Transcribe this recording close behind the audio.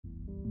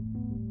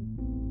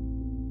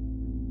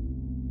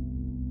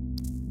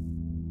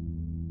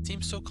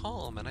Seems so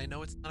calm, and I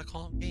know it's not a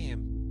calm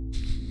game.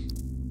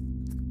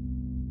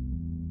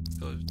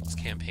 Go this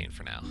campaign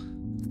for now.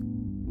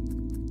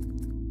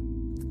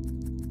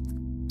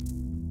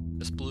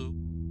 Just blue.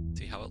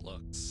 See how it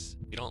looks.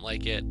 If you don't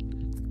like it,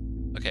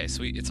 okay.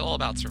 So it's all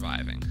about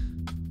surviving.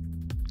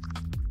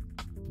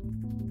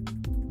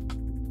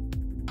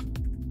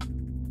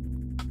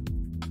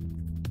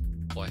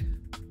 Boy.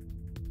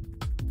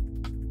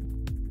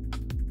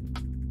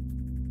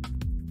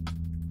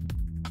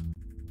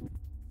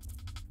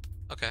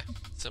 Okay,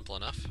 simple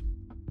enough.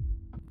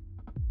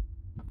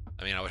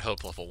 I mean, I would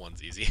hope level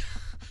 1's easy.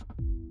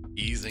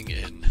 Easing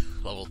in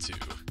level 2.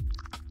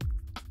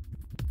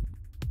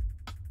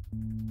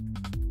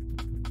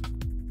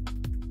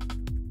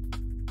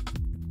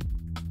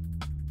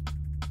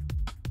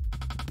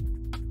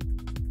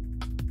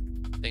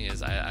 Thing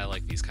is, I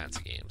like these kinds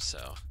of games,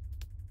 so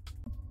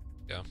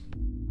go.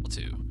 Level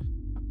 2.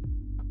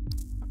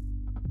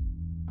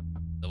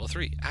 Level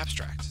 3,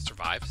 abstract.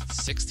 Survive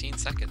 16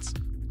 seconds.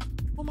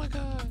 Oh my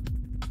god.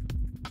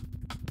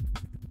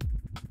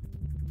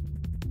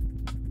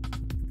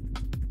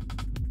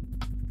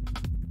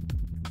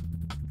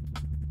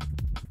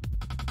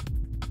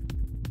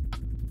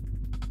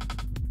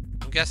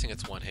 I'm guessing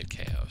it's one-hit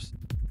KOs.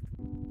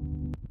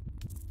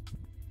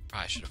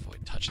 I should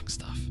avoid touching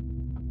stuff.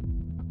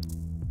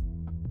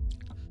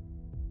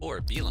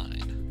 Or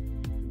beeline.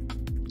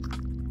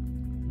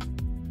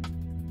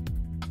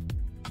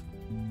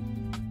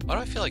 Why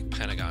do I feel like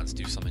Pentagons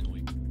do something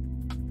weak?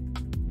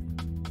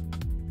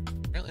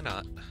 Apparently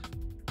not.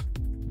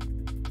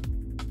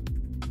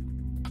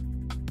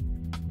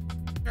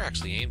 They're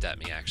actually aimed at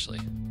me, actually.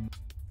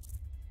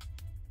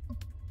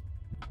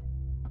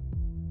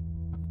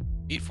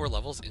 Beat 4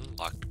 levels in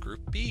locked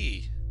group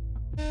B.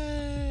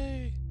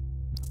 Yay!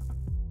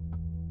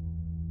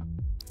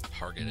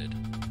 Targeted.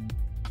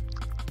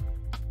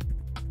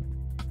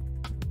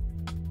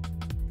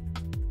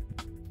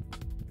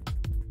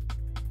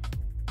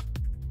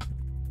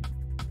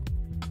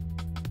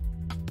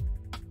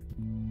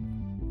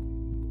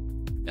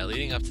 Yeah,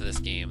 leading up to this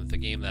game, the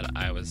game that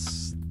I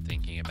was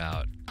thinking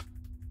about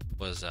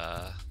was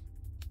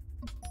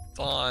it's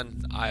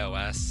on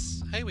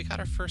iOS. Hey, we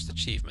got our first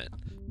achievement.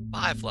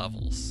 5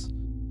 levels.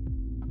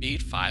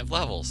 Beat 5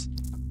 levels.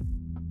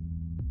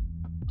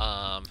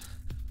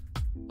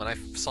 When I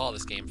saw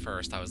this game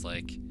first, I was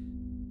like,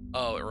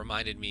 oh, it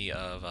reminded me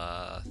of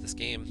this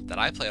game that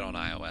I played on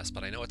iOS,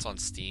 but I know it's on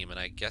Steam, and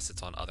I guess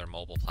it's on other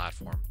mobile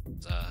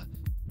platforms.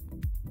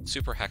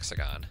 Super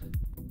Hexagon,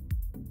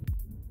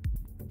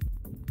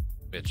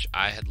 which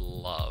I had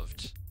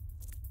loved.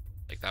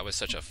 Like, that was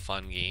such a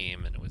fun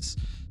game, and it was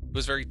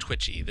very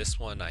twitchy. This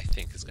one, I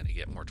think, is going to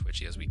get more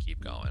twitchy as we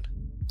keep going.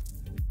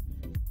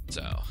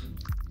 So,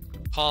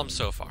 calm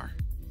so far.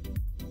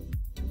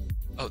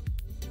 Oh,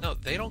 no,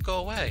 they don't go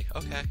away.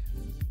 Okay.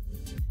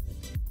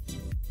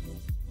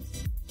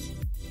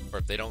 Or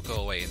if they don't go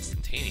away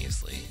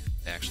instantaneously,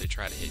 they actually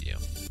try to hit you.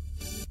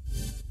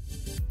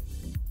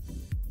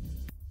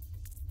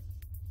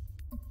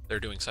 They're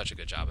doing such a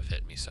good job of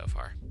hitting me so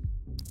far.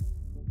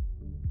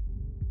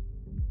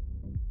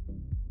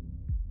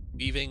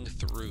 Weaving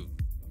through.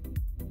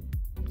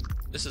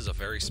 This is a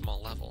very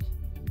small level.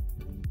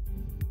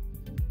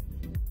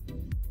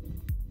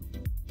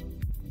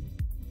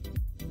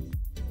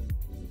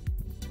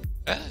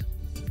 That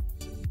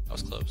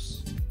was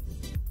close.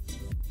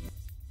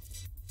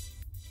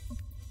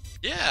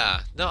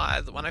 Yeah, no,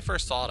 when I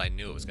first saw it, I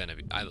knew it was gonna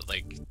be. I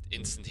like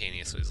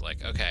instantaneously was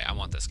like, okay, I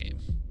want this game.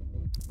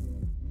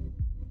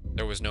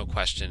 There was no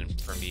question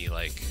for me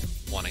like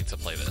wanting to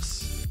play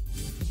this.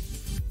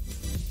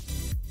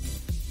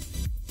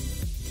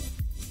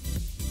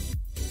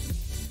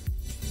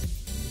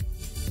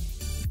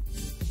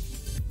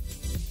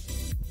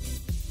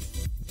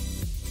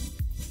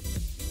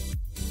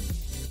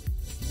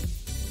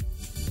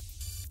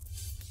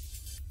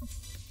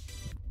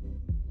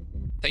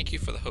 Thank you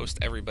for the host,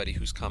 everybody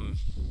who's come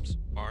so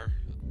far,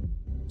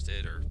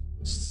 hosted or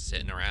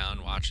sitting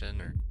around watching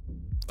or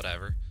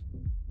whatever.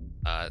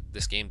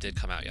 This game did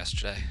come out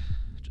yesterday,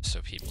 just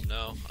so people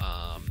know.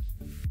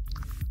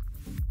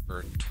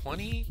 For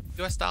 $20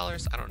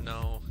 US, I don't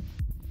know.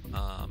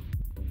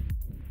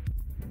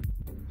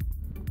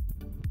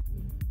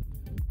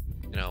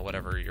 You know,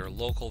 whatever your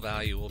local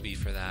value will be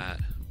for that.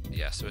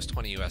 Yeah, so it was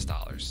 $20 US.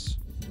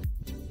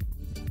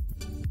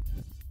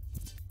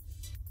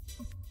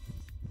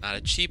 Not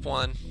a cheap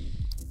one,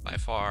 by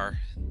far,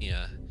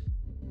 yeah,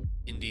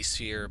 indie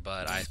sphere,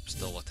 but I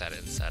still looked at it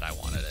and said I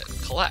wanted it.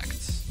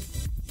 Collect.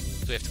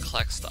 So we have to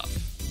collect stuff.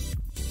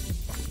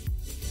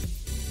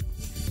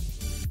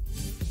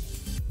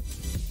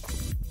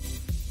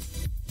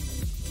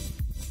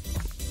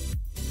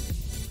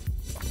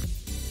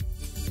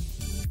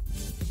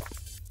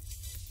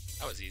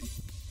 That was easy.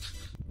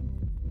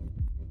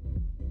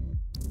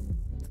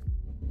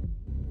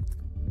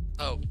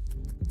 Oh.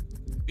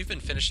 We've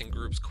been finishing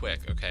groups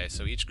quick, okay?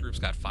 So each group's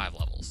got 5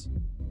 levels.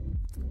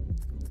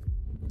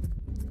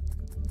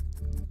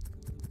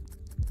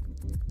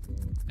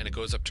 it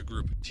goes up to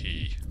Group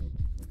T.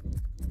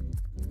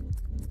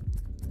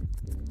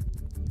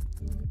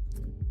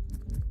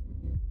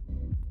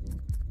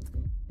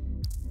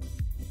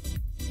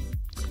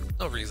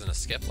 No reason to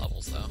skip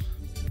levels, though.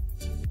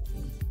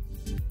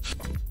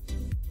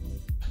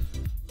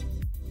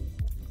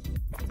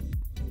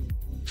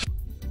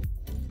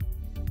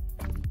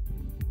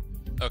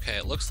 Okay,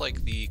 it looks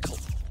like the...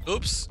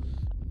 Oops!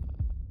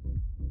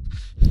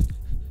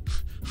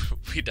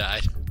 We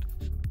died.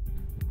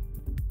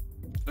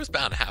 It was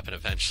bound to happen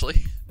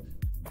eventually.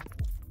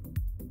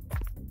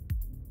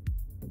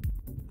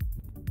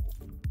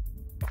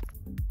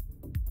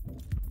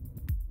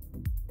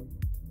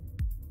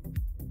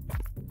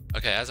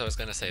 Okay, as I was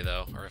gonna say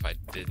though, or if I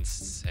didn't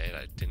say it,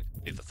 I didn't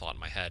leave the thought in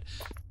my head.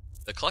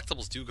 The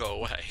collectibles do go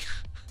away.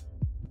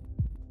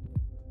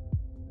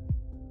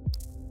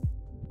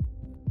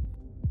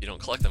 You don't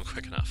collect them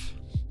quick enough.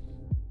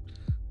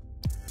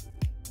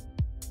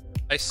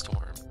 Ice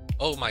Storm.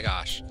 Oh my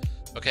gosh.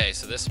 Okay,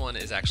 so this one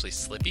is actually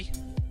slippy.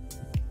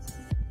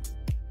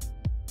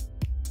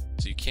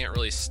 So you can't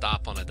really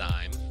stop on a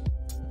dime.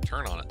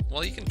 Turn on it.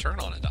 Well, you can turn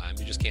on a dime,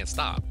 you just can't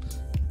stop.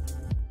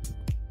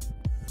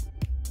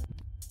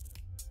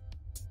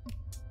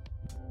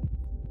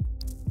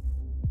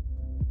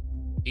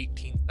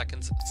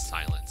 Seconds of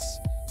silence.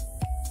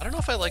 I don't know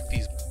if I like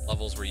these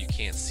levels where you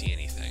can't see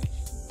anything.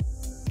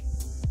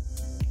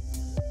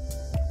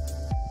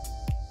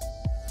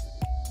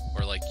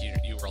 Or like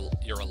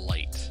you're a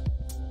light.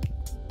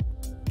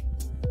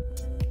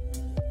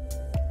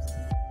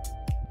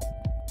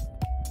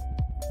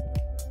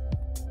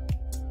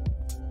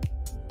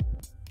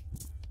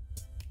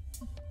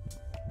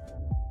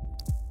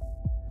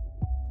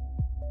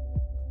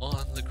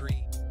 On the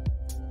green.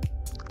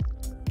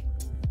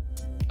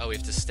 Oh, we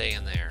have to stay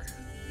in there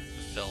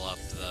to fill up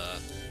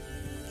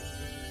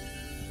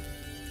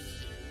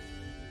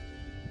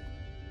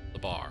the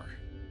bar.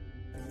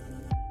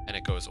 And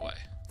it goes away.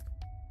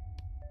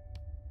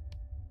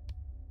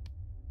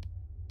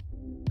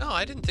 No,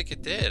 I didn't think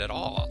it did at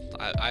all.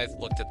 I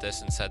looked at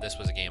this and said this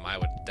was a game I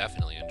would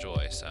definitely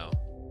enjoy, so.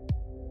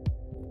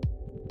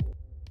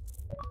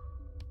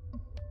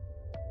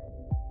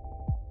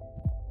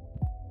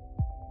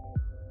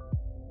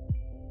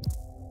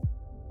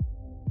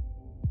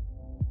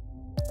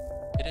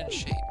 Hidden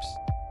shapes.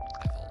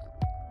 Level.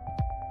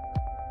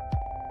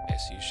 Okay,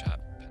 so you shot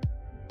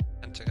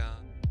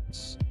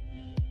pentagons.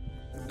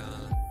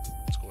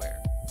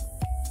 Square.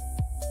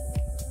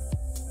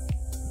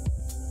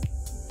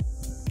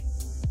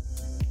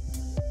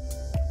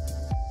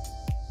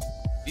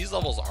 These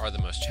levels are the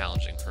most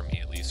challenging for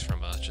me, at least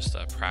from just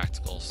a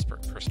practical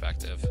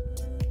perspective.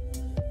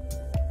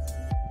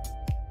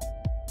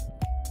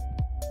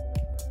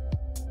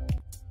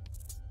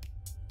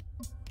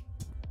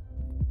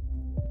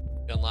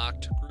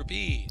 Unlocked Group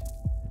E.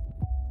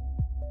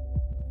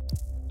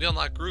 We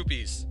unlocked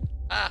groupies.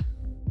 Ah!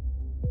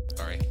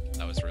 Sorry,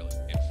 that was really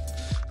lame.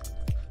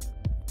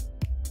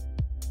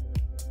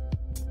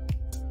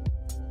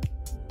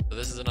 So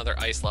this is another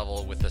ice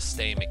level with the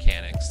stay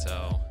mechanic,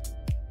 so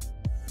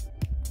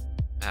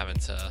I'm having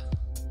to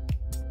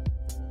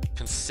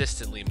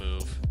consistently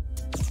move.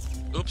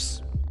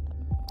 Oops.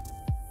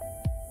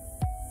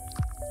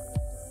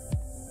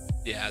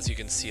 Yeah, as you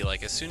can see,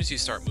 like as soon as you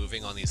start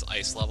moving on these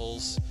ice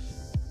levels,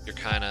 you're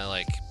kind of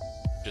like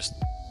just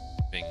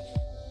moving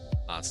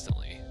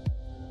constantly.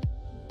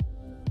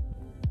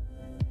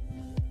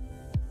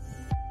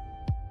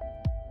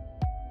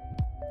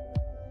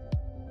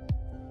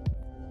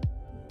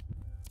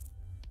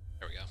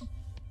 There we go.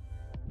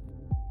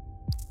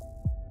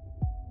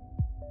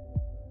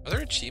 Are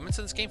there achievements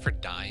in this game for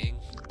dying?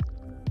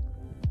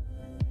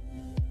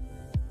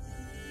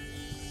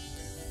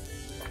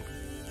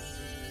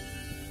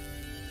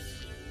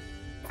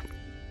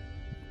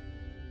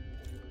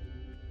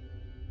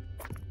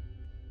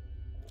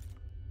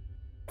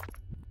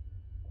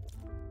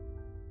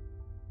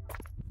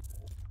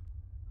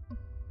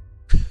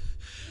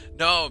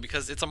 No,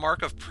 because it's a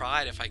mark of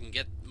pride if I can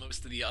get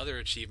most of the other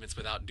achievements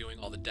without doing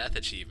all the death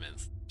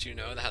achievements. Do you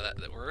know how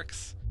that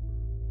works?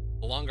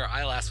 The longer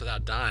I last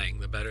without dying,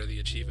 the better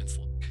the achievements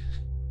look.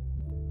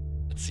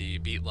 Let's see,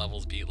 beat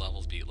levels, beat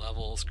levels, beat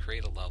levels,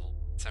 create a level,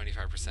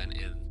 75%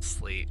 in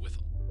slate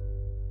with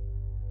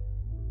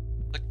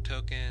collect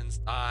tokens,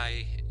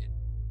 die,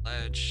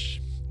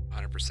 ledge,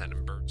 100%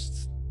 in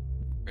bursts.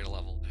 Create a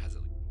level that has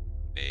at least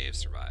wave,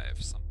 survive,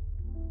 some.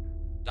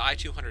 Die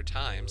 200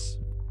 times.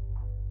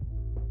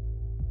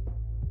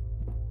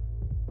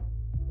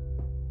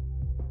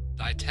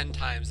 Die 10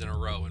 times in a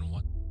row in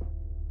one.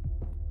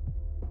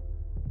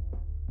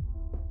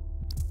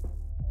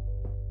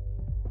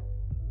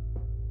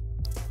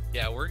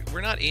 Yeah,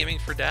 we're not aiming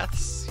for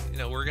deaths. You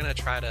know, we're gonna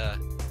try to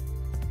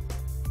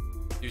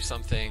do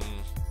something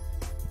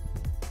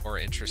more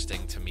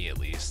interesting, to me at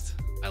least.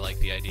 I like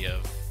the idea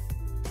of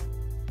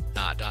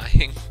not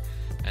dying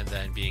and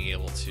then being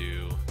able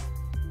to,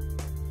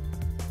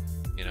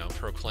 you know,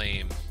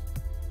 proclaim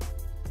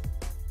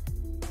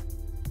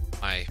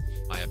my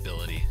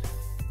ability.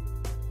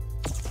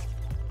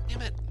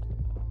 Damn it.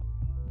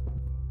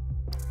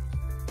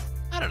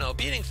 don't know,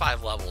 beating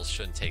 5 levels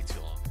shouldn't take too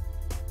long.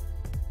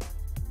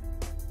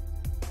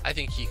 I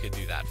think he could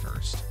do that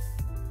first.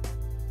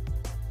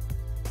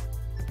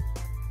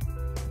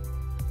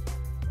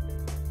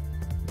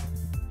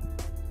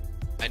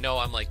 I know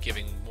I'm like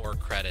giving more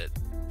credit,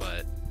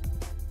 but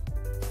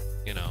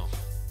you know,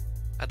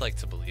 I'd like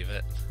to believe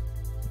it.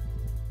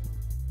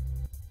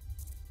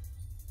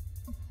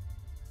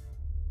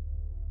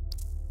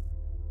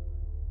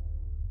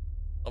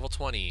 Level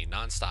 20,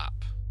 non-stop.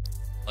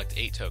 Collect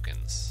 8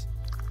 tokens.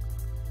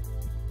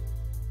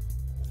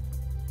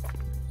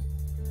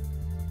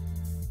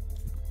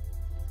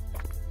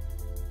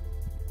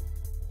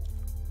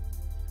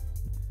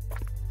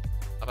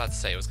 I'm about to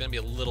say, it was going to be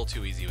a little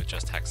too easy with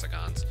just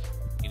hexagons.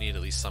 You need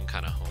at least some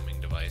kind of homing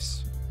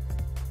device.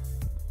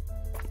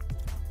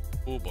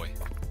 Oh boy.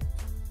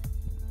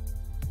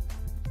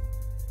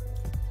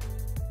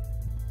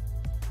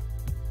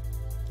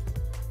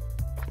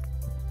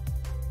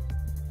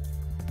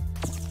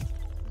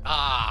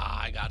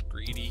 Ah, I got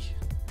greedy.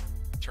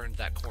 Turned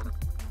that corner.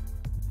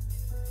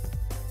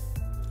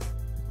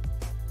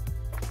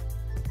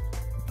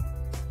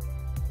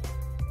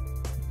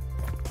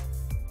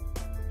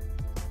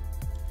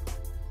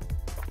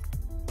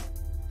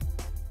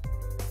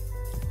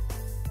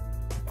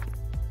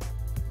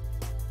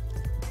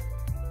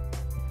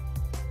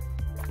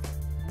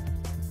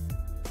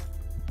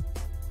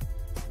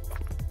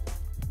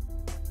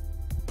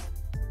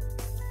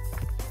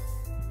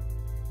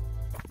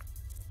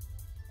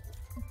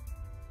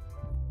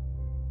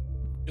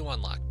 New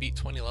unlock. Beat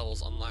 20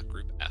 levels, unlock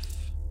group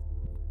F.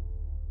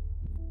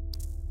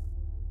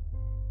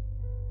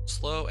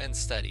 Slow and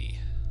steady.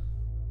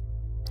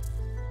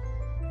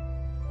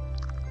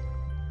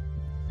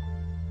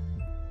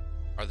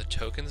 Are the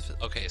tokens...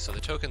 Okay, so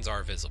the tokens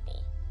are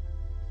visible.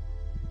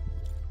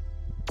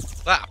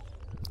 Ah!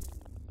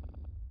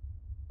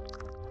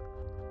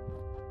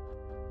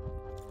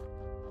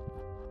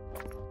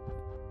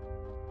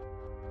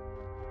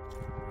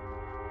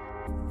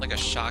 Like a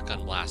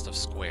shotgun blast of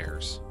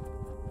squares.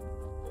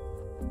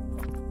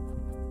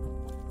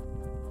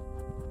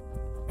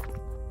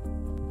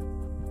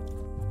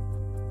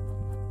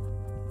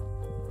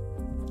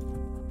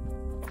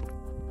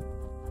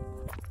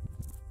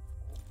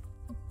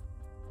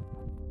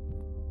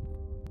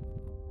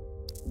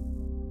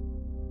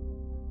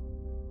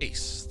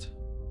 Paste.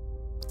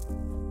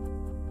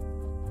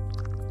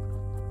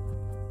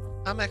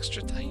 I'm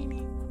extra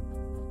tiny.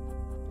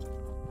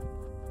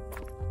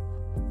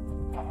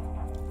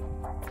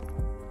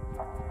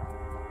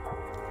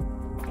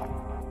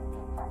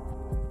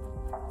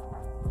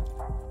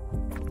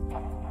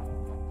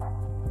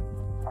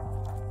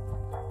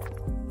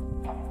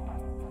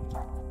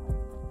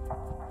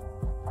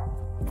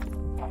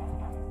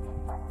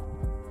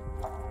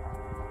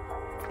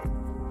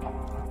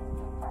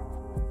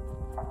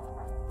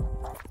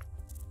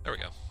 There we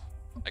go.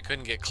 I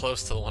couldn't get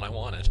close to the one I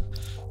wanted.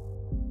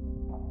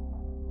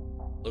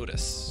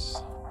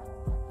 Lotus.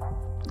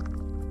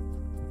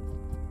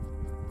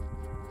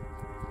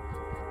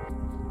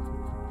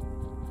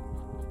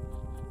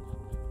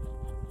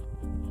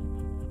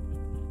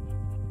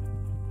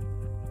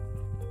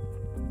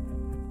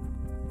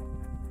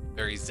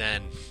 Very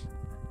zen.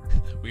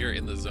 We are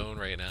in the zone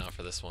right now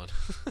for this one.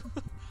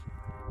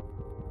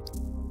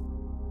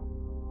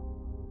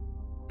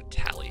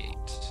 Retaliate.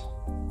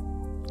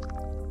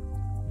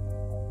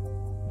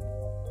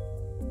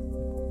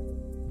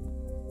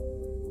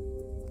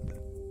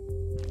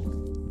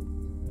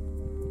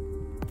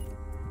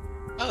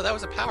 Oh, that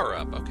was a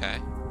power-up, okay.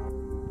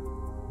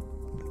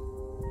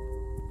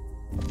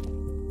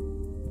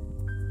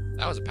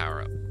 That was a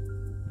power-up.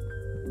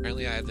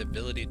 Apparently I have the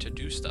ability to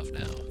do stuff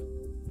now.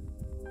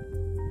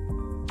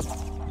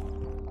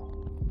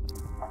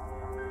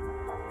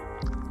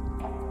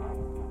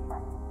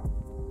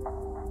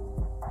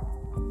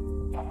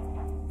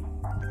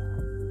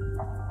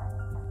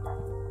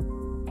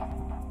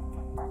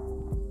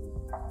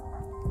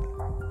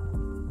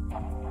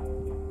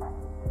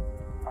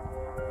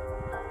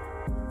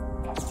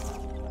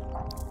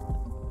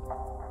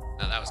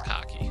 Now that was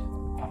cocky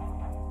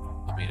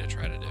of me to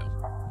try to do.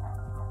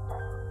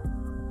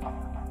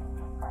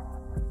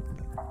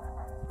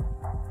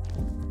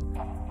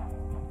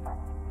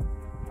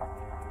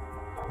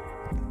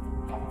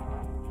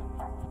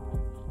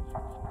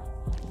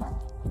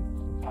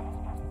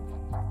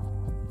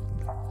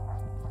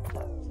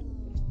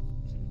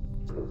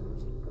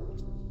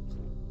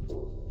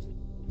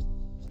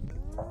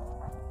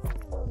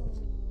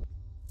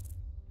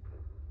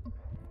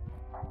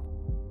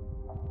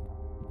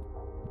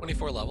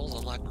 "24 levels,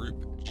 unlock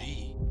group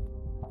G."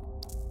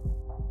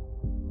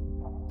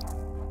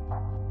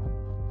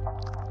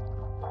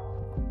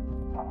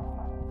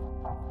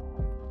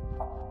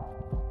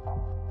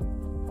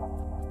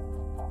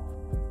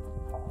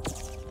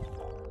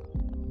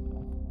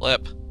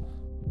 Flip.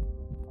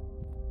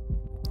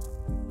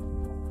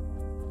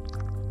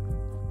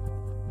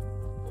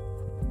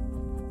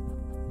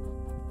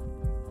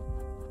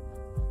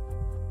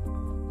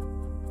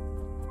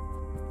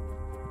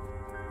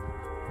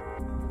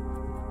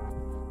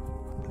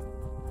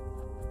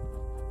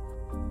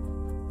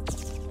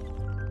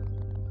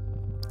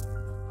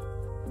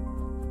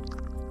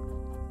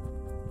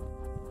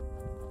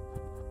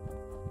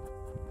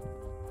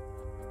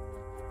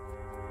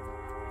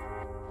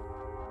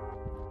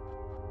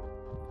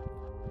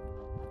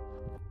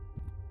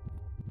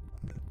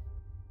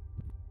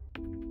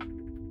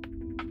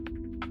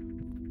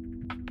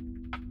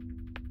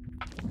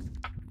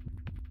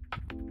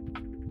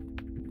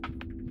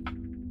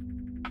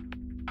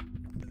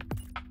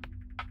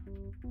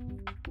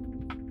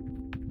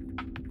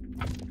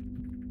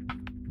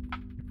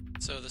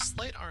 So the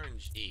slight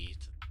RNG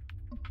to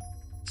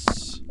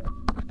this...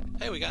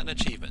 Hey, we got an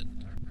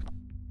achievement.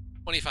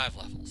 25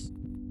 levels.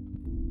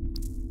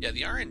 Yeah,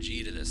 the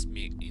RNG to this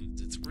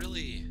means it's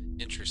really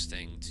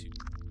interesting to...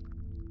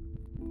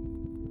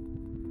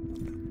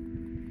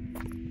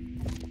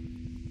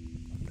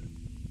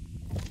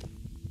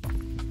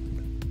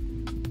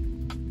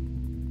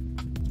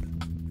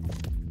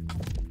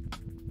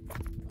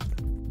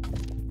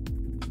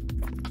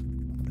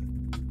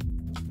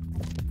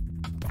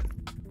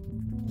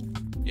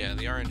 Yeah,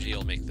 the RNG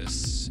will make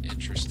this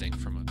interesting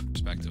from a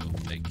perspective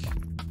of, like,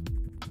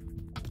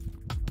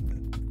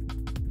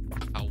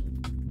 how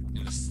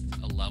in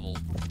a level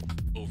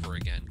over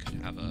again could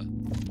have a,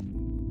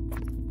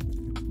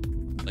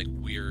 like,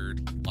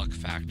 weird luck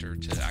factor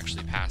to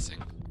actually passing.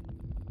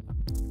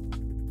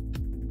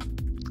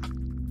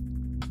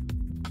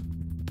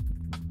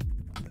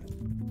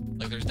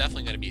 Like, there's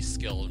definitely going to be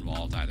skill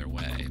involved either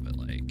way, but,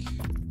 like...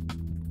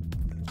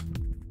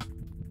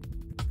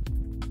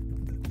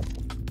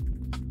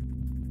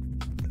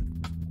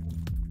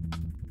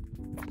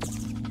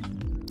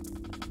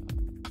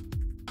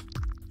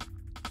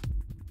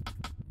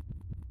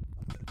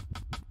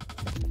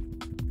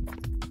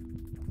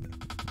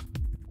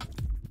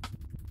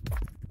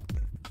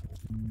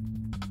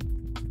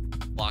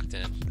 Blocked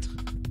in.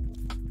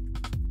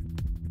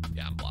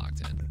 Yeah, I'm blocked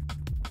in.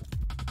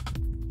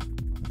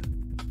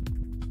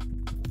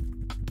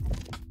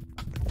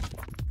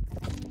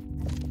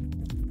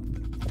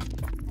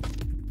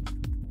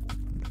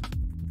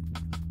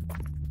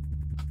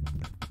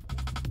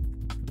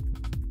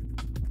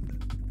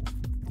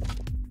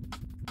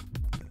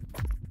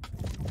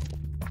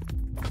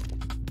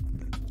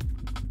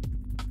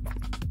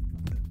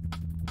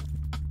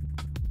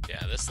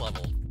 Yeah, this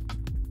level,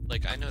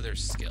 like, I know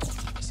there's skill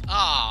to this.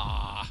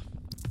 Ah!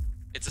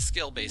 It's a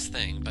skill-based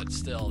thing, but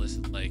still, this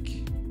is, like,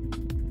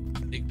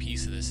 a big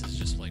piece of this is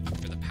just, like,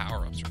 where the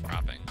power-ups are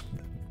dropping.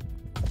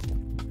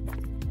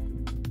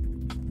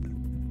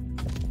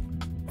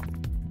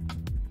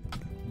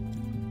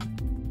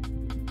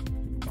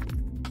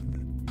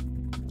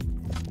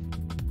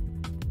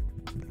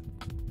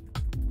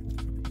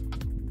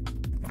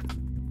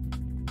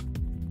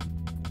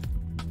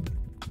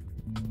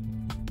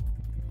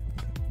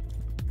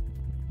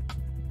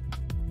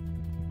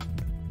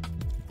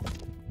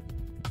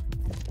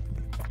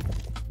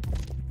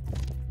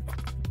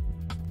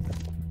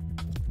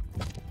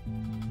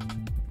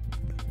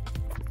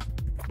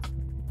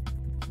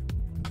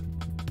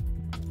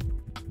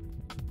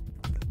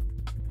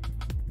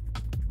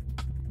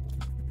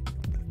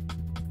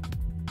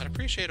 I'd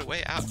appreciate a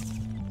way out.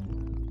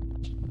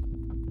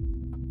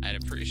 I'd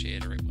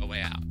appreciate a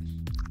way out.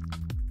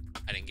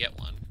 I didn't get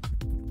one.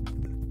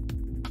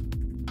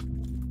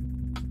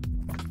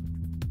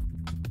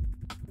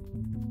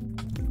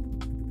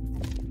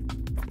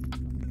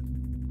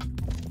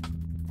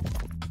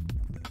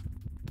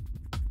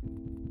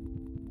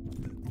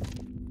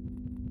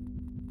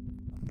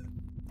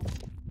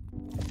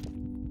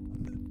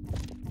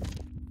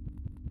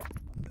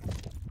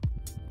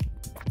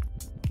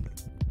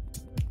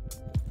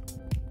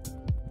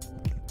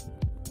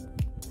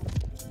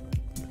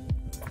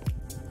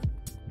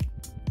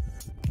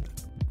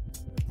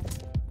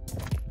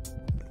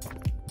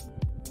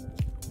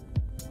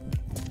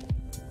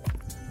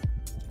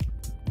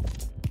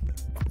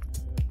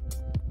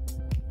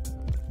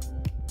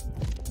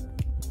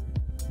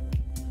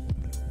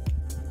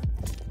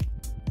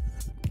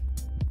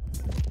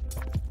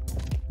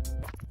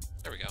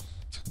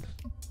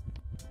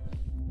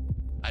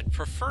 I'd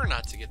prefer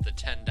not to get the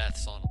 10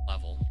 deaths on a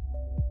level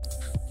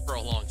for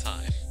a long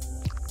time.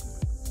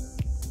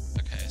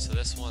 Okay, so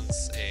this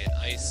one's an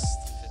ice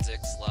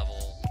physics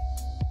level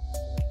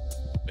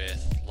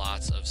with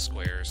lots of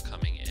squares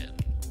coming in.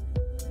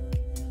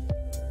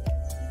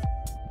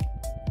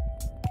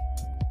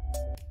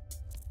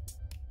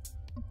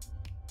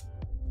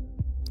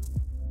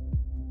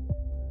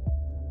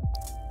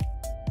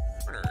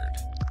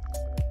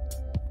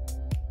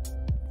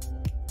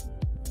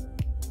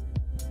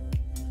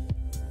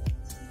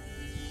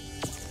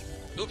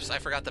 Oops, I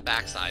forgot the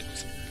backside.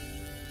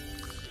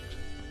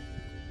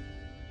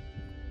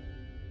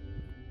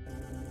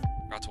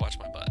 Forgot to watch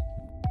my butt.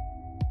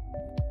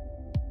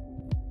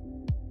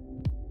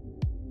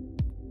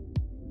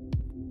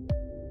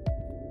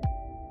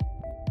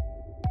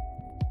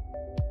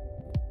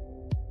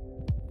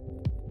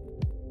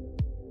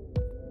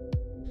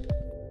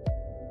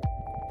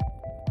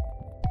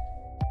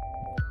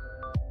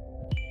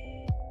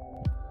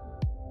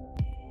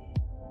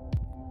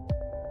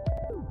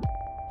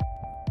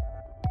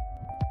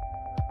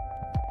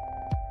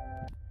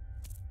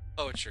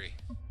 Poetry.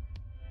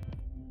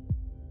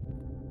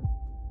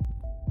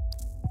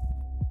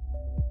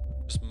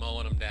 Just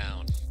mowing them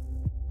down.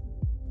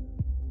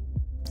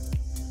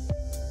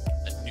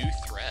 A new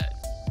thread.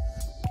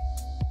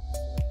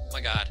 Oh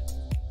my god.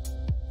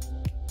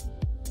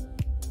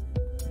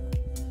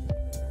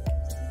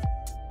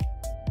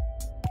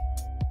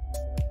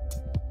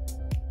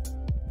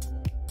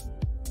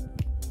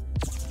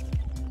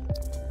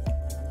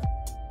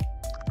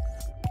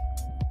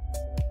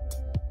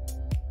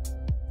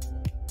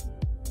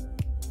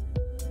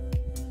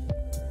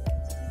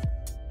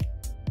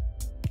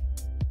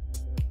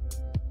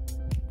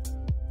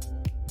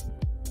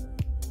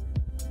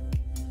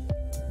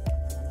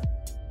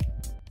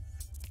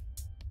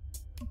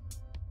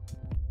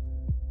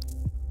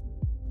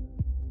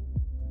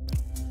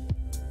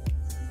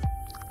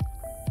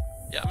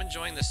 Yeah, I'm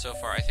enjoying this so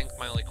far. I think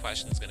my only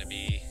question is going to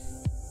be,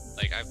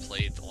 like, I've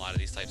played a lot of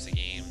these types of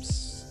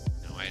games.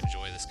 You know, I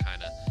enjoy this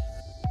kind of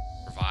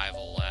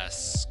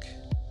survival-esque,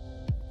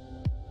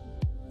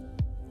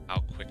 how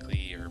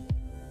quickly or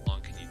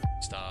long can you do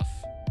stuff.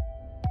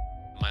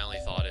 My only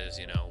thought is,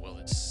 you know, will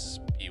this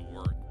be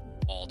worth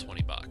all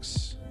 20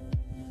 bucks?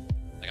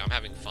 Like, I'm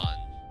having fun,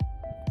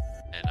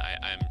 and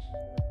I'm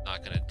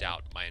not going to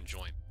doubt my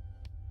enjoyment.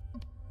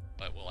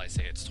 But will I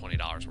say it's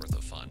 $20 worth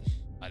of fun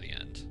by the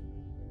end?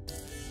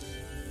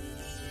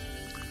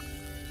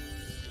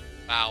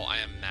 Wow, I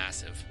am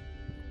massive.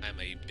 I am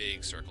a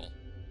big circle.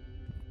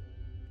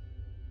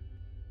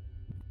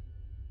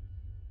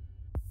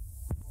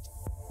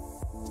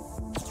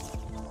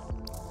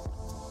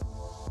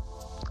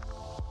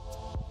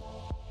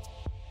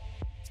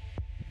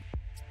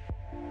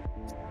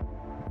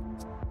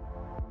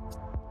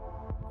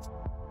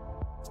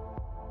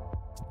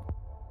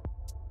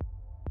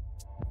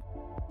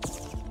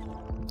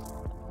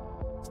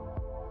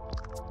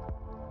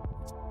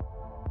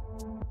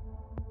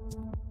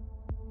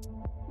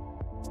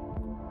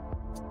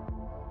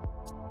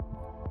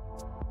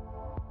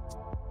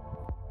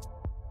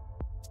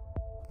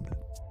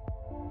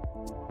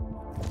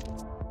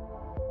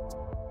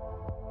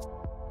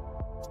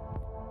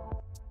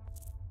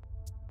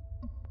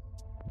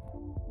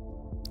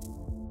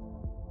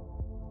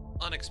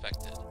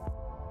 Unexpected.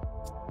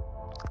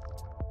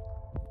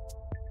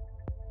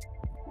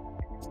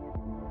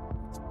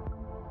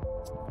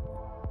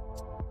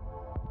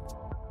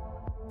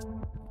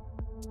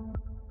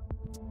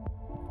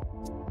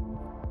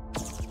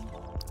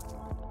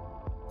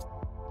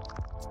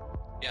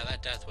 Yeah,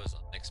 that death was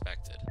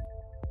unexpected.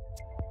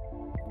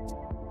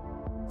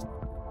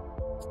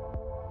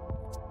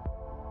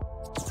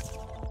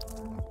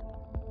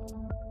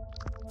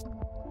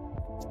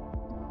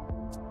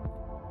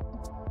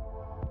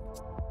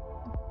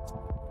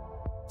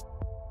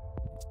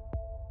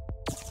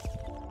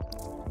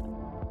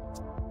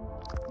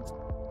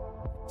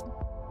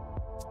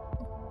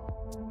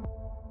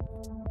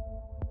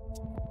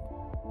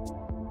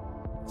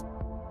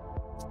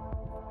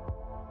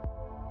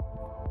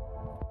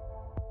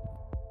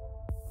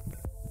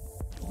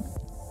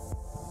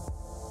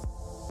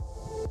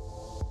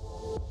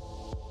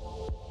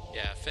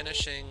 Yeah,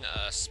 finishing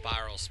a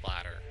spiral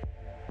splatter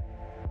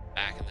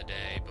back in the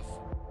day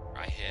before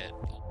I hit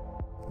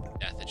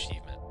death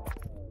achievement,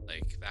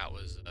 like, that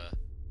was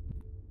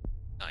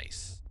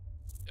nice.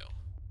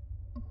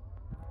 So,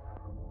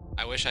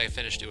 I wish I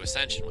finished to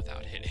Ascension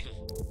without hitting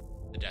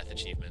the death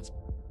achievements.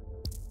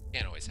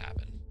 Can't always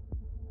happen.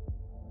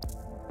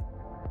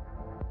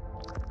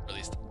 Or at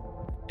least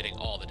hitting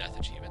all the death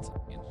achievements.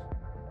 I mean.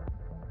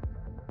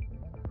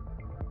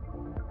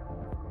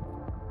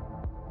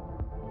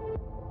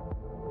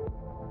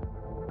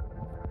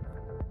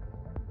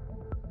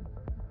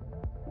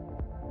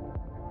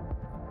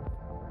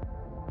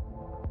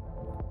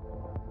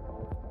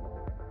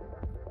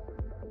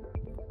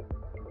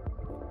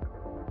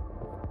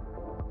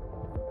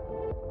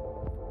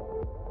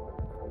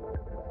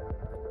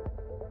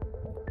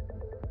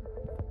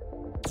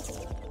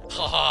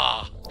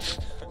 Ha!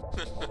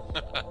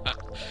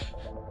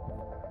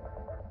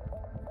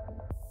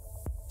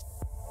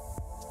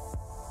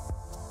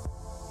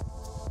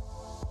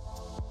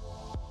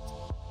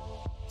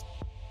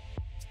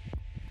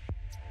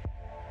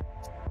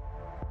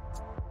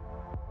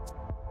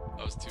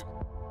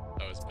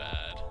 That was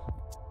bad.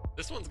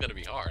 This one's gonna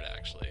be hard,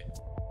 actually.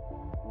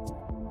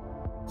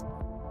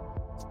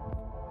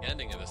 The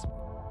ending of this is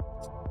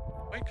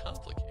quite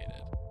complicated.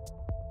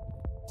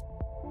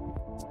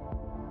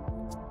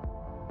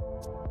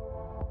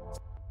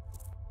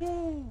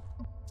 Woo!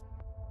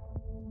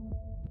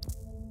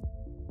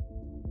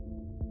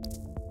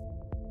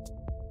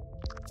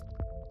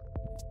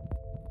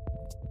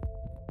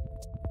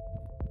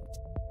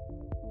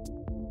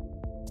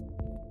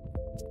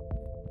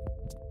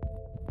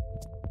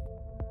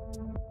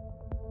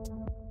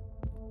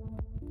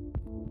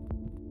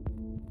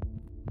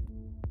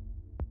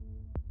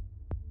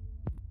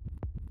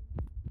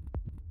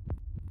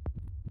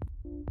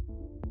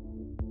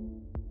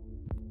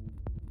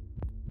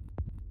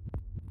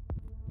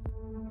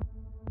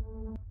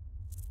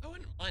 I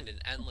wouldn't mind an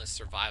endless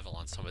survival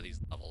on some of these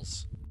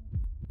levels.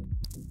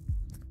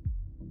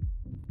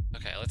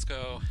 Okay, let's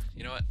go.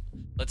 You know what?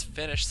 Let's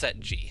finish set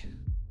G.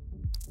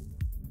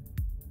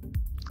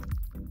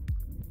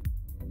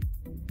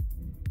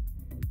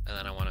 And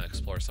then I want to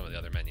explore some of the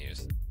other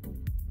menus.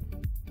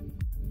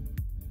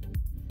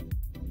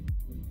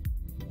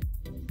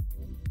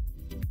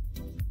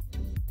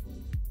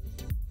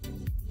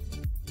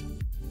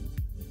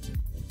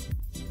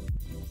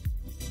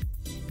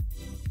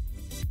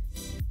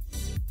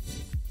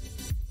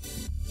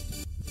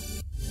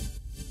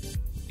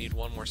 Need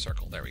one more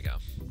circle. There we go.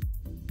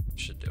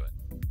 Should do it.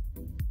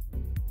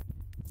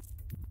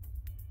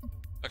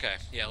 Okay,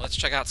 yeah, let's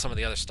check out some of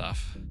the other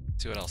stuff.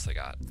 See what else they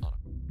got.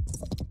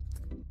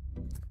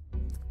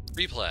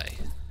 Replay.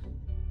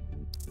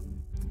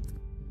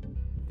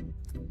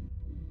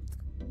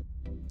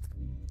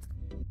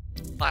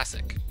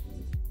 Classic.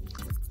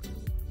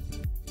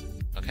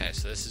 Okay,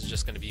 so this is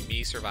just going to be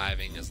me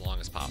surviving as long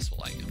as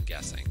possible, I'm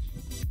guessing.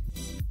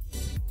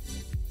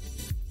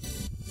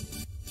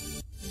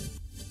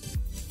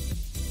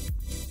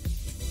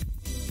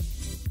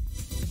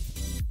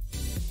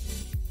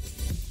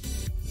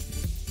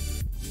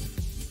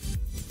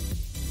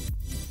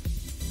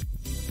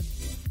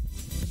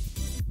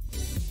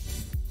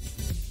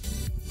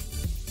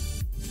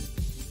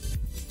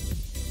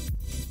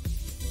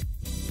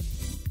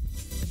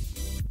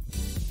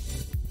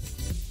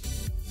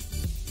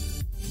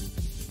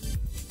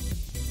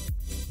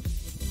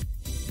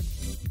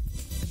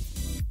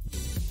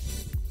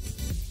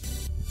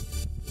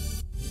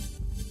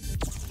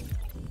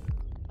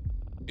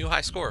 New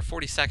high score,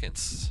 40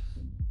 seconds.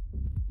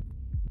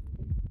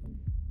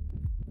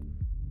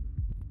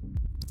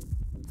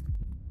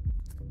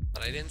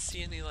 But I didn't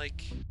see any,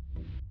 like...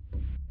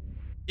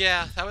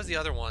 Yeah, that was the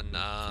other one.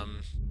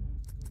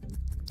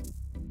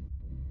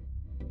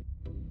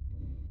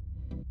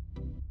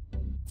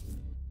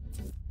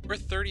 We're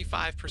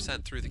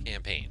 35% through the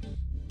campaign.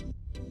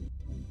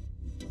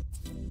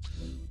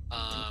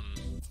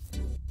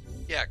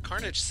 Yeah,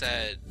 Carnage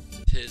said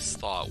his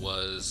thought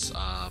was,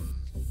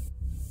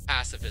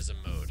 pacifism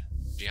mode,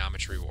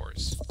 Geometry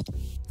Wars,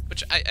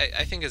 which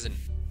I think is an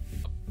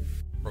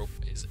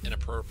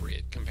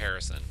appropriate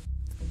comparison.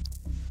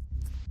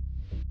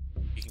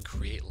 You can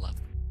create level.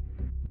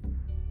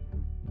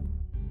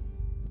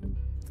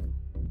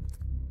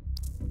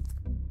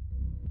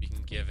 We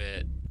can give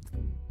it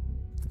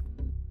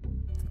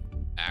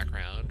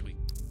background,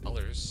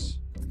 colors.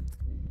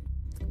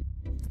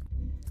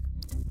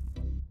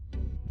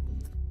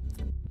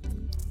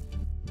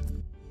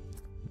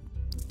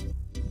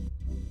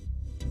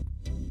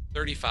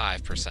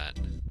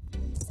 %.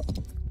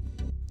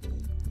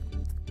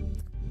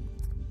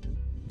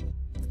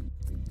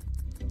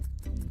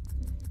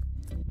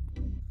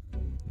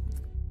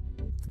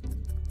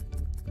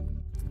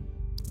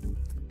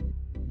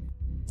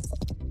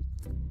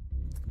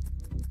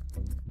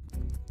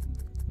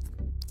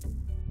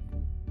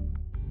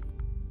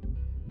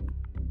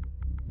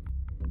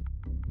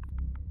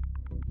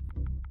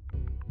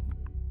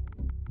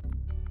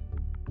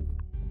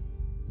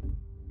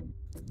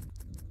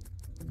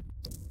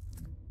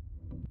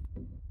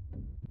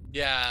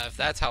 Yeah, if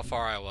that's how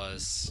far I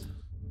was.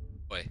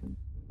 Boy.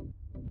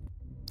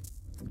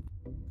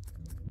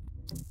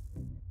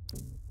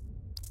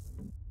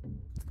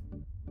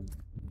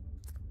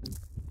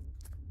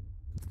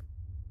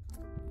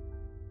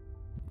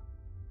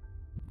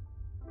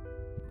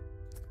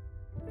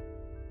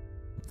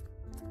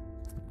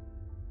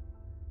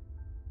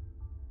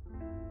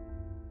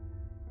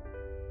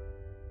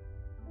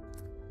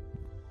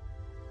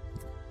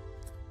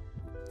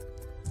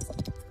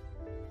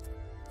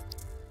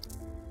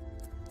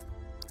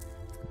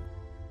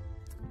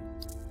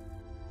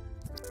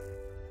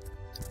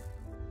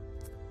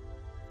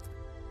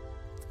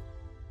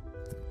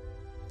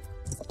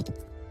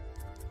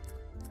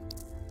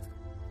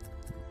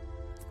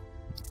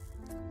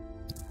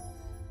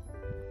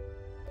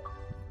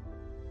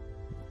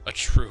 A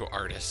true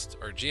artist,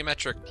 or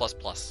geometric plus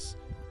plus.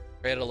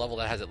 Create a level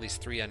that has at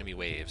least 3 enemy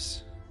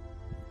waves.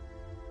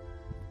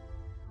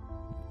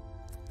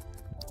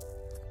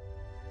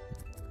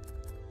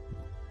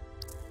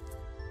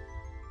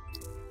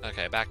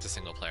 Okay, back to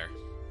single player.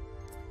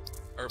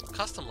 Or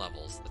custom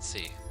levels, let's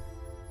see.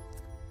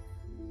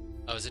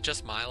 Oh, is it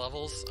just my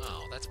levels?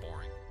 Oh, that's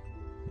boring.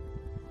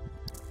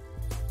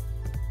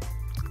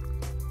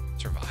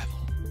 Survival.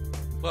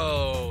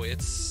 Whoa,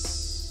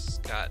 it's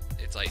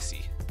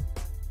icy.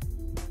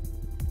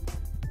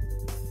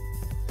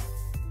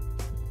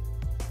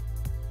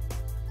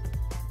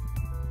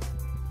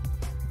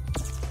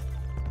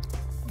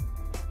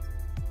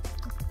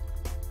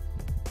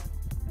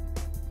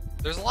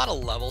 There's a lot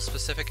of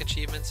level-specific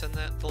achievements in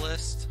the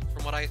list,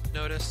 from what I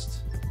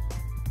noticed.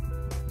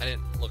 I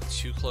didn't look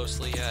too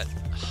closely yet.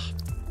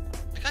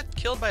 I got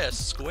killed by a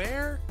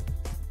square?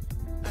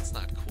 That's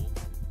not cool.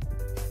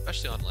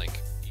 Especially on, like,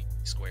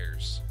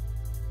 squares.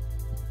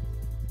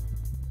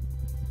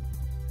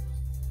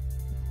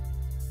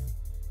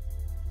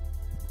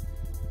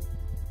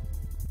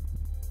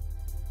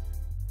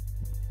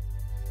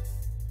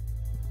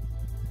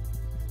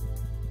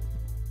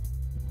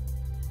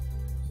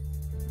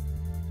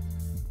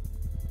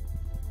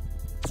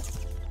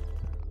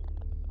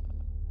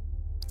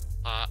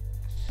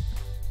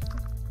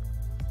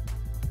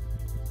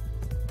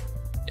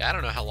 Yeah, I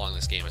don't know how long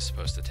this game is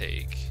supposed to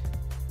take.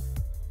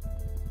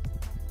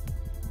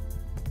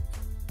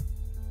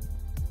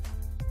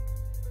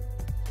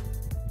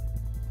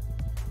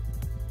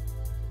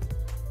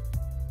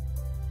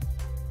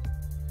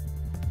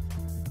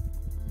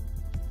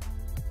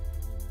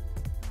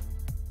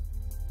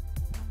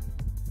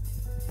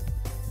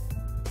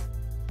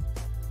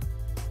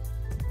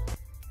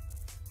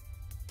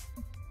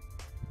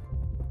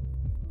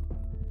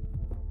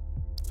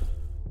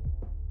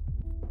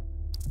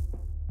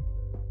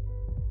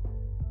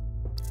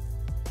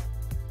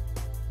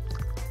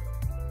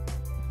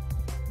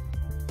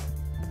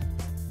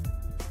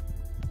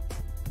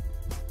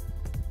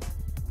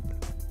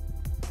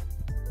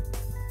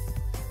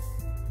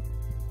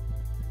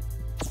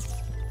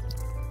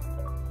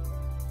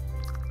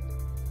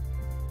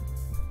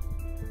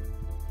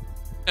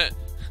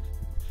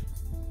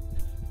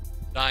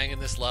 Dying in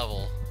this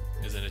level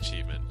is an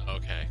achievement.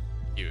 Okay,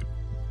 cute.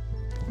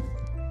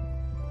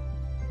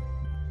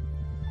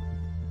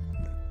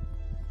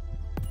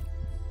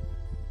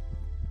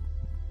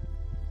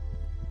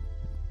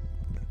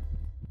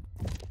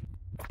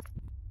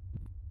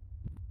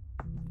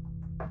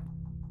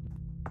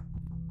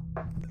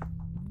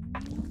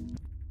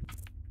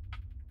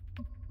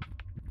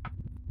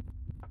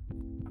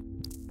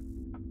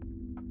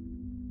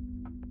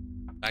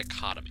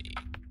 Dichotomy.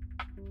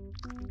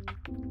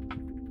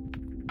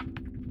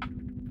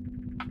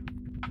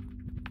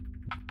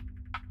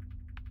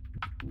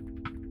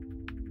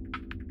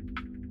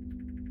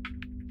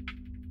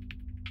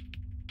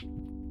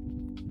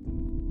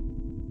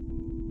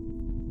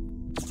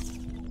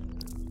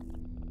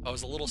 If I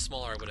was a little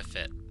smaller, I would have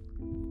fit.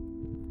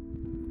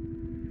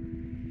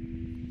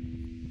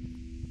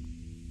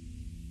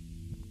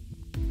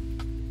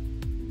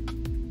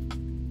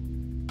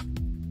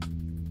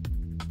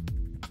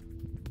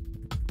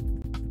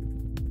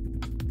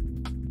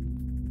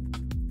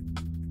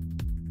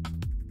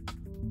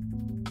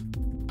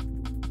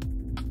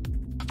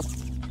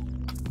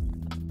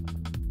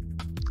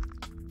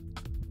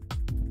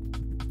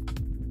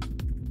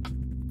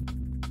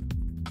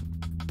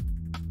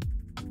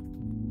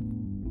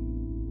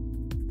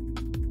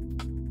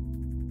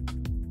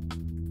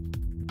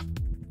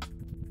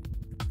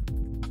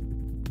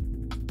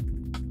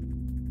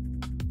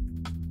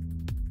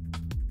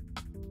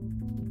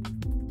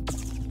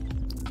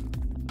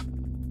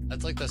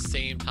 That's like the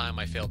same time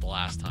I failed the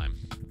last time.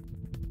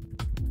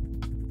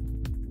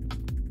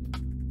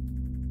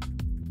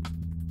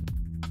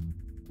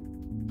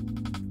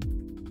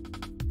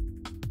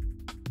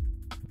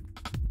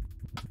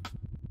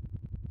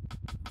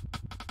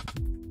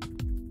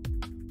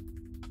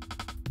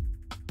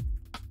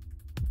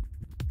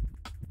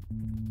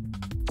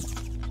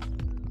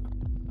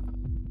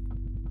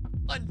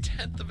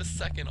 One-tenth of a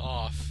second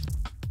off.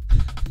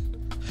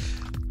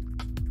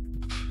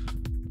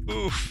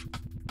 Oof.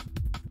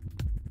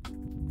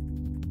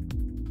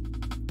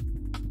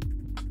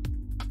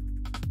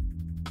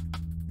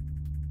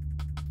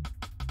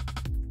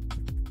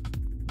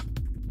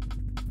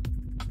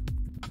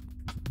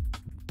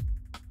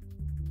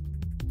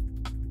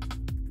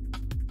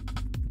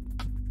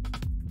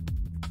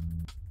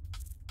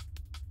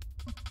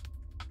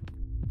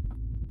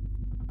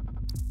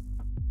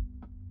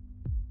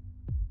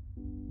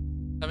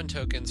 Seven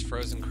tokens,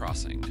 frozen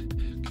crossing. Okay.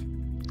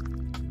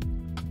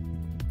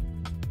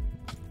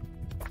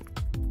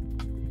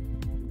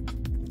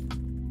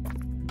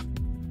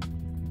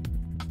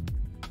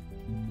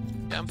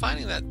 Yeah, I'm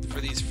finding that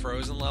for these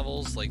frozen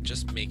levels, like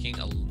just making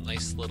a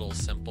nice little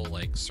simple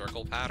like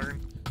circle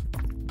pattern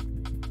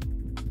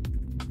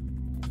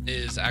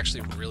is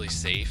actually really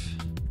safe.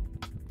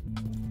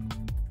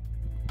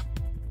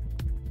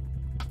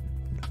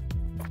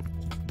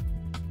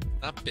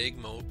 Not big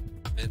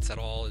movements at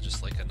all, it's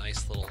just like a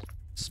nice little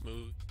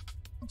smooth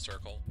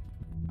circle.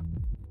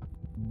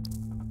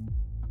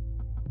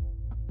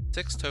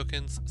 6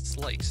 tokens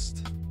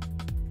sliced.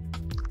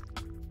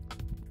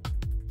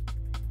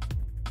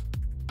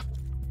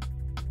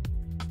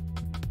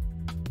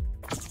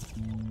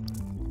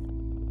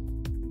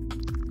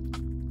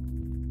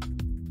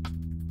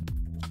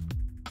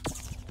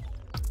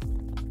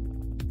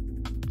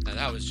 Now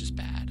that was just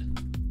bad.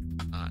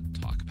 Not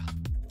talk about it.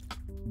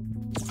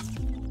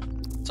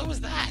 So was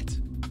that.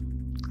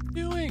 What are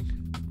you doing?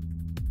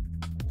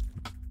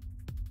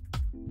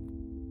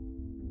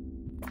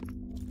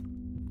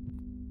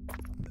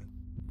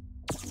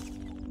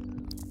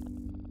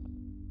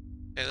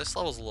 Okay, this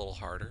level's a little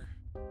harder.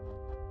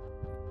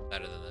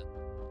 Better than that.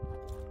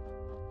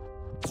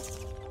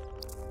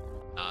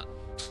 Not.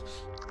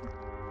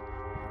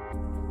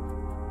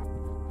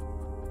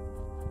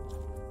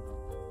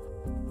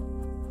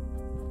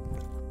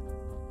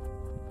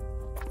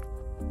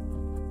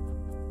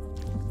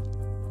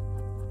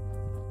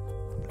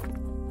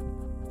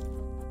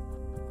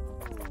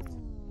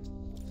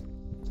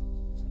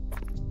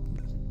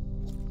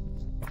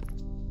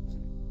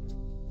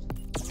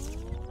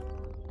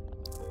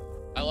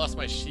 I lost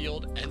my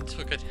shield and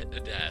took a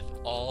death,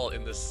 all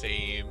in the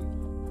same,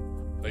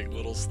 like,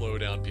 little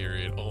slowdown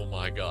period. Oh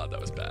my god,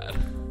 that was bad.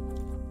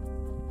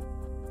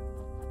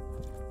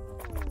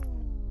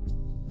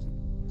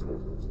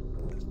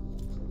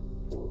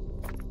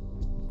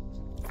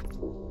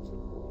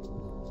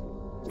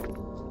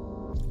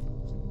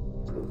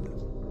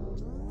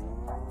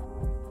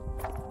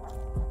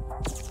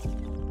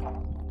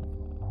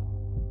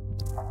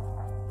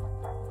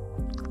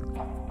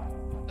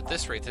 At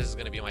this rate, this is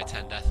going to be my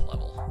 10 death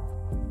level.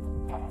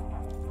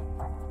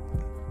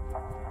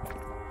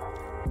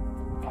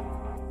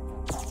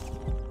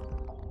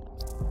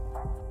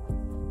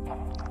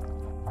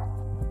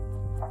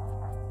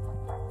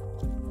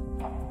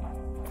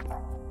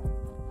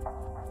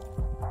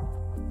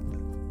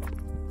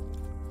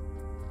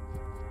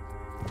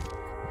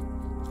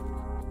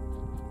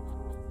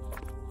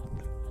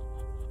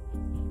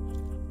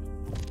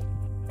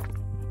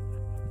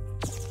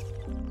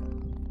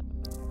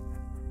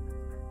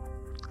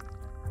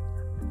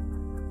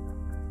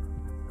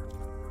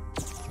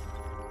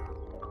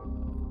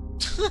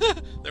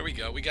 There we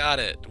go. We got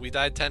it. We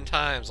died 10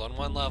 times on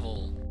one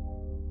level.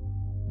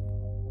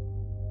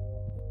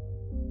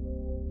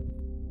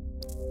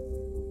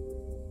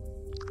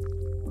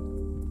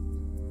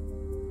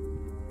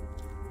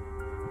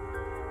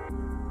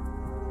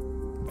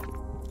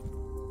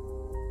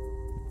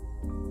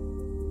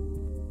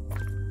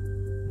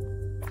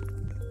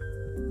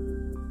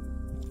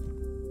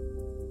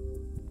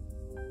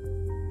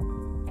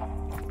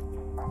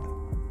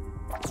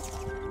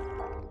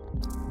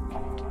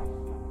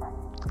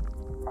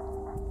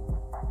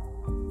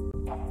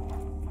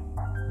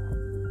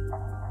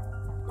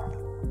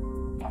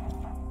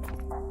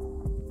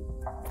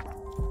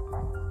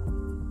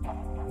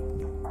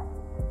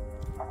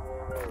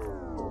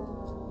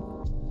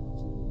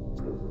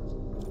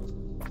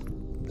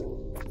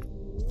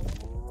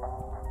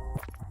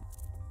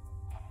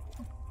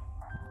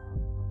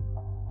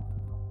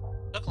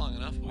 Took long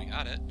enough, but we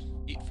got it.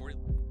 Eat 40.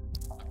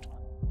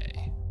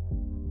 Okay.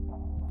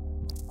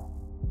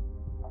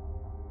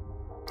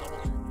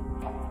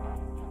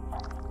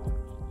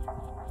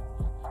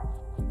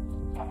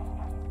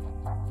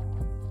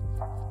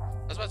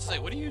 I was about to say,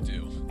 what do you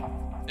do?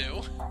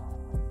 Do?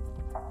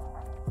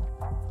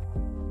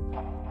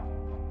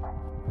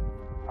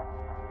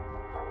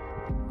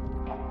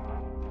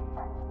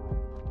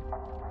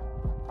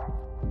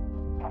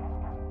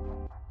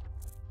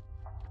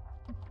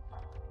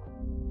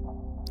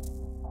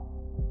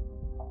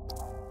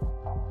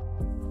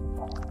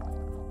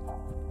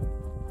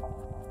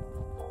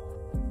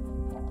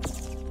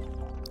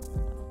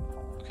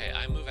 Okay,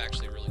 I move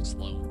actually really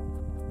slow.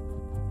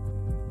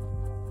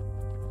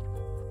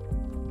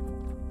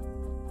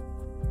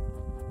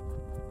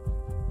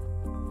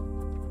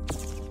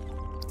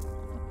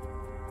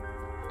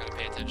 Gotta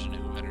pay attention to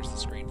who enters the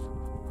screen.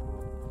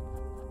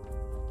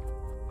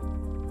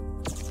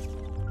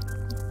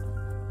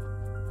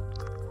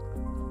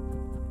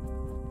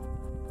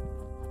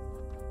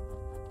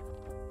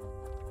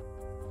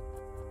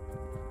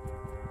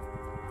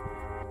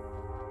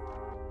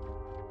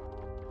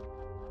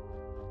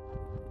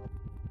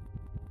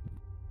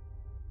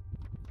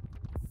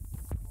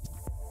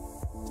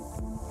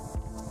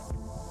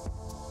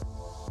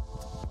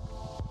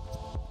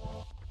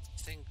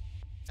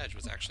 Edge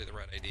was actually the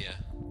right idea.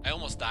 I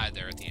almost died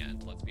there at the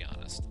end, let's be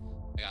honest.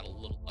 I got a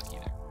little lucky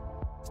there.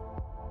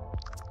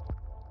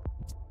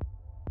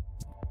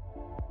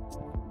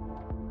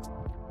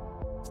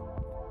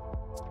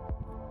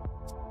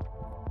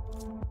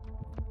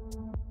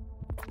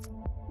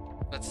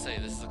 Let's say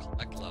this is a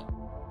collect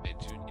level. I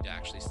do need to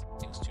actually see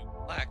things to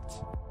collect.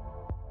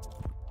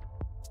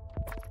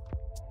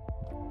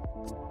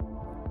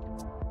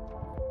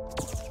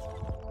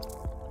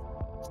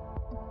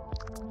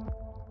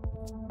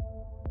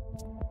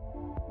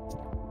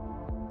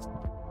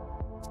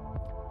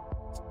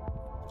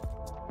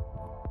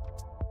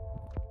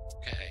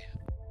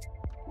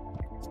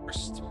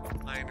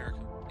 Minor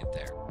complaint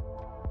there.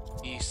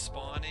 The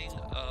spawning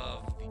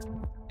of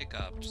the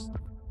pickups,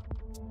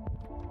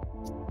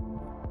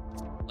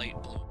 light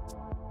blue,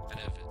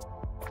 kind of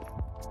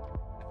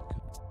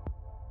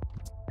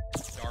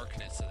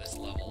darkness of this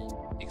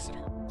level makes it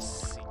hard to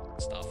see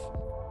stuff.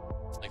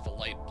 Like the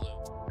light blue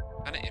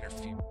kind of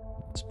interfere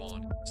with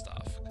spawning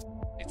stuff.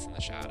 It's in the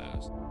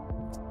shadows.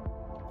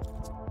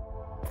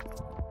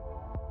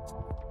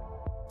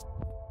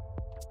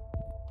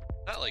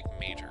 Not like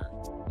major,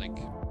 like.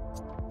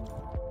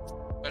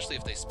 Especially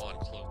if they spawn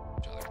close to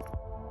each other.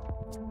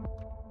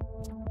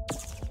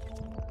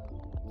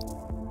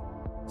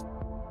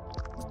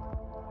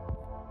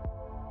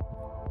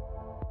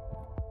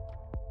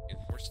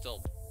 We're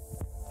still...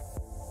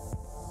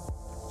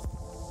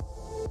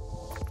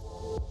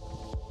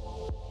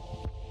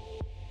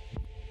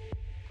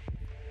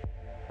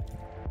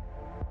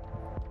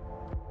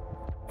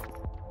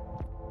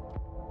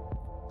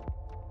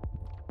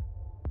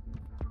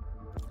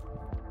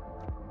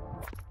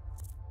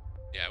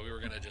 Yeah, we were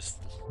gonna just...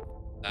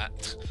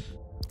 that.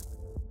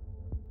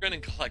 We're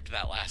gonna collect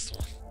that last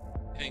one.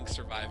 I think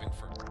surviving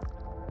for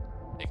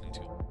taking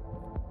too long.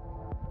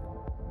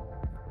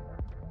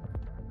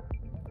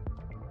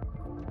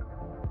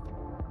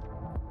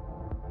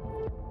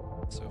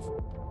 So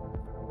far.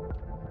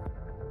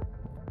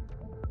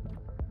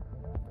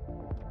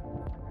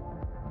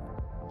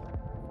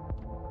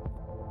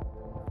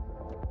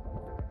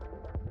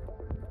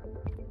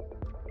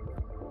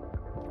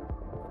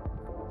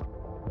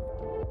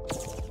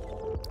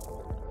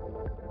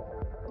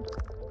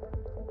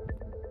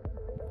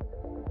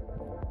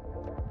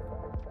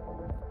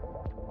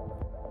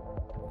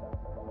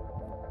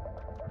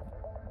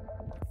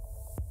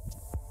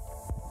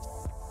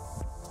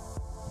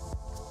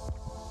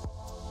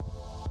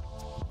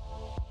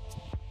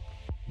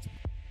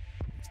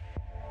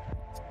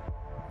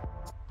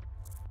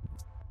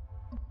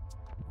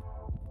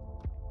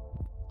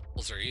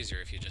 Are easier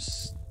if you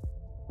just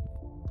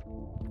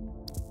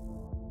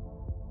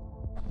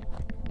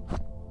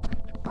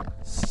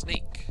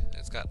snake.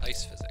 It's got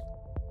ice physics.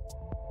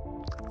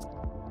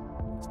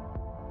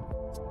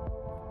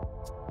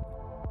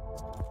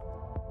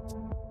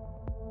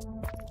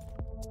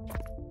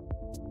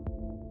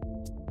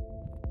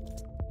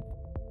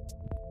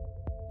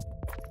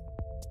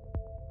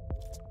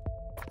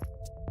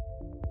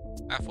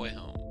 Halfway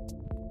home.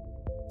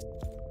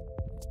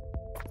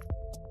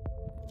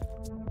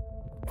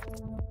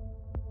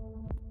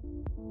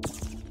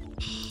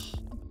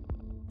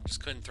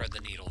 Just couldn't thread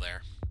the needle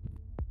there.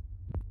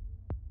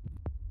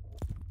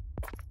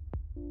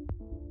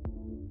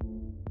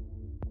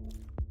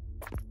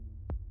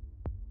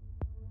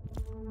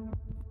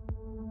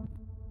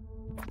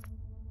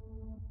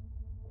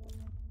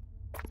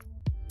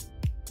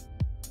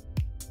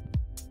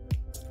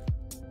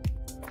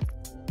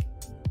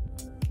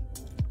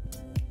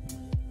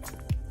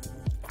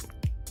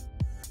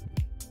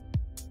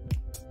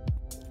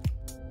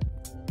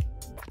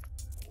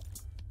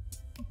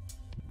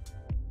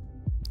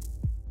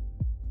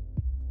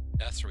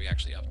 Deaths are we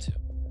actually up to?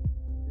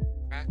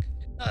 Crack?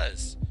 It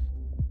does.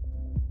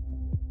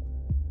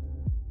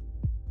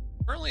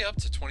 We're only up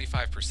to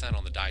 25%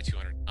 on the die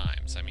 200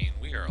 times. I mean,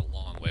 we are a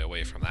long way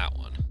away from that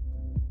one.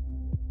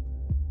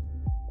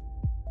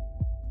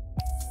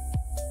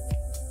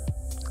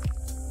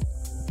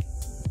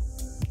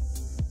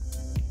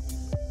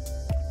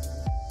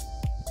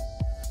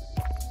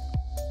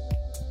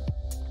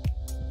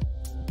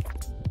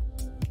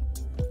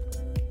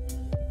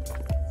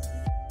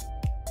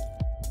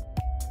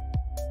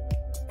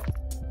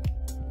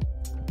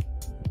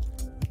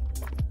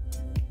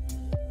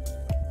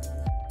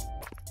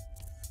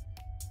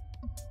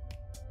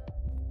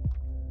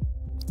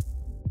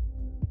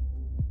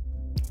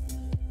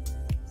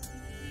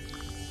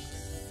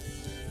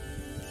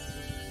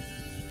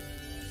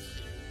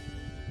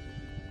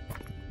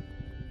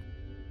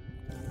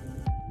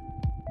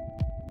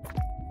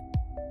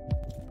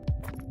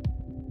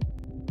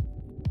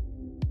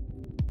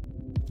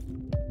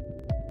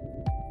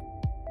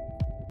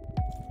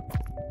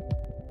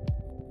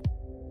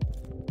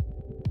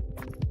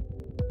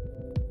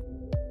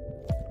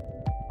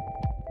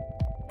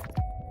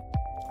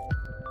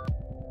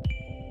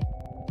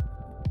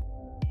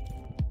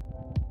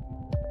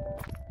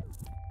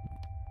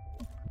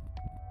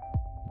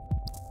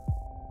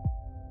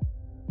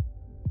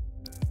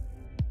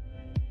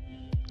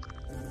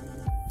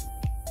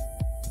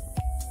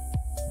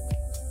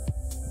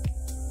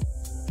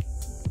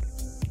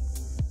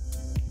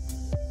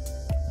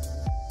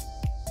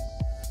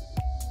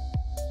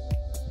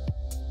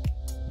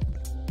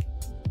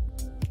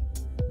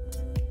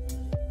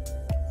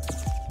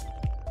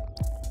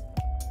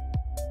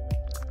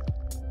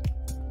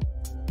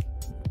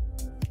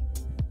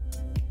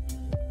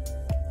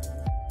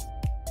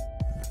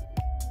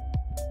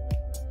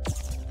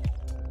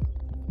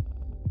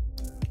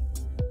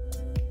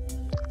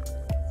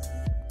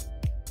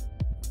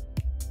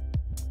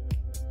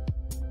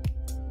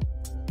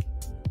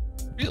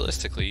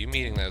 Realistically, you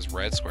meeting those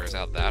red squares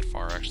out that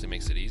far actually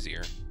makes it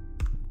easier.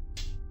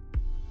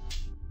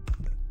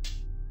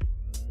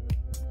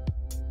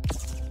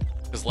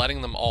 Because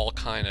letting them all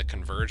kind of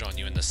converge on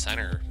you in the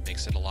center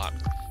makes it a lot,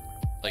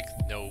 like,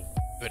 no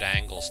good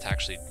angles to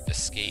actually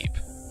escape.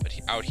 But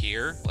out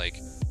here, like,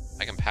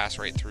 I can pass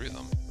right through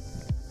them.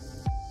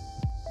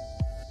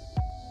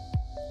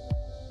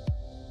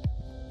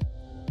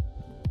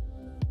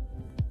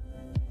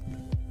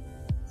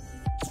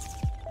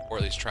 Or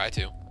at least try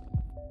to.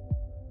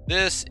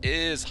 This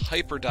is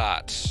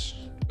Hyperdot,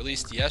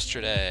 released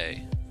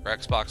yesterday for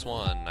Xbox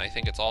One. I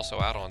think it's also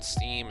out on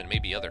Steam and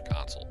maybe other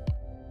console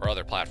or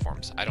other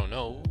platforms. I don't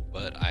know,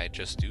 but I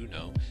just do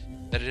know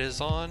that it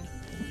is on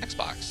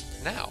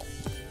Xbox now.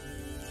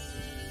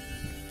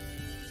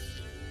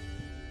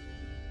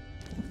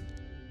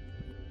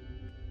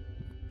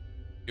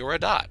 You're a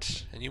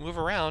dot, and you move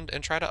around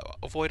and try to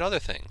avoid other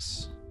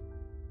things,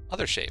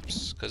 other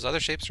shapes, because other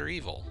shapes are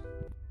evil.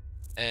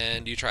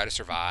 And you try to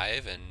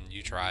survive, and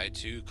you try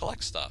to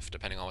collect stuff,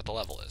 depending on what the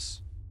level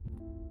is.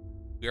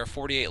 We are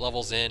 48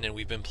 levels in, and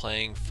we've been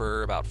playing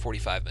for about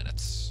 45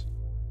 minutes.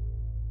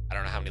 I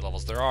don't know how many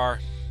levels there are.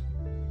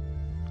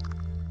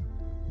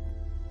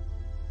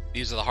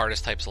 These are the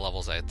hardest types of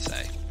levels, I'd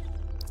say.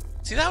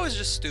 See, that was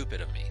just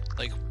stupid of me.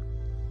 Like,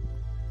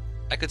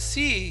 I could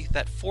see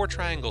that 4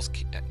 triangles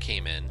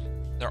came in.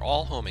 They're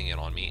all homing in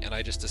on me, and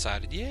I just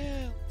decided,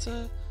 yeah,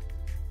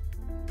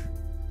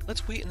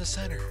 let's wait in the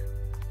center.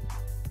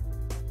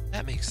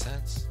 That makes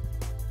sense.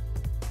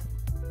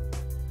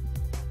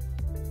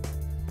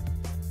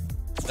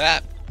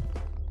 That.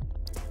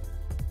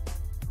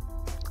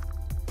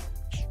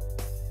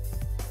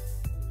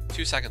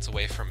 Two seconds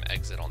away from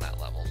exit on that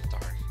level.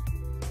 Darn.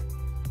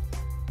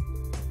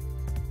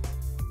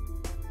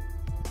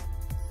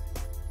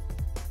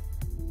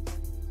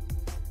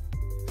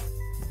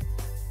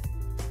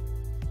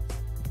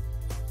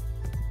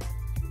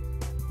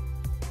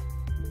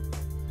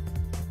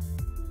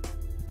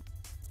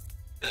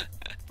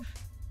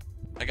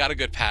 I got a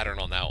good pattern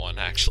on that one,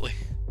 actually.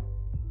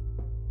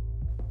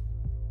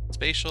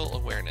 Spatial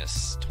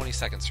awareness,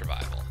 20-second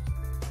survival.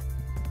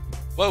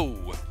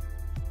 Whoa!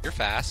 You're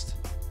fast.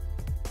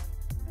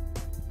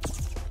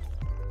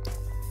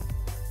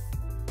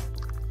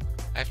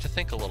 I have to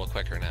think a little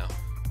quicker now.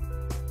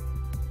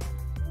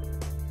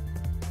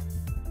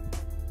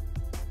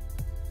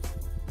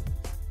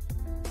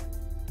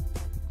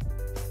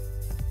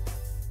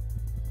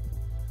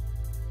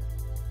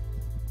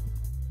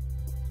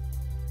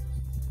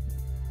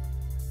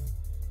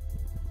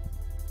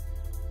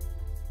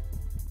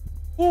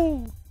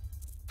 Woo!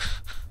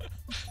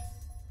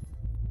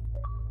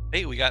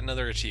 Hey, we got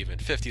another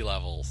achievement. 50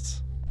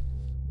 levels.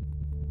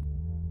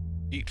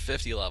 Beat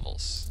 50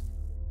 levels.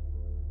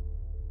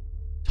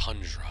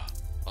 Tundra.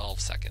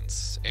 12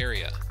 seconds.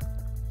 Area.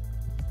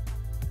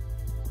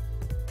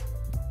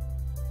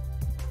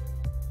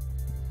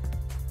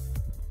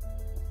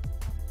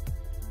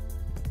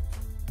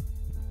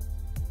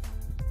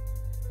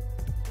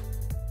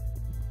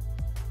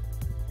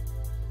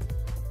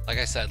 Like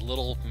I said,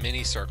 little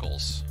mini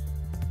circles.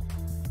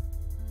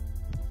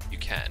 You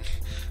can.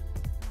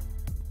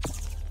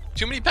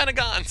 Too many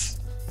pentagons!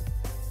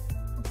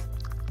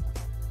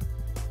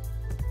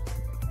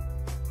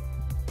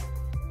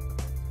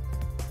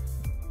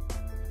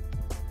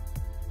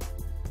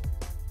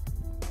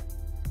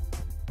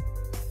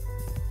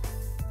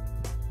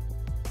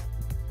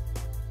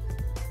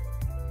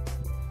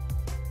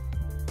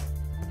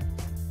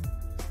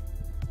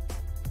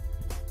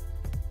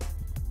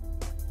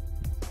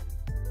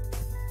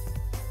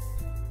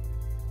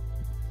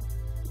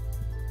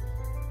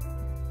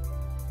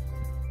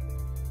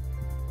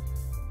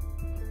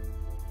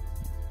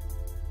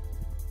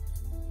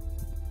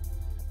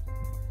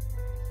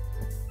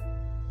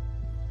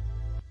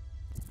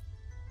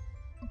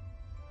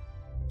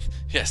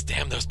 Yes,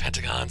 damn those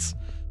pentagons.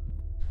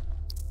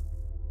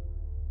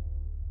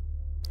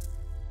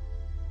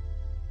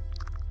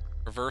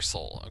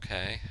 Reversal,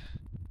 okay.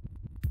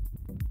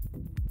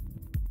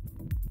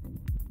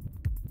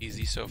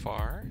 Easy so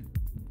far.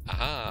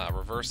 Aha,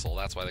 reversal.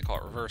 That's why they call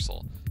it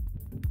reversal.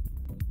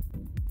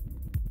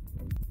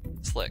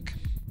 Slick.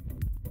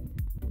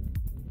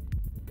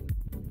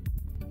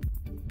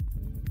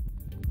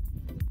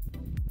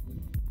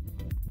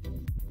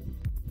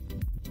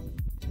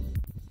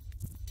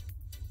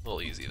 A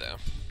little easy though.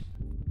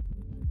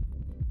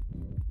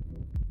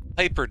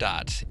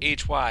 Hyperdot,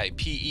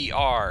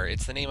 Hyper.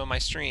 It's the name of my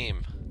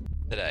stream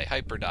today.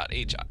 Hyperdot,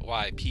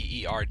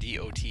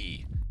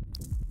 Hyperdot.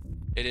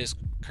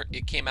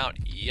 It came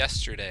out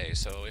yesterday,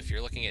 so if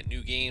you're looking at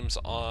new games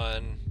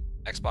on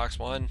Xbox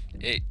One,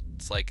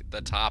 it's like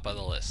the top of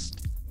the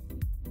list.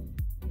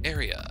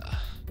 Area.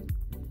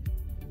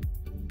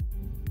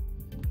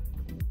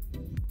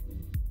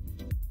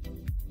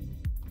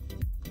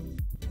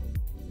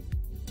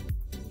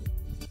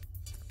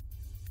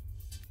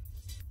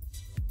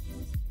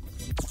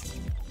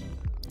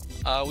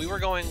 We were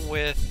going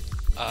with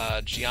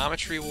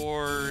Geometry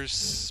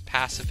Wars,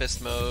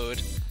 Pacifist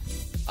Mode.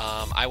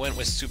 I went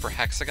with Super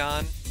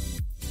Hexagon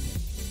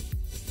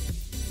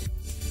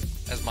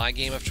as my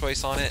game of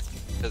choice on it,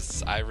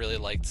 because I really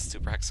liked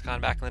Super Hexagon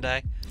back in the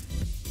day.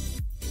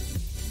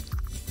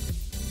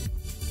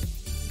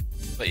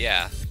 But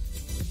yeah,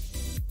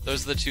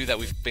 those are the two that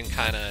we've been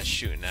kind of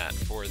shooting at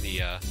for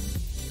the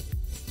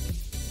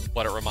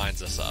what it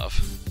reminds us of.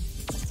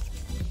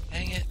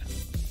 Dang it.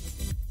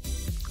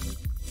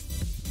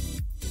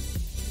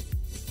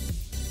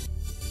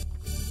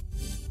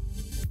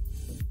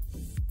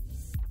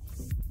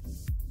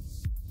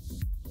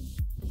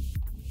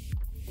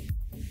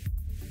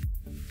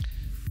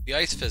 The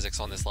ice physics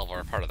on this level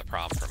are part of the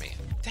problem for me.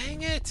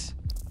 Dang it!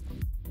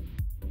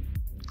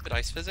 Good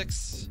ice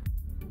physics.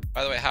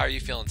 By the way, how are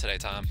you feeling today,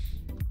 Tom?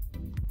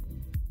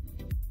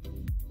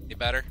 You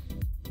better?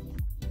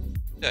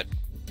 Good.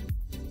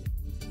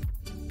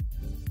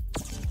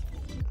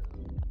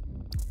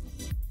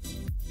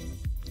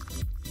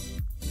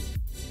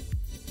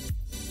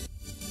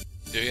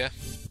 Do ya?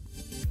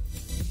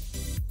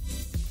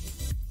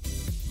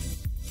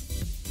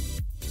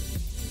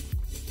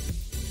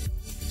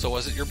 So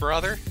was it your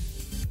brother?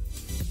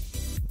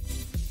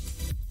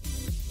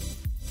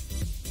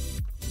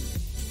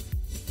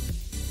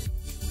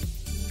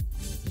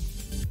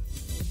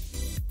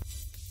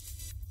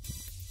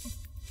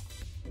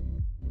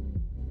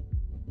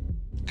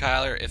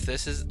 Kyler, if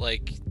this is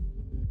like,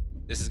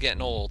 this is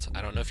getting old.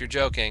 I don't know if you're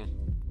joking.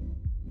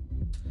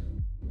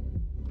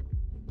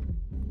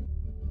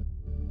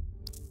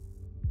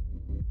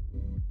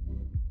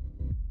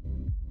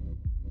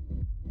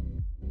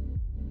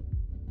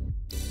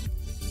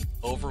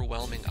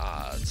 Overwhelming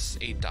odds.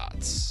 8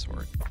 dots,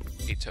 or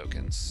 8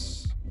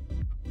 tokens.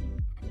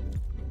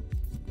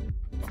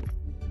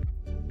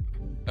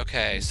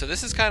 Okay, so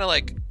this is kind of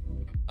like,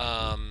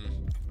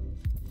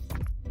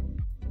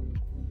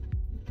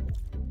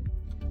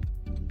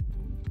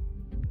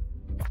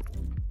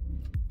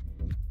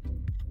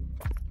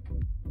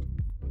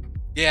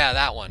 yeah,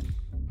 that one.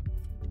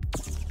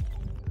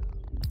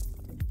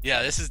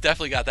 Yeah, this has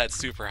definitely got that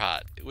super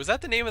hot. Was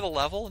that the name of the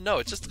level? No,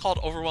 it's just called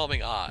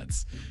Overwhelming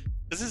Odds.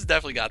 This has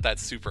definitely got that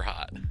super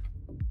hot.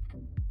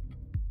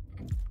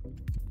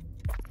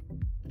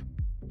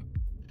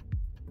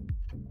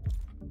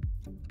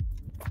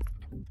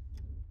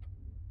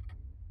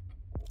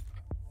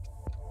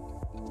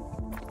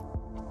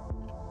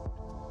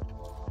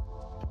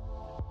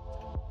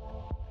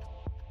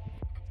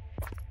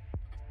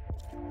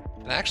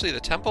 And actually, the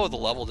tempo of the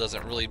level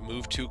doesn't really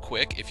move too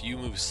quick if you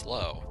move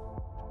slow.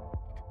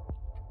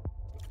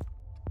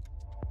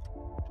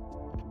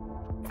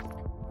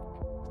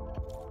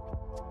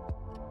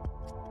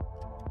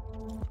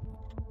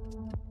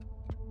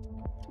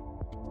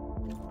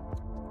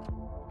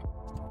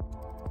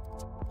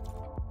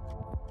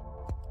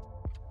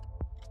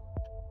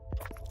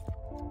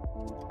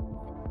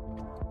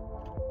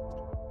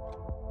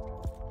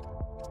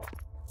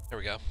 There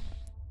we go.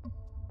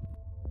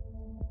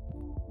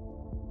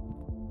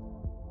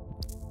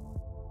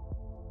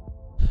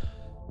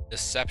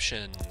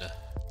 Deception.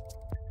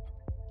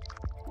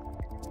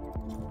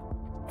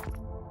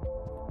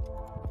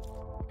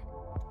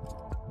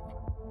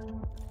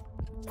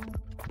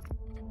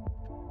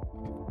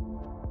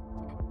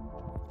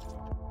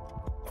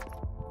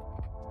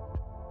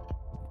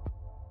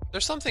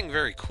 There's something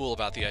very cool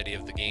about the idea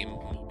of the game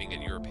moving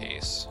at your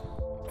pace.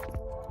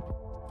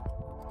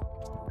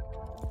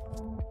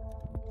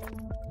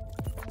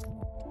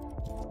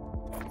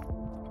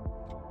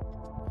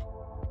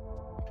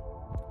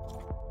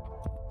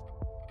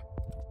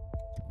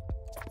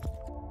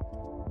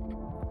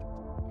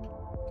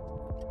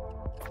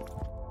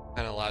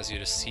 Kind of allows you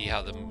to see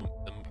how the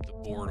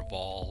board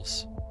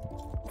evolves.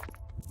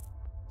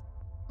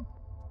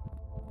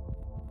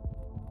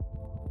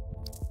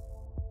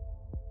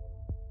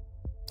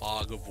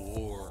 Fog of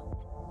War.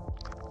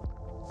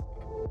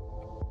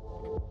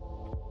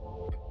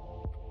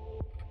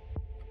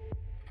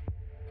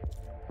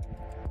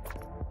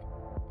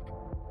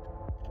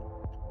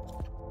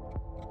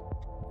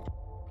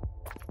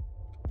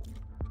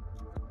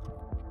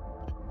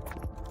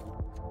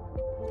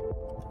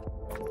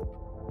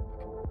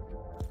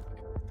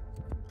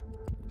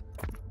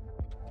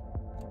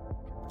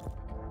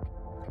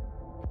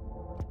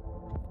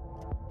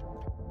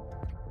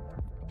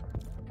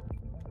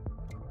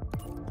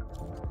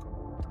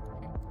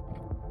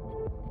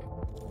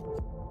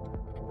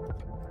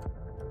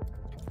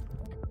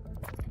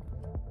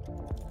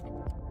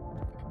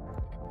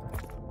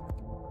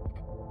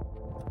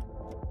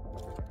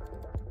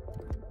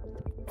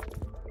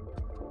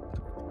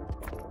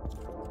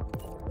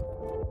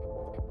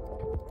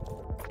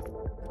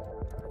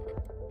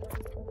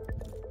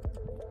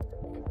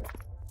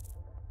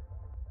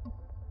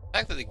 The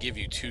fact that they give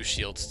you 2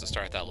 shields to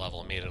start that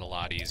level made it a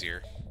lot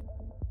easier,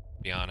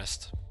 to be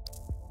honest.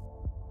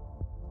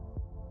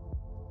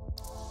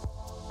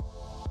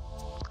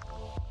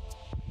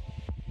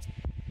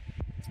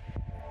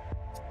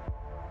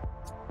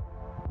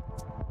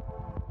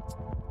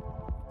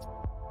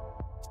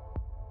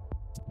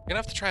 You're gonna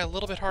have to try a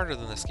little bit harder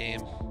than this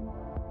game.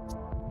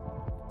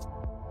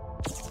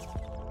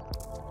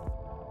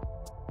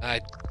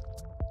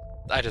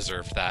 I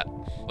deserved that,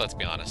 let's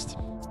be honest.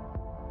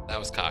 That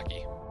was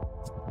cocky.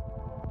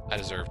 I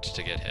deserved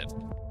to get hit.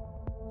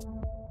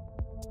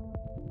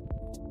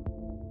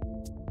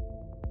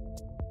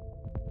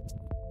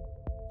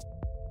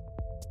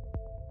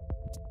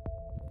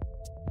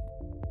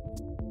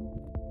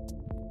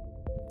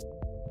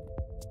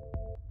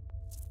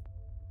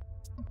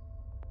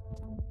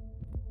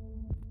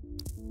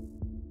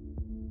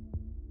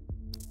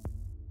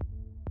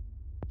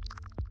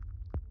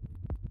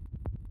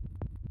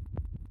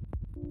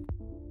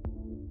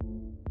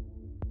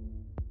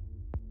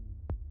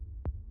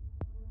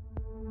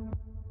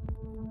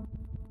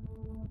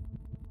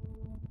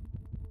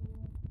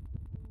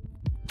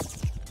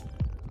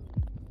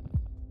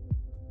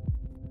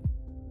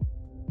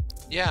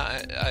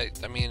 Yeah,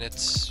 I mean,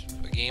 it's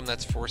a game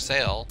that's for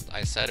sale.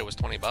 I said it was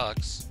 20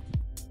 bucks.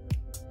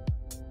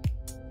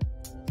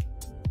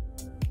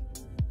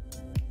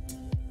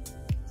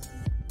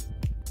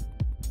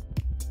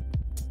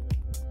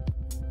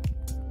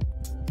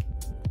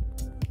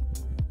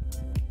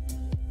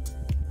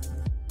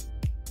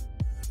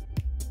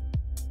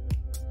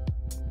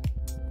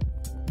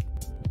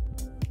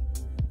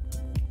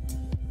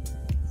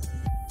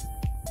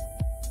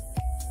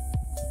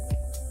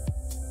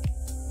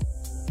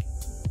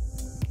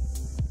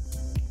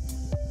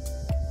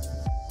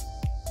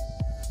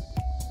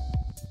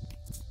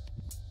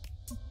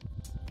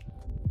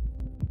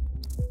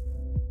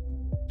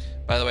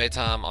 By the way,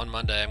 Tom, on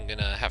Monday I'm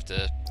gonna have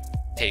to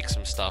take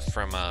some stuff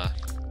from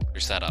your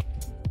setup.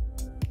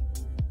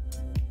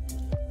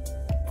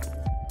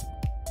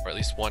 Or at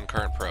least one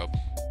current probe.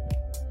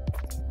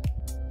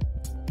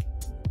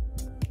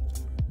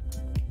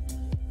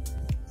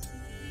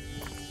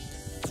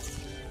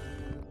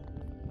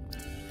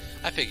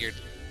 I figured.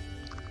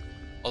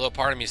 Although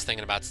part of me is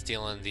thinking about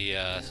stealing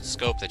the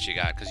scope that you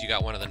got, because you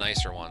got one of the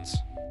nicer ones.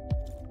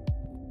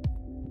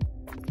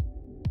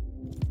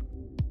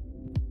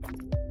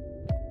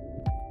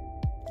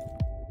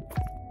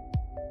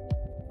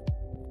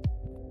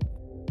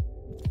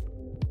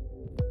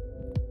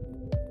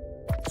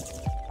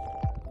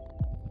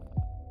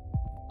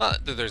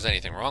 Not that there's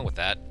anything wrong with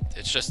that.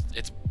 It's just,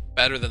 it's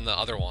better than the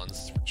other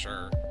ones, for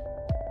sure.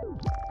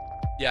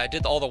 Yeah, I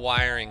did all the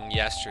wiring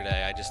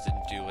yesterday. I just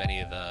didn't do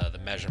any of the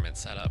measurement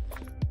setup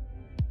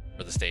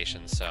for the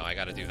station, so I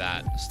got to do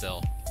that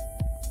still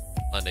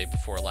Monday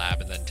before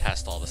lab and then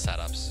test all the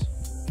setups.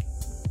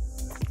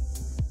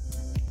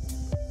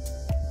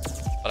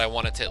 But I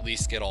wanted to at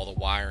least get all the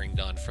wiring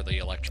done for the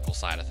electrical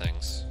side of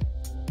things.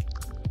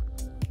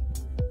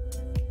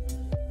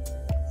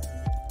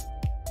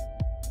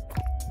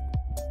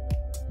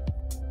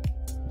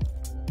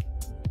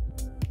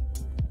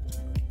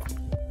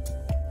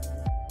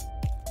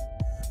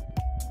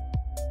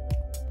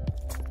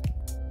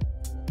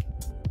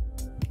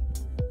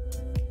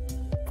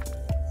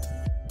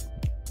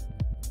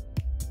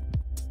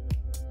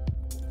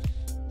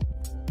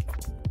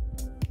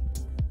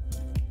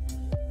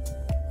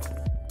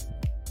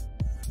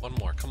 One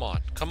more. Come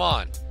on. Come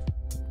on.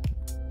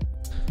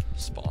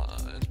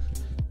 Spawn.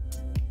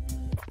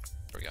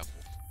 There we go.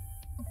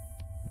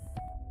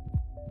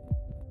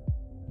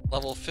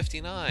 Level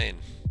 59.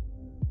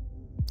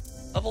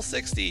 Level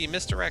 60.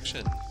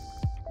 Misdirection.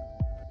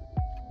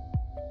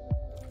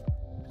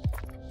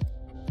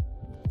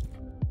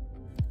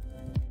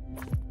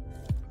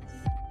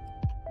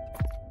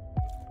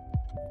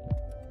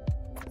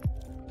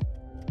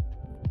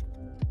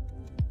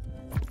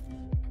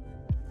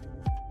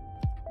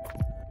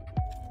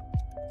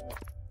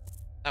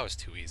 That was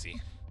too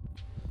easy.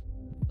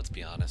 Let's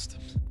be honest.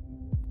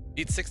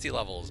 Beat 60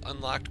 levels.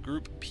 Unlocked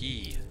Group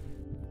P.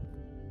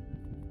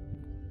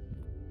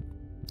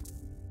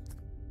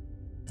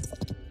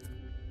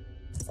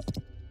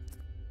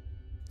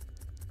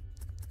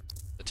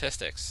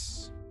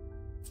 Statistics.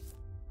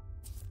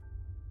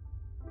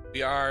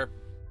 We are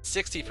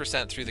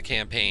 60% through the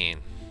campaign.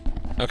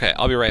 Okay,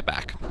 I'll be right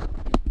back.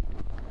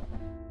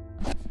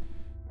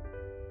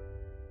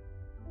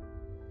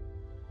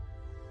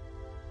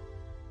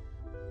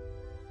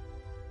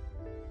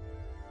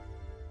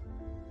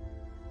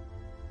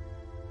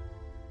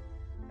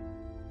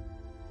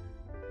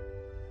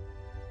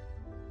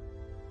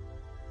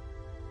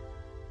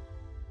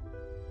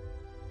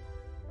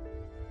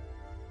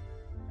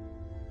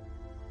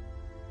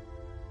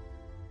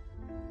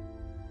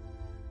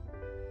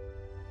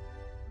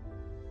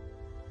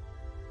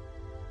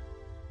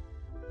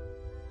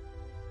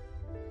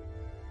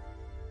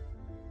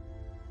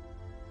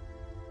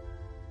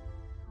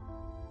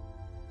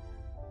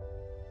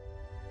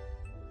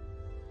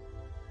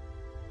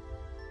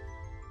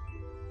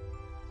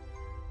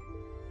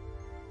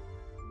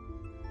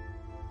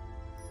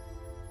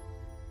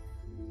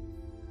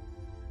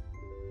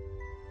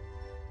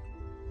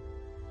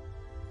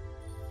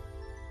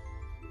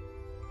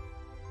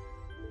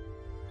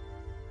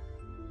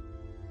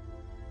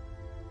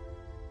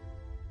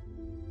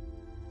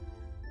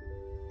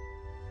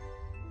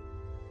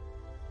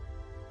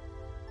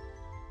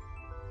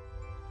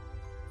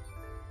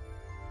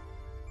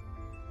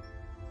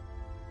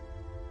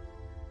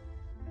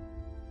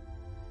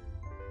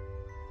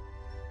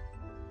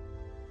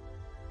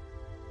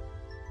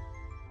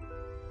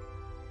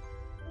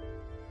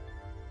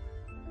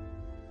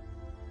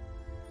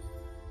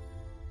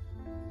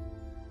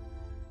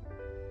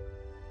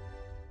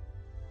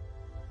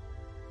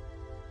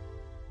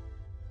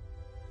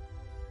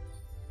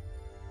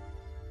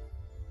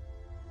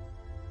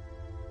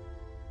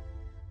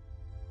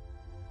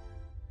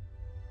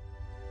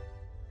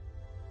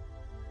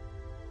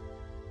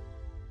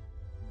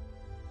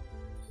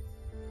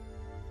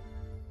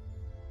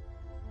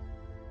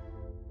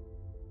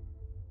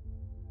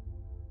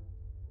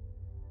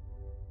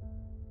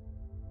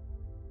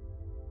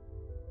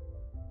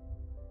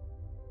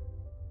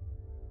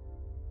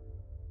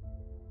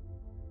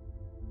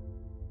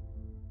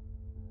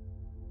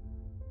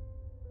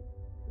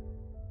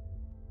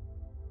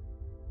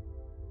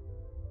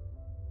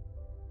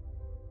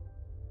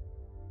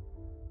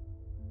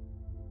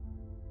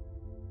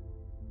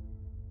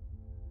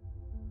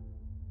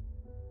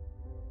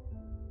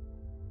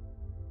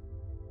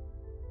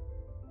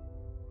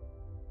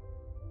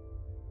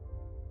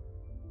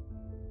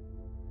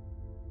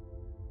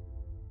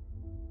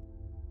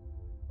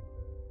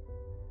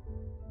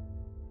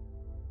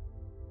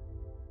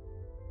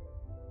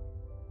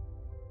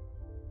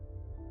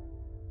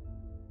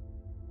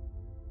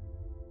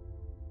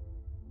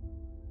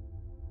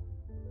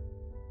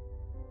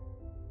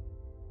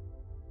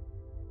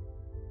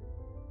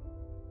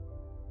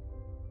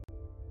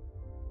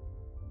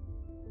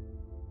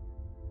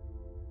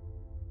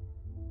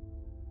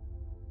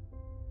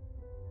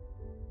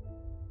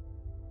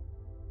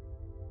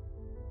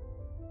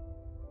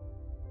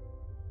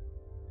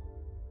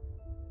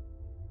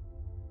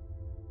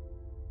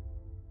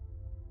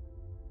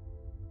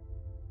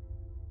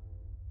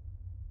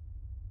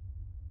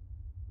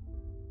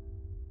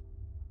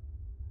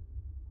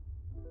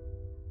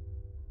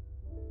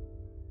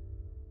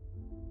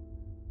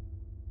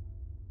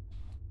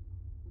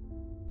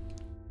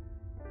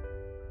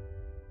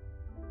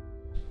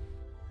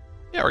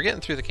 Yeah, we're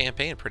getting through the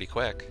campaign pretty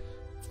quick.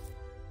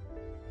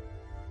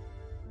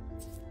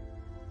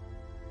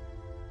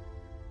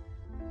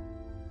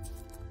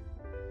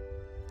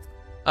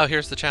 Oh,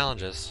 here's the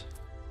challenges.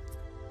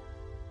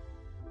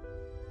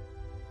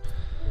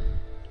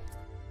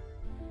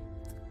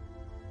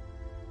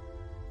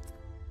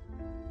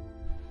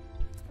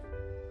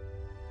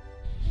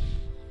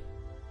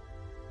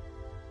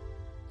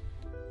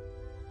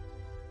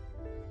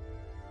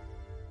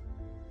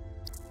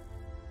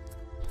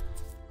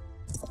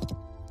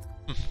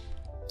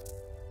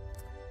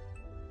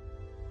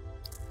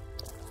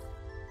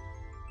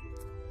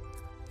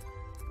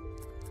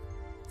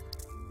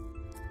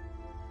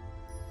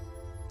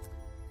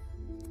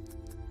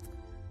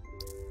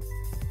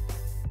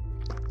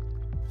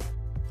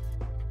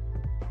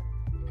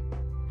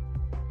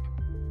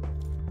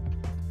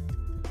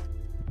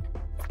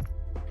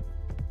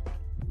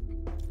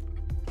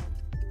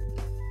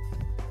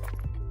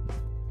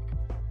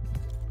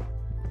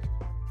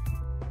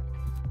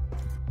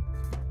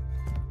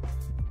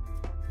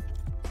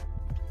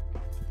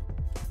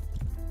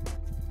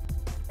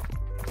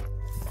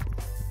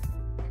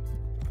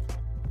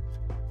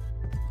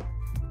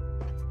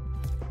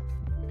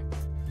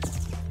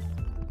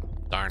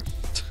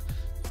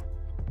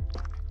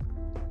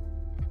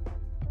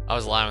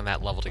 was allowing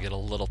that level to get a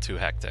little too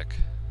hectic.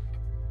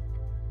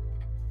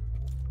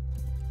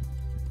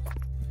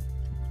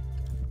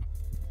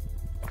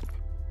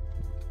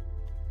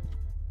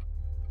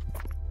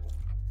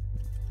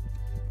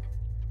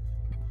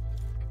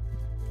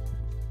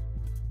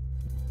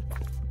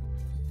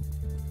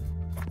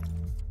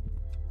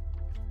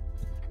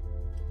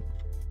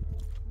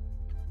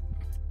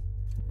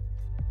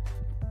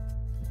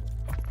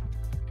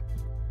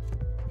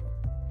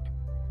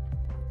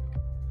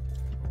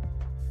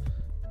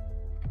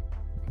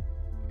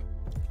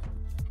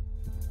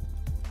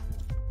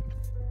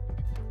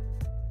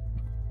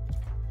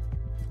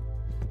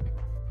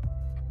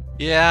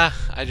 Yeah,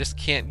 I just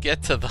can't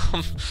get to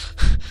them.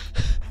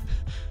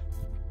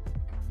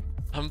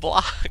 I'm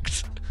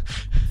blocked.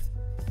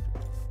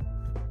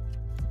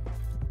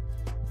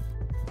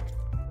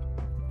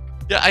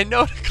 Yeah, I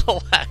know to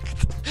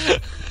collect.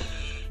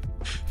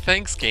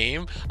 Thanks,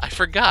 game. I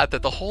forgot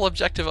that the whole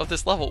objective of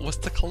this level was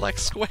to collect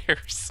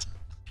squares.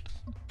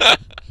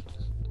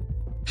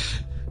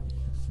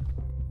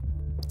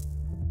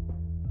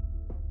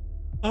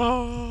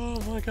 Oh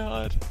my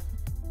god.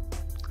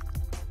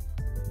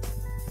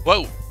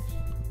 Whoa!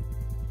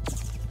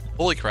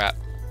 Holy crap.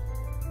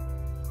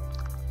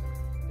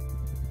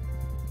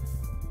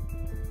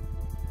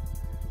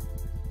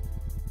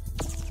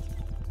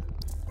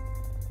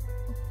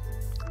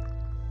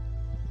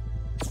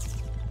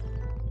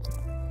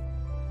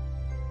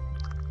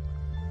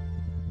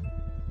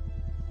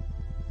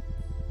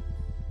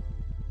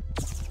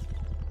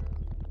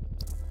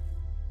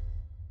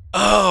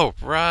 Oh,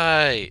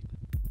 right.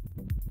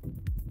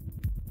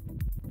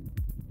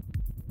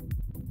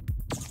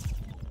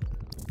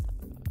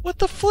 What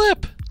the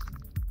flip?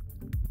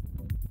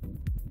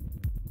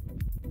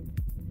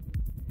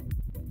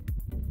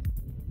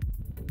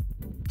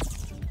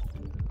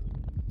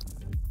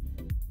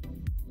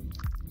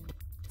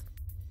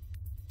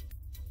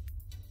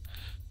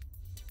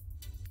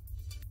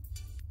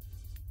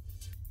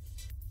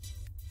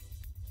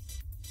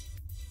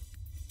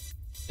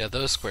 Yeah,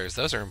 those squares,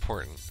 those are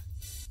important.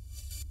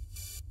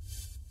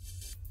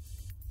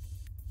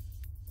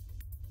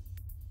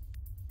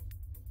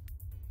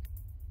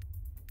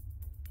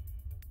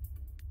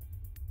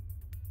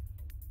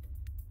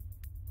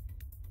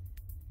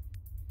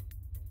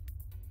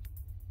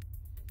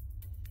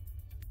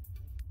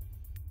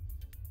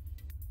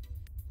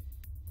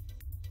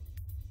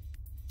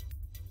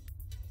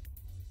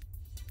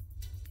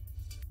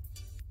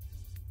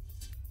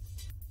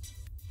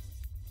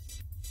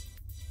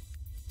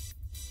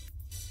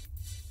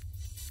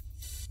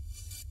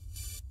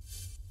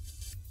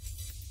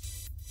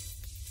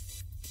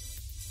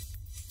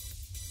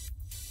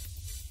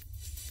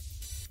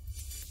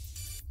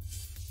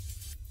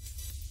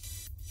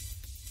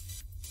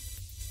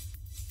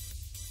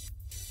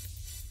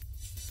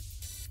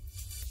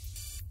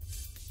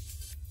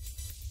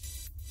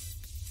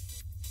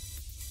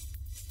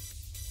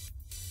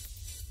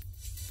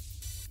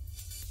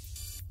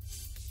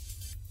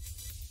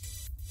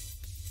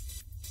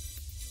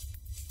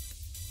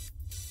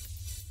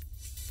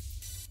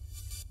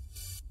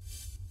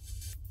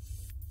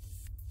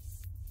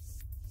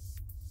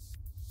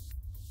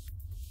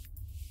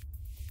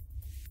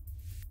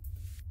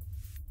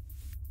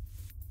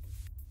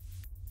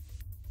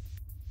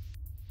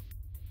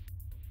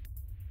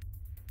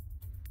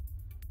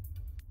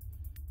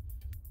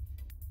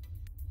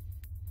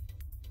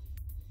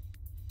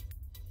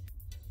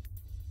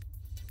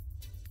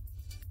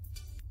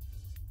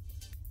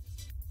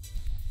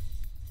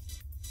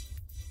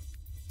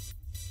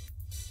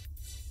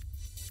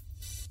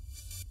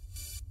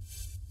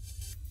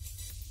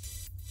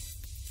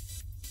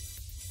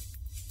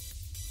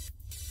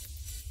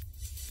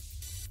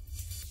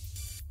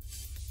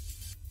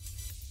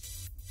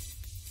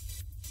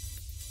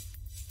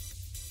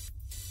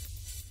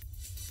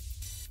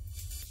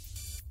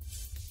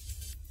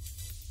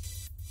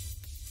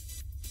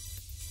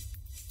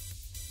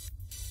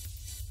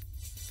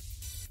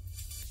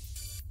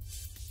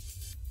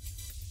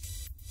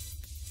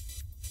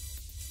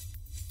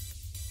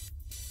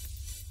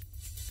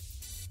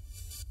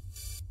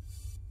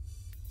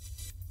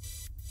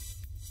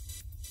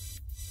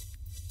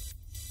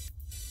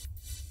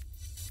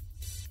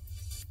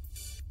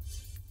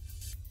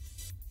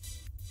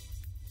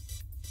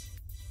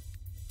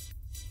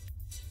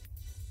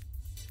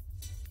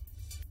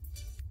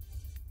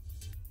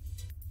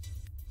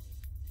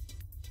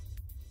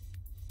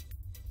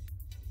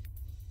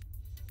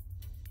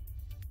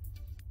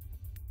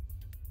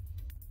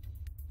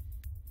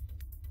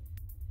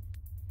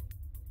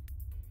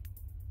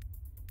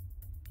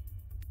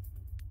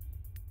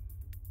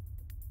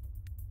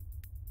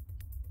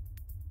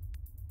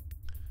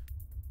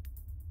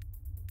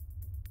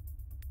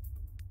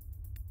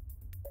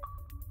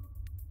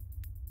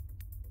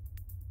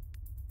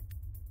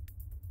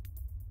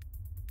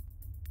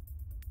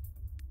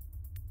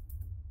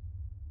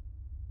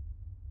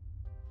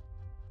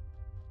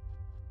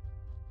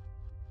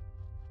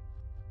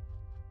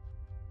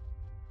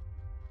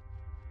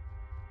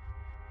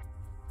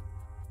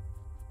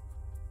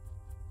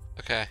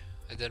 Okay,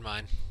 I did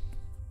mine.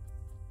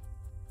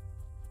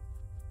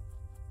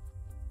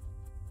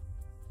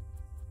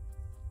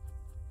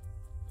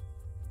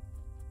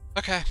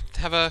 Okay,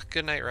 have a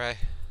good night, Ray.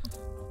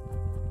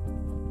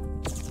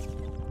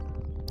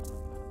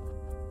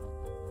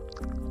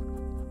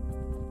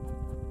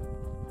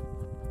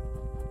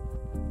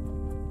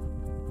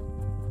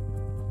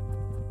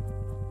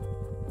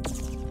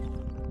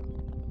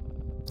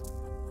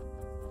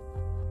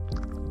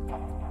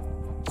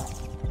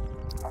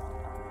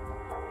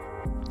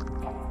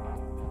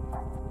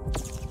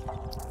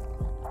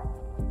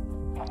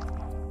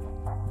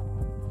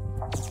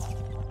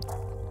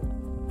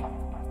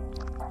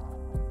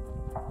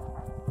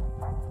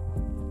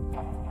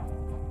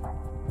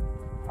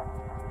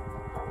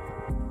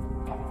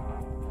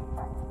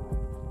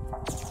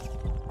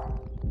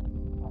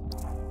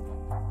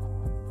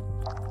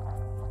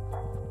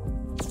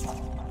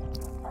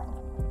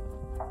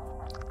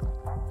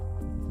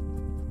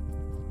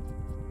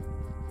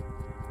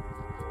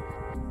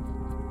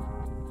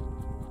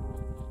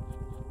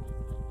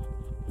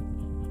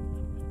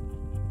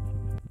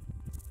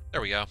 There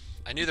we go.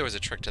 I knew there was a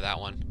trick to that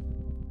one.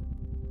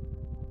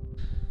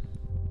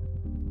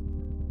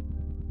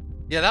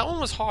 Yeah, that one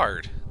was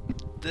hard.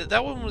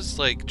 That one was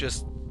like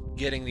just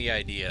getting the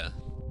idea.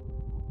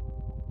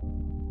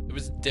 It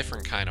was a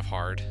different kind of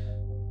hard.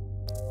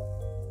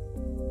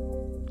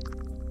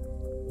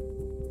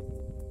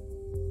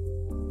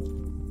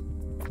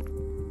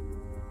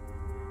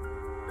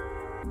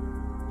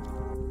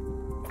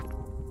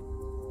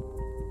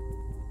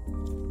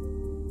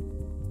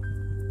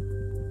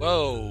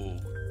 Whoa.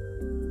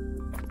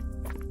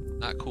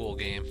 Not cool,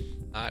 game.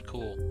 Not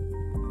cool.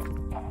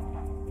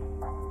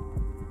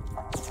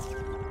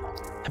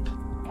 Yep.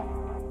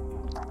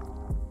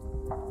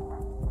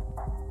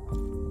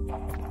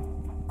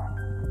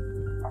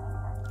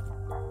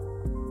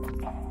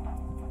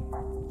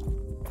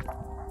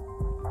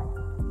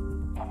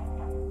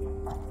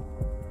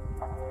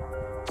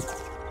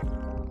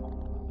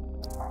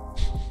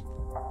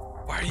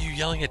 Why are you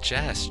yelling at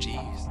Jess?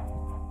 Jeez.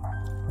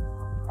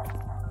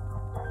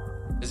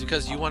 Is it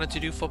because you wanted to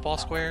do football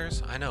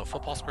squares? I know,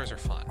 football squares are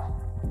fun.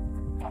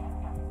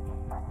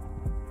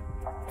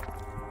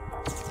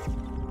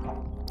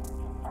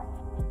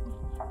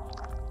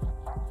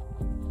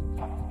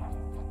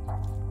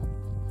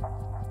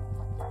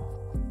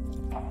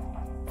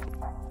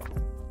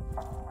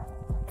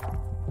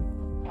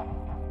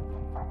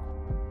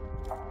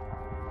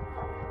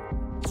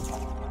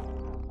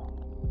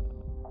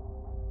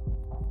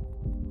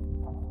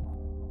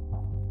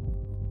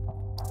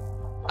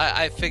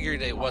 I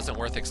figured it wasn't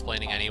worth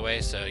explaining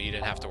anyway, so you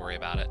didn't have to worry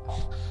about it.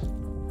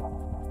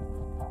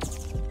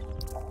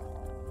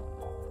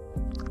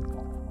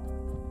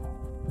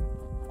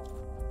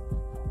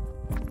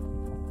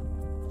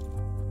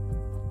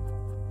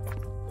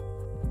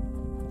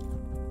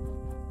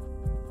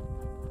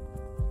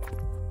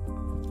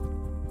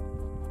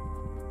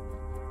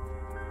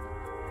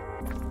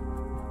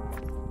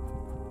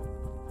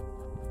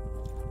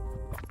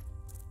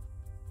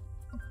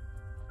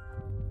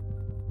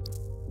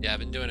 Yeah, I've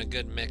been doing a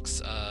good mix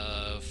of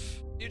a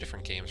few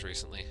different games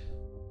recently.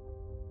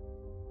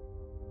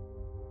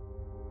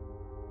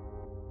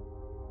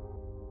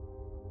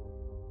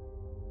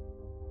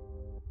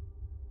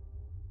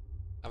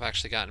 I've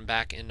actually gotten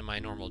back into my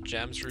normal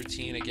gems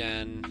routine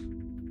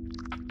again,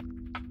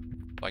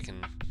 so I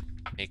can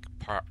make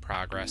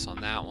progress on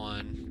that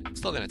one.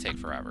 It's still going to take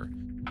forever,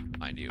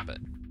 mind you, but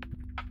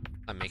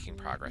I'm making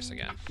progress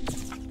again.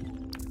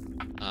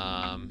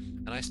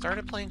 And I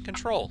started playing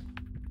Control.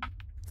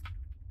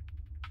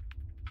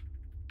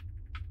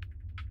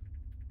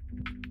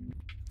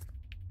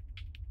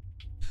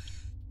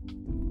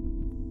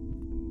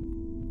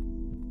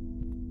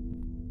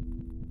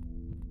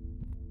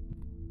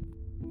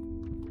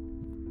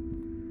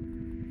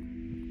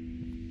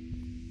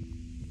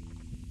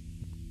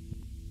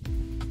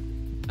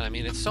 I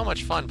mean, it's so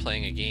much fun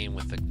playing a game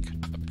with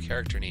a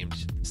character named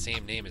the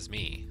same name as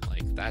me.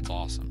 Like, that's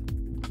awesome.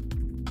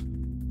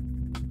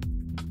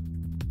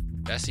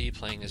 Jesse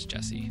playing as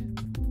Jesse.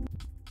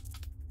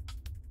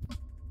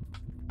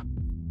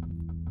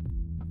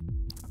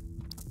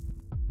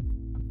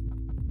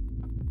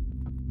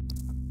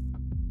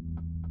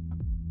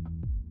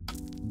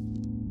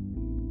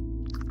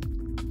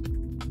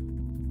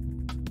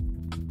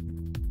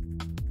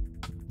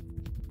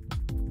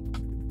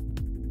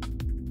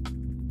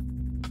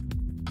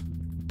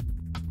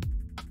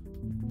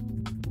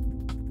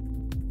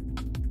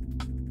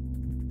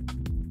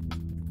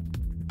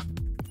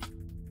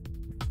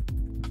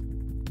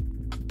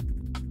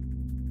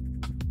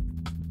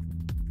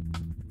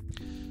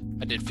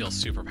 I did feel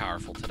super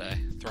powerful today,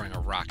 throwing a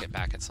rocket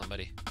back at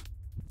somebody.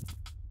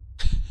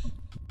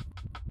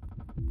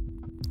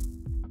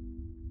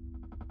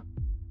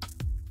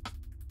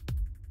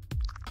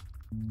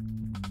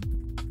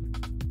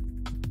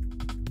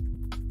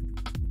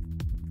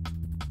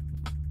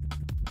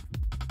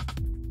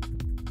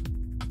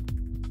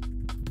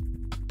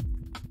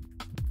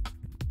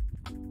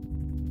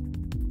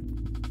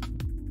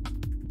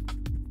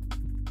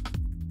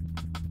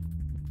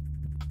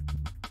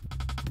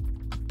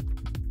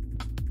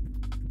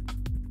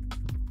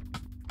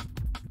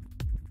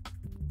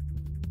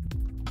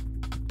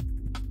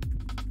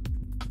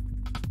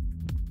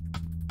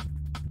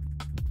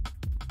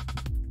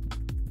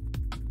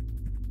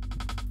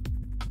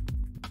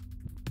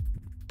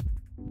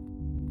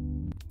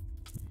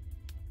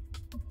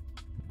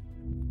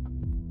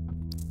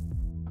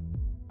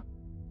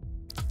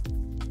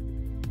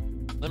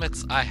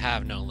 Limits? I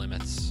have no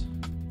limits.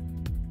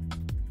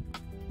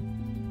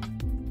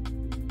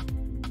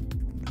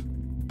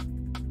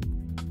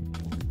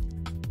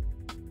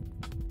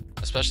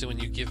 Especially when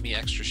you give me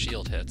extra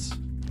shield hits.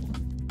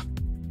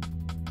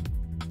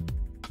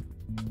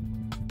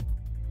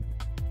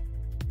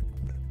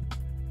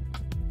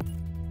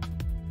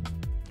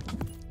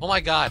 Oh my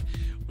god,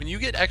 when you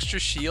get extra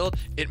shield,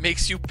 it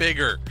makes you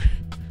bigger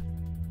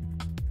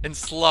and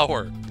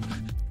slower.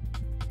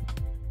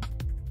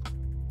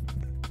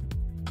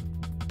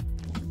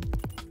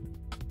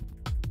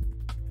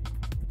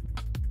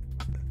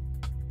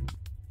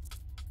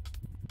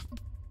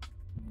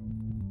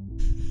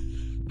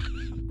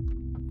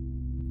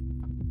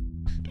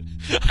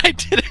 I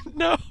didn't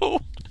know.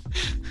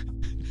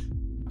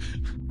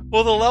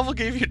 Well, the level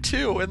gave you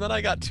 2, and then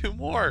I got 2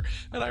 more,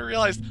 and I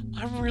realized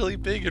I'm really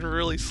big and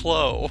really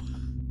slow.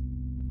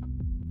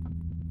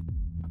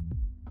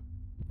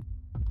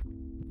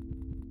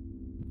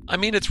 I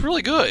mean, it's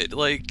really good.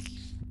 Like,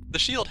 the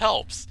shield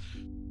helps.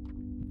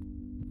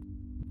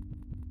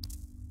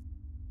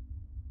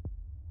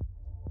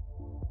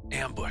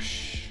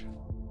 Ambush.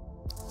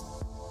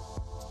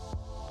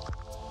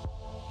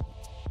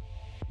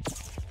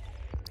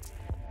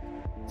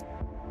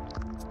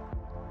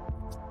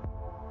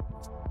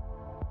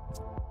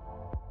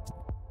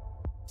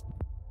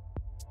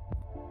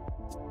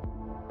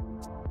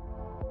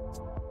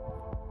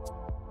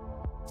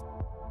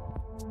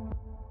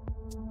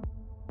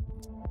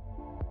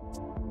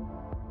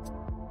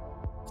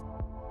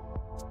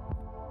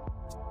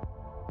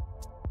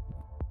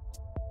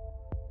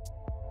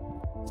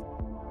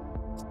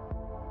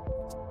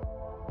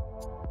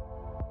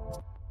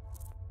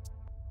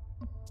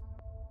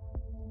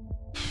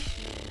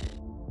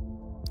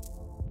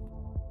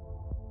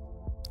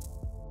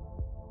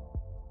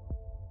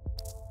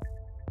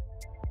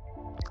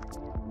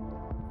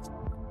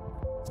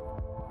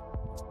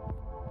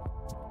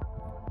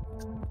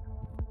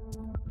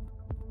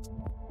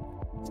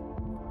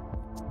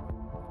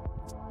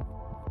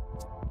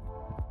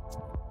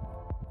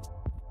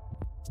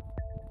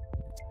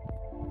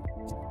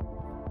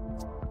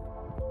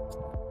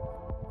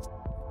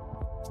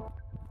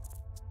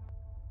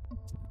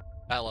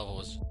 That level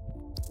was...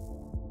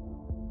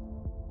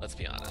 Let's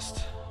be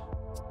honest.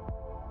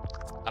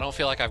 I don't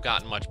feel like I've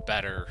gotten much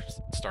better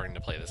starting to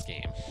play this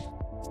game.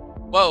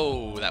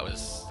 Whoa, that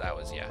was,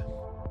 yeah.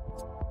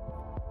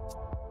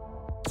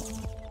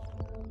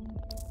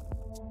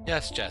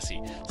 Yes,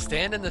 Jesse.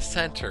 Stand in the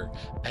center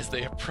as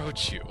they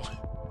approach you.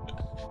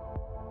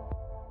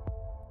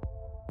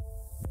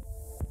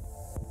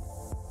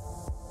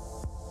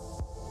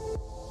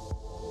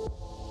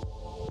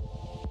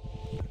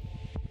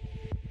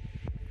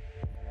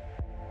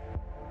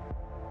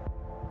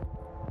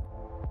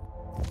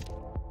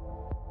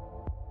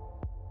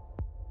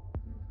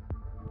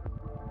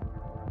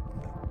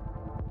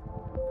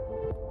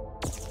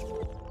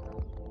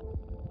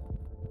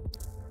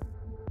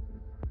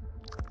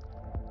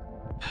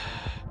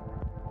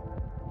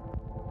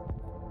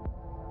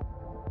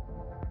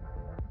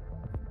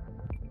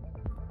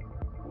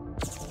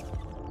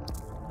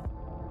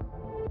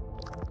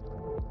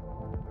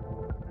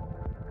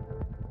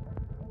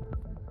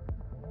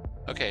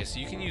 Okay, so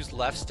you can use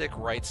left stick,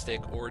 right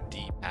stick, or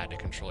D-pad to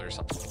control or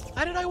something.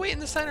 Why did I wait in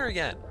the center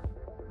again?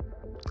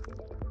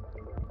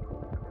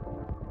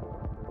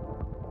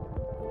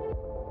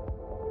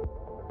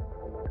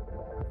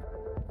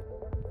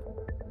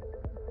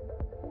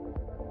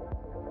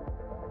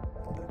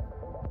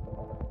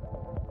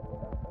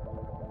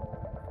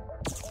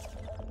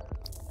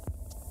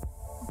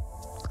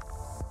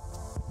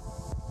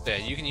 Yeah,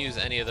 you can use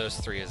any of those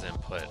 3 as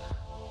input.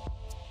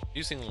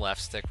 Using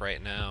left stick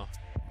right now.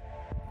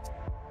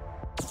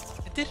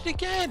 I did it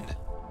again!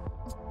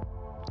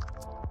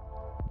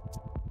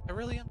 I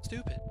really am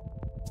stupid.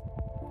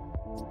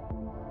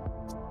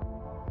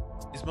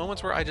 These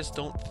moments where I just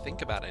don't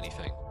think about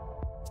anything.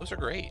 Those are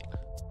great.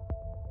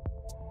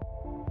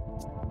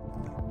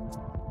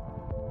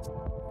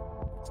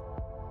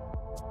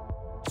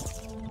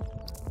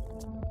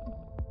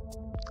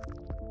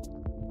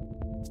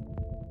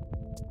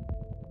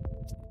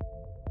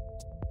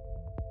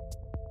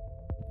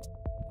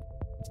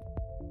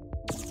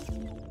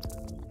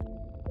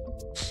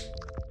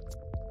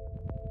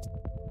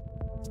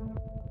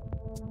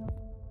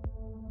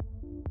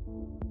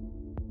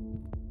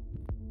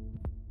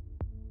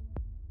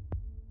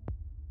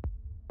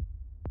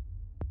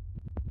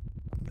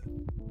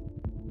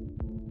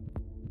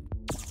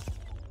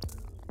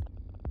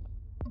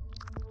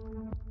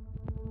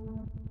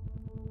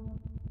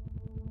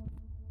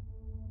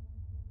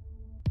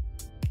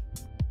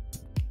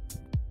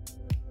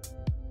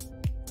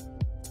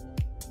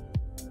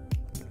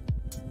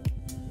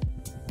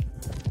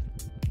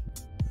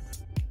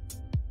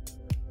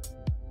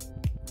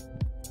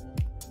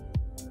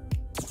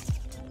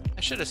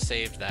 I should have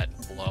saved that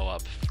blow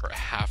up for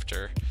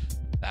after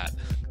that.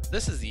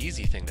 This is the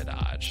easy thing to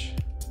dodge.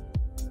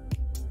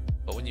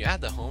 But when you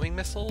add the homing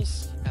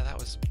missiles, yeah, that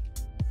was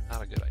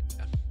not a good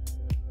idea.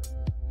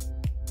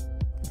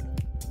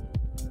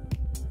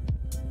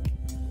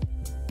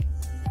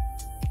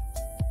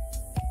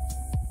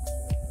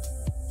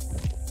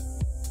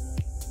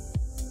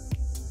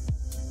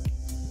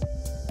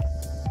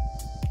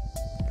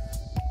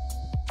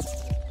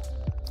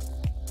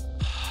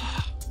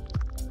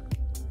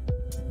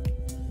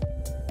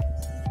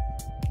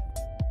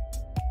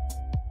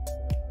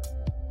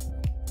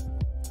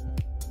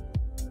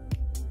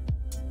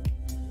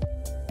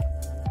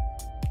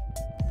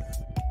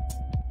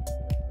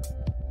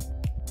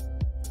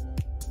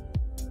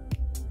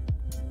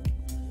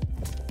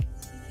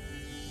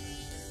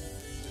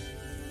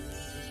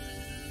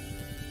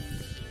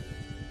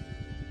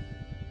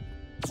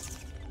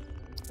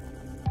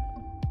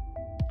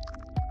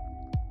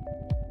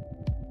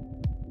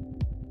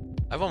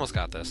 I've almost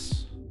got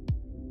this.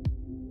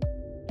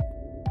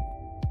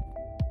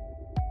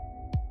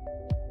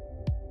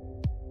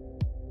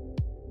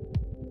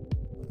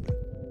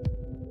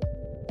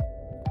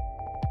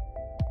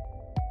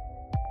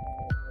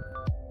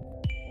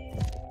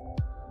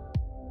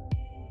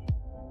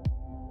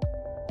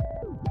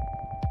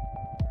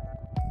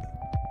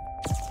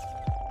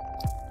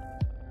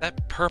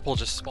 That purple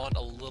just spawned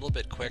a little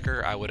bit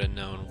quicker, I would have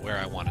known where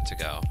I wanted to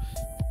go.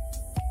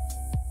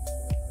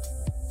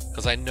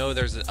 Because I know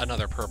there's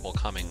another purple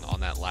coming on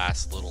that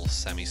last little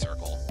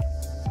semicircle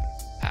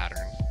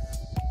pattern.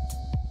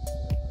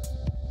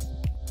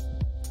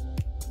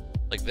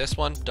 Like this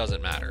one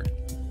doesn't matter.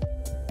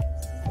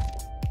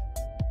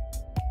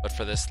 But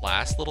for this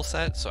last little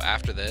set, so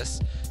after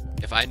this,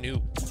 if I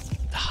knew...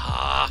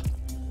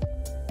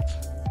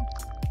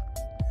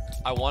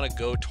 I want to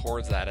go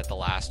towards that at the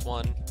last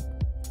one.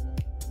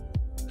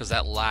 Because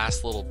that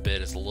last little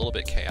bit is a little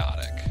bit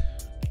chaotic.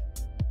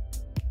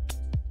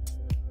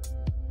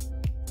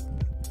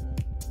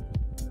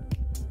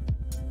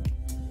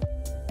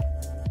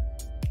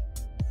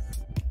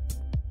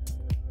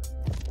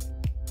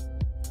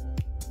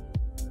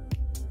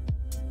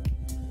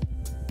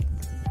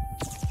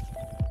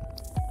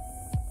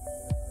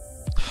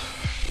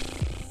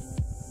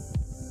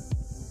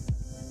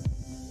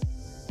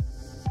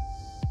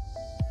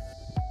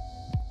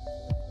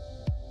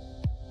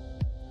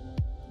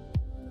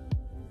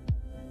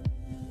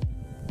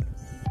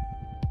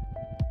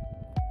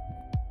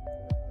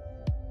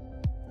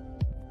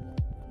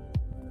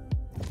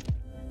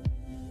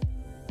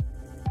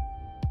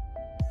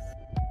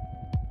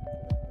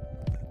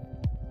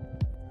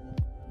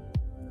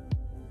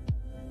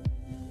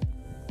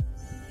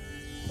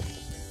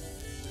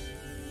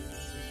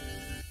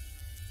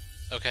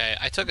 Okay,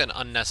 I took an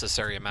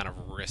unnecessary amount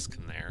of risk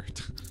in there,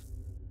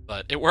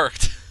 but it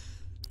worked.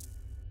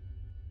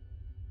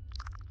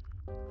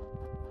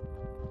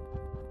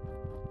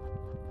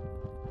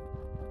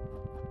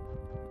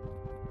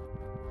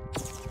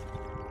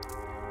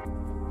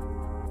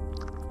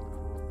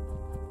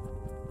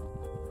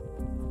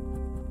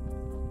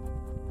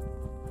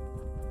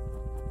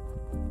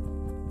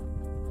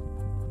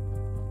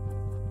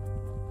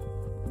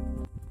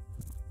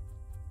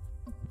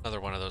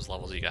 Another one of those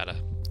levels you gotta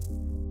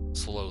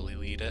slowly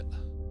lead it.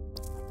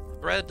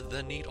 Thread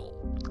the needle.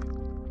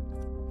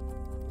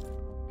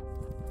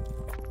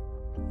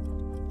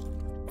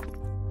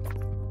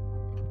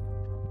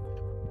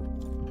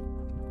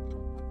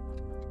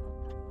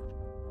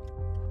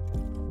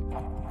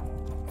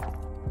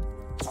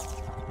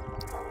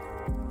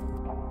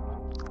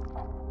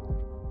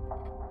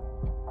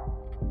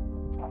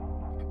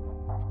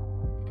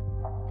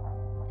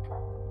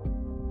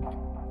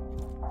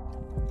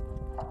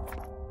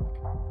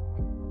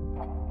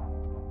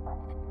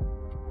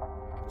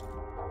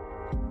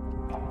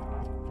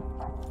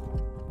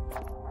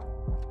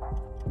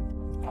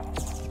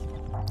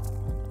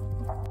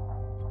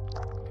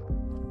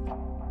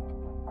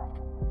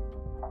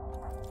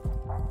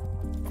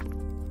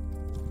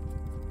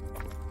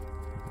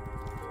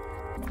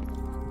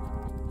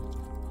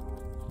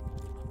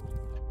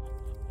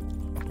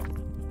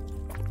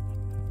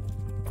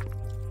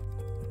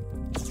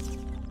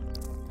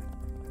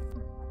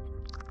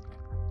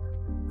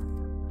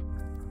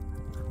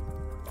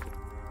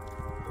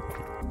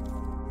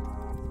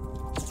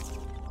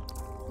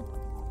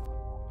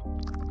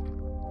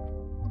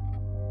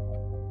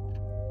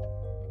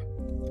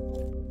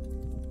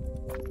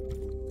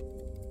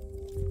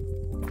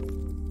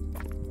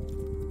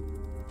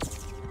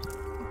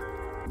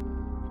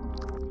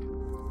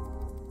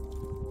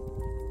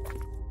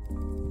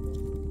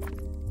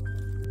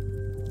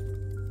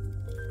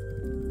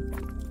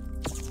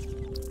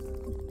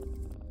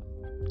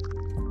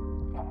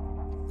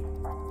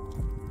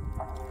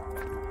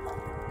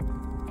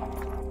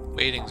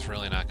 Waiting's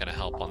really not going to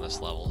help on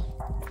this level.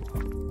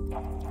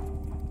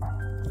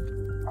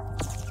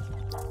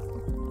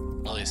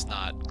 At least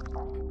not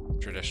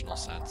traditional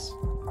sense.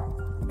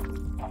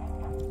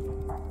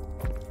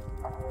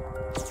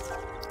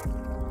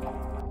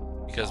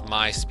 Because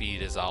my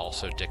speed is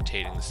also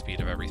dictating the speed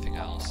of everything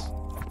else.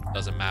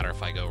 Doesn't matter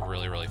if I go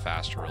really, really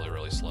fast or really,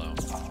 really slow.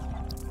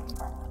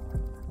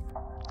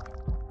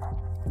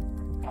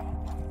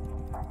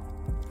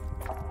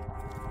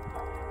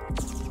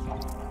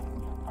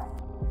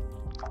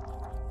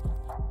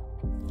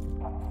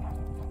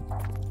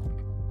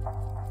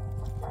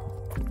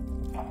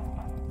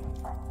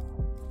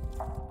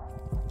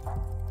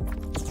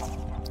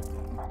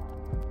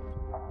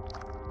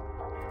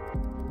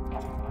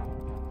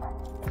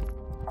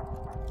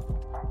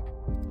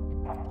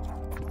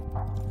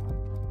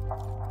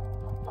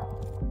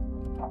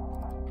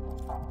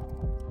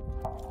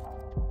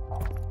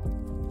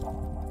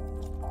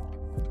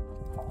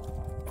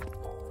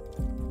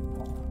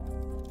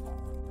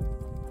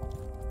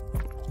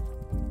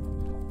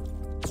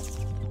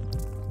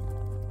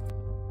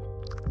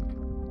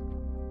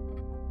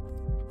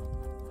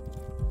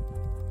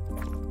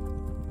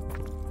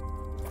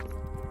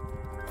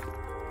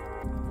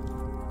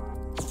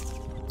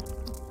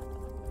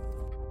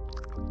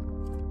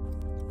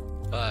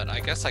 But I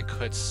guess I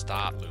could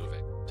stop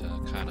moving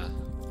to kind of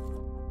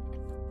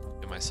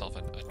give myself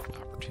an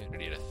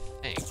opportunity to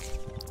think.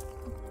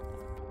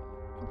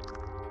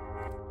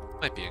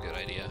 Might be a good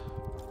idea.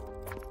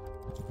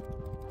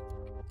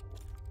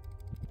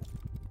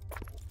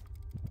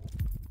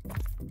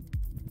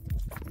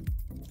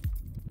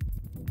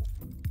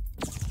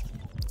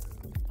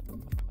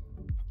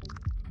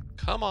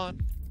 Come on.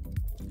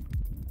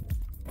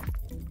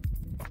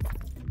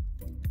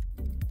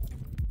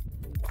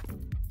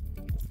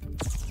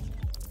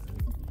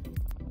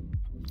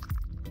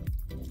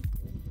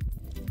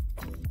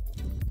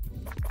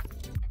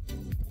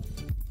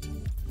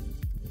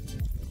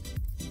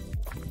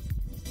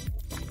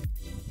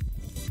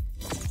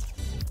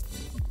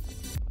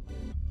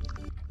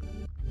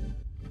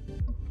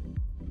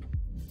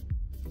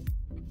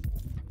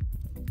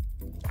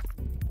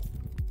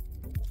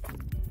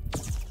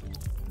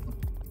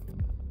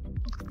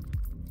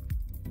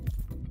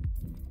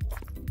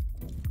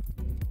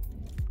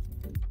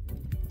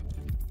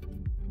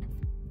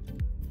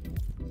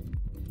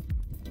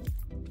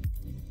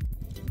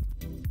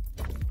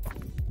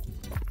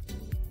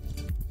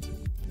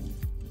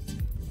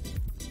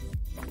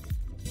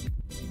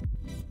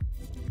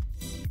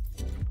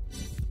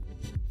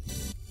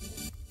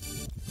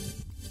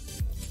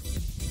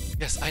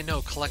 Yes, I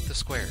know, collect the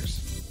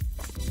squares.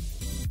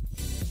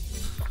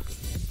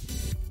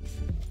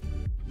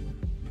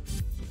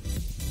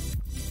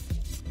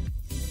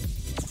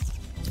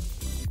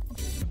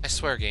 I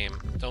swear, game,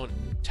 don't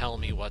tell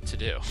me what to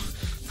do.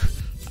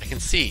 I can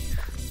see.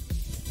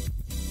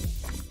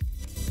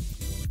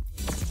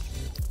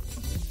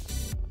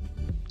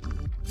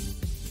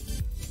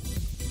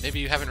 Maybe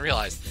you haven't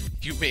realized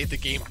you made the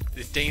game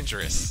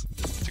dangerous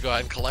to go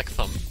out and collect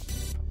them.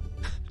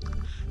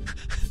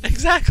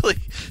 Exactly!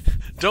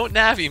 Don't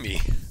navvy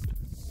me!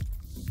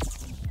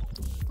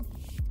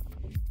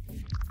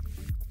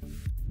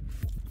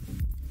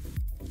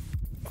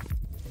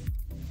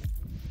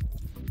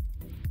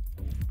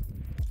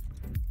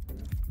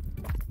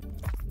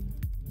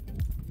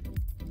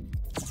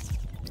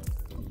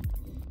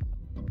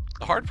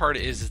 The hard part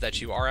is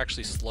that you are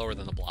actually slower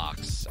than the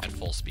blocks at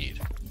full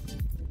speed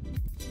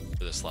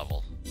for this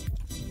level.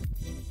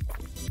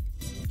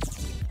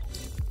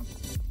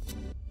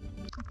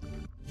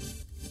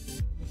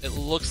 It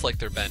looks like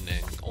they're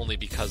bending only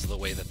because of the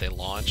way that they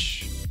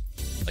launch.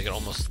 Like, it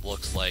almost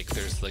looks like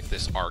there's like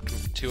this arc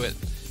to it,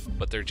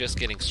 but they're just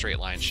getting straight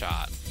line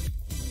shot.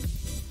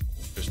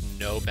 There's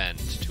no bend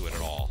to it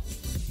at all.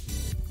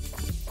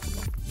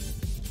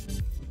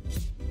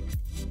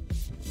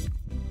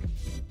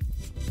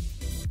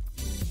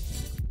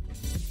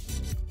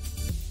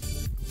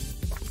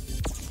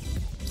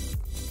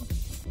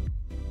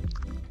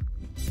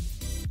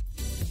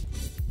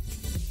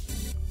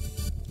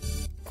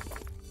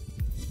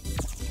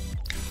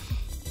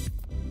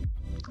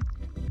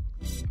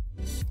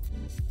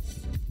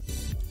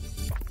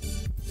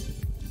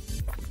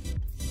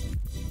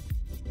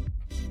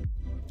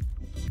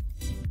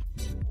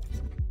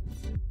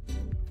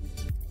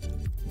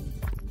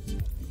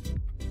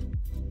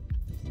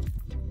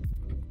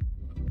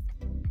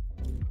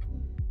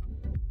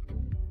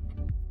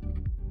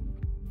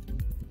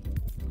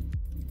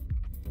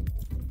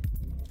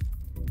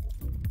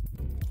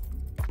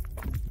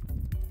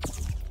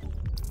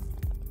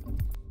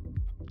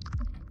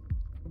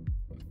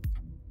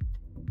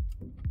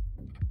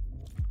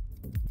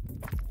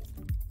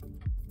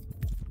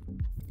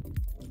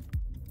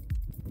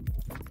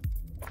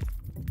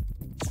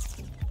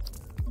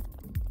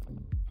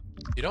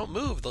 You don't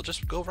move, they'll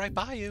just go right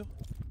by you.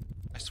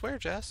 I swear,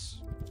 Jess.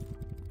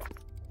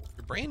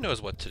 Your brain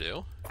knows what to do.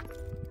 Your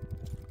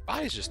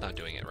body's just not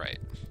doing it right.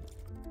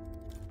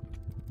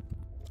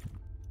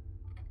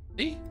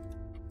 See?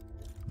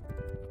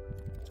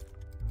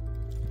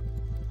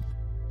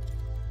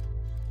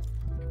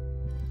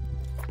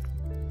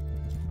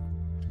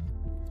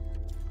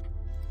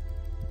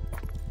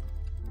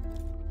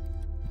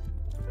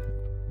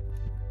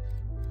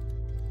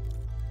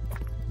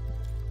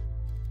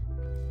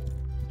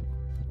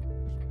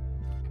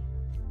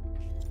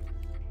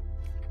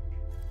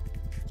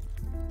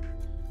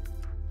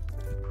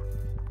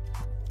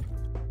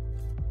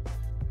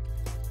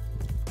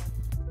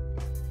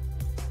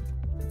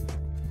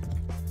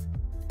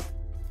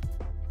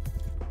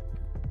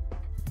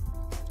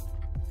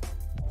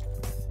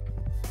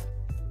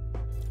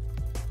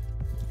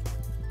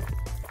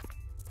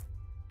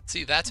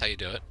 See, that's how you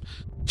do it.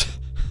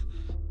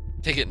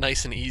 Take it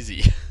nice and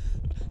easy.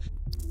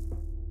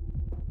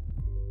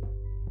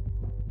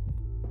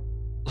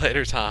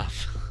 Later, Tom.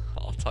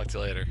 I'll talk to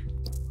you later.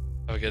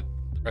 Have a good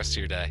rest of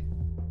your day.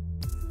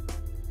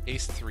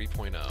 Ace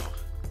 3.0.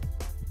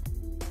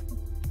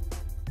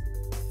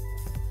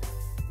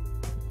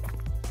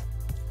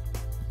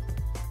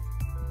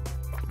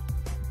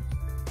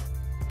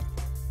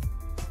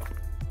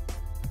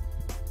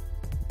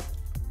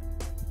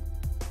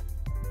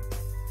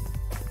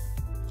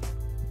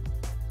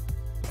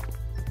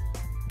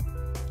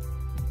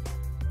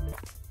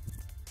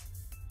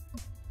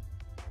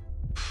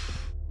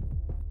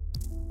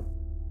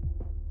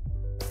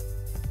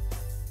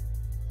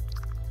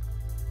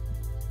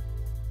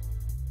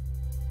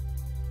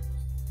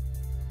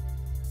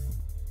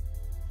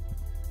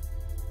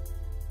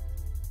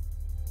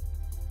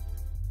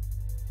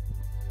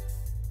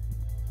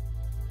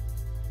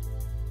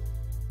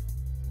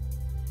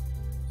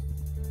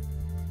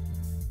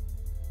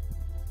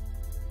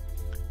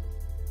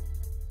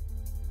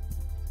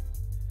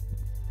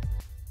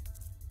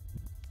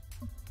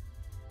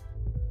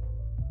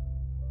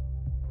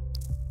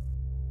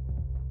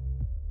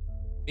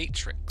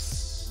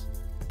 Matrix.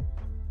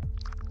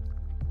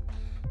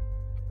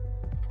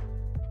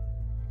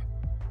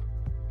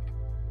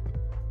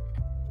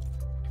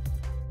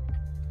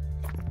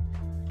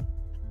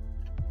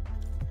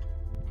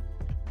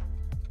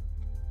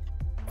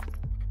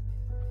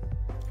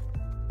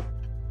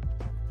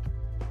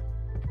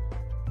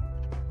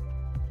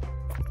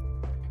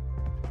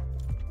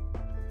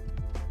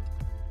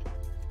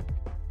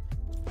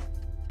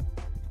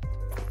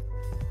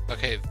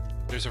 Okay,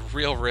 there's a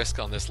real risk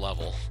on this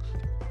level.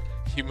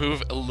 You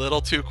move a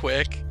little too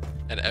quick,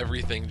 and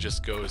everything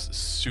just goes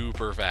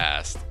super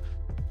fast.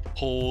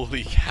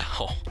 Holy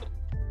cow.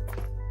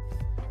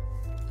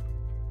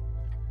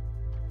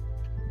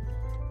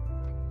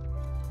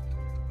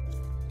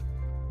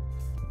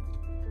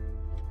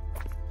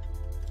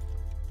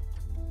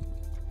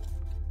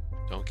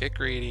 Don't get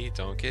greedy,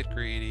 don't get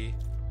greedy.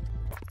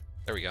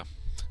 There we go.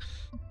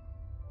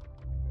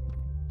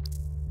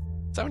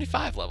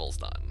 75 levels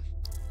done.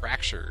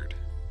 Fractured.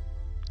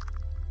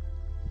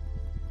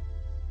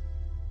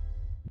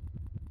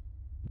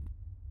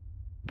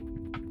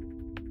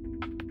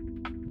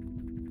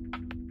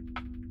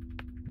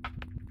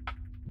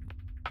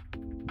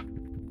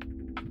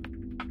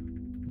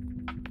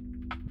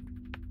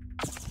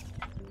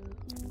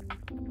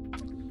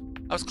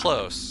 That was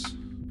close.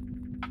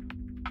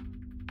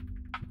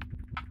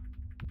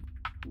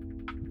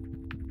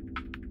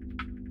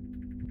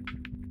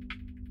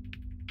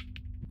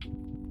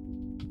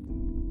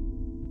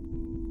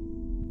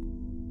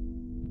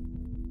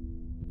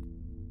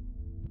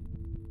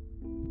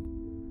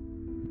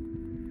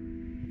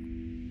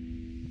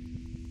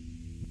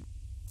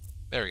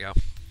 There we go.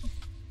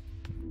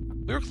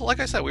 We were, like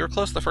I said, we were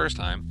close the first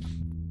time.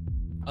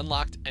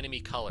 Unlocked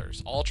enemy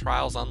colors. All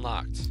trials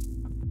unlocked.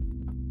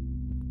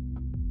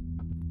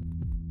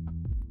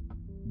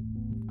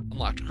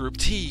 Unlocked Group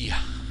T.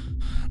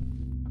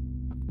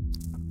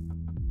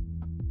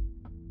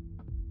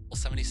 Level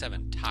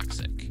 77,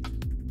 Toxic.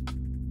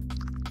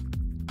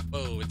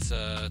 Whoa, it's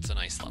a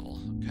nice level.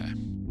 Okay.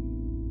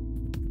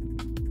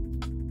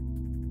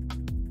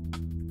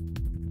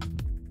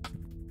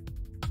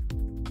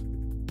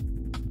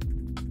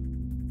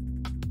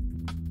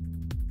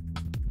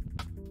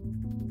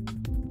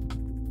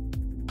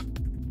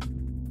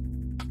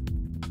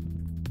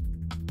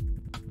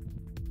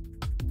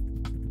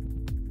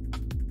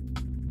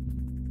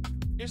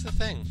 Here's the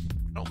thing,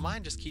 I don't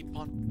mind just keep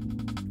on.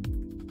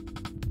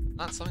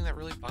 Not something that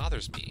really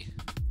bothers me.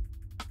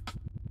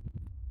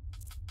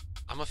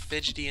 I'm a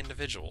fidgety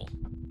individual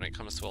when it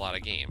comes to a lot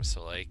of games,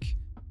 so like,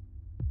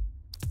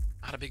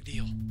 not a big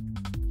deal.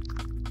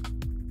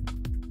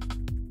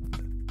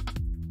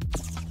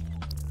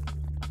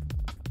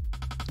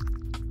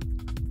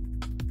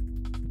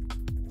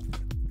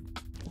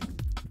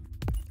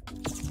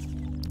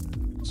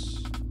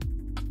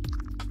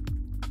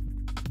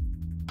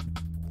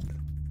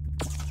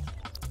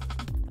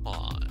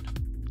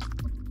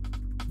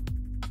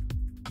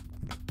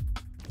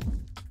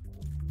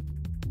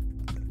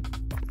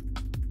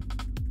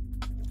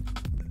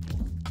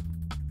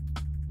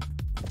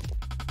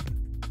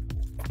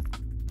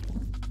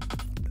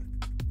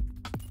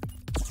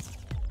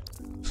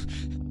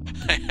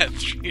 I had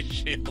 3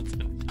 shields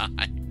and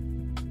died.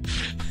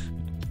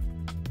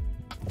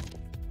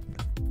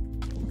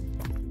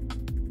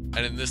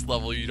 And in this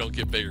level, you don't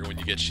get bigger when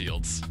you get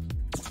shields.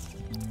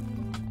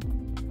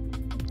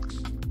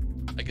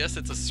 I guess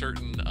it's a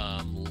certain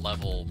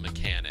level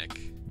mechanic,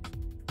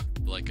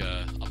 like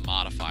a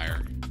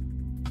modifier.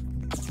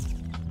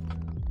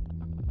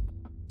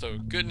 So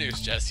good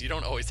news, Jess, you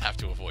don't always have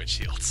to avoid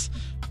shields.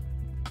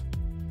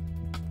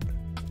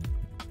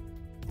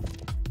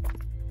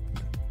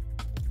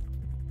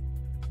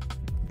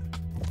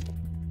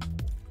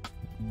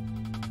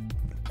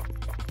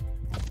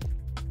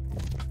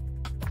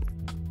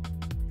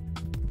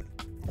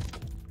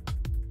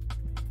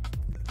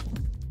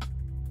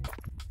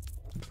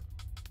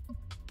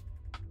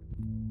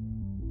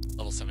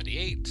 Level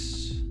 78,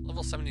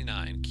 level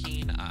 79,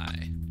 Keen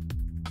Eye.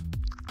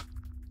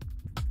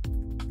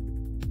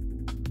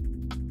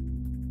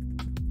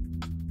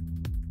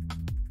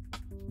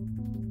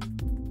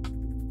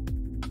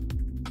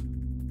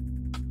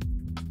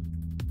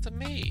 It's a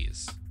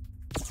maze.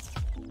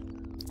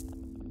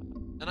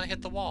 Then I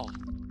hit the wall.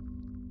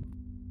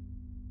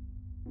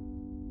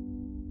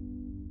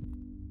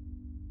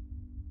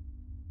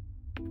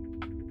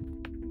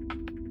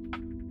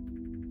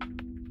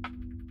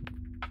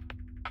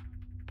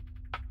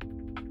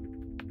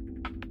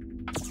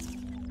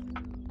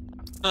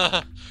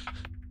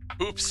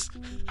 Oops.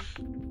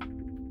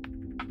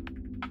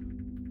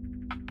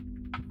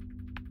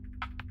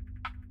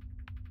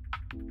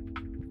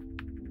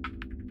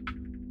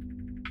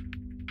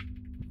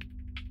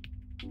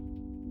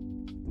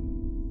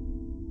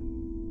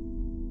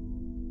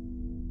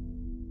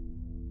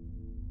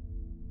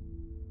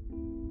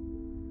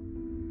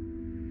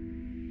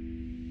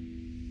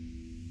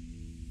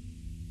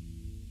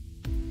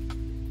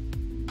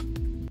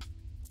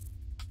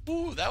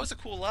 Ooh, that was a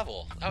cool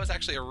level. That was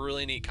actually a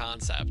really neat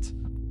concept.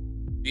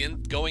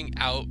 Going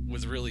out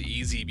was really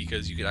easy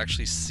because you could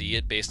actually see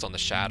it based on the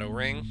shadow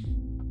ring,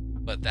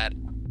 but that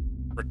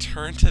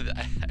return to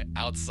the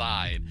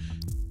outside,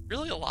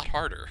 really a lot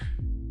harder,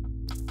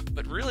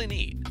 but really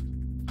neat.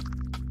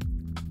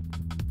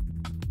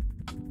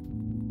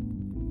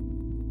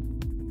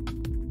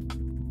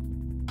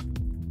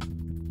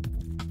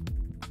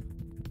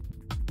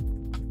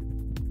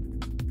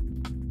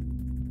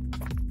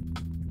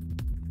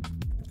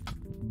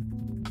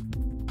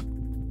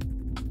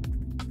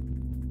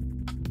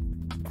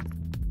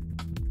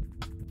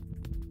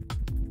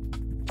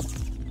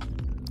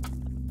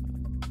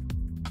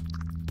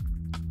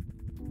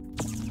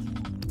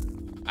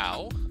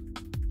 Ow.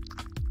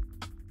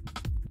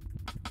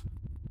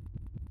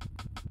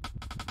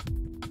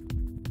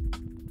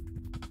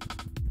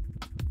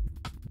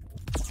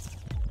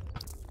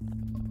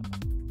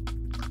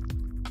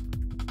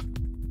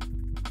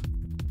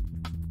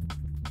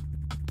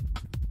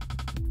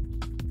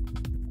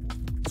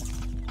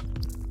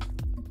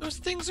 Those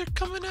things are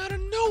coming out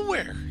of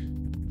nowhere.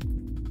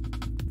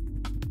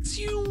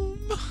 Zoom.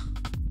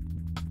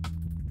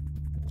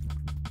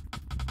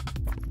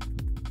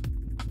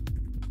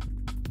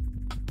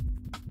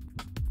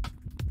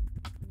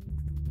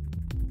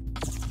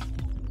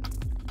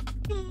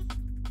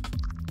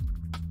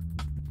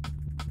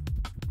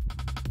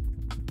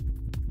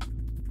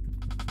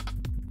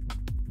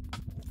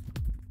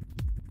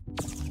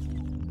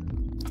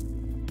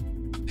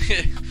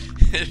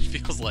 It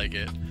feels like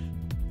it.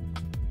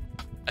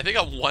 I think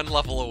I'm one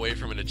level away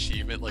from an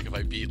achievement. Like if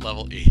I beat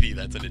level 80,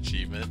 that's an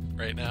achievement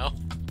right now.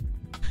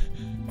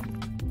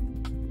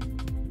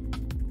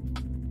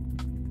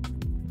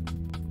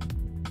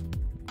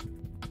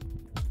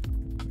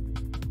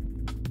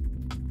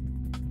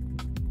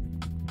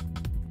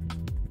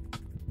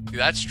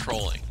 That's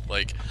trolling.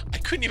 Like, I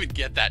couldn't even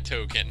get that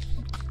token.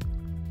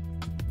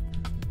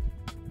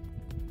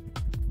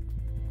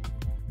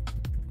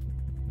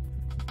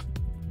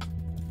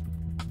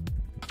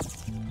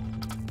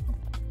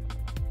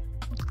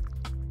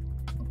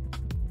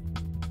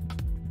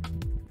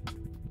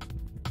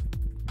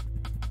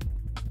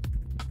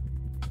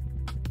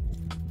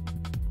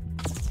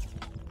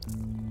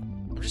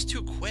 I'm just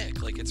too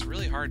quick. Like, it's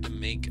really hard to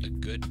make a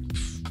good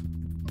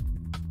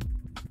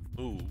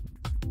move.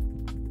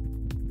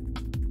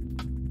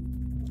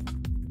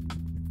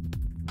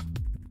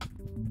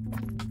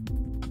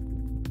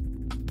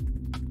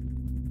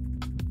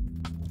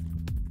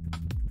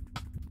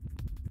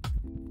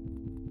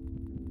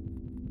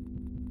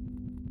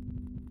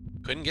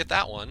 Couldn't get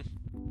that one.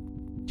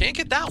 Can't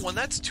get that one.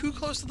 That's too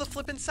close to the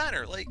flippin'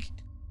 center. Like,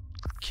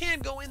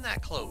 can't go in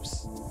that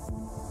close.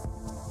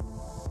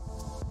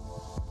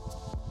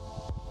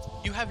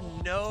 You have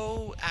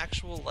no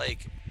actual,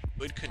 like,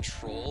 good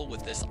control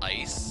with this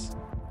ice.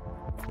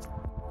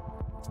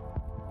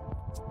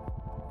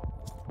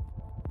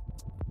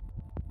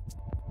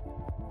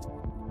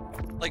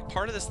 Like,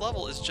 part of this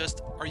level is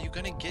just, are you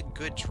gonna get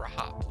good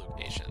drop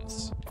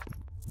locations?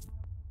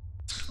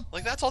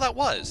 Like, that's all that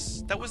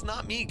was. That was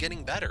not me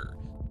getting better.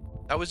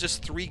 That was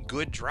just 3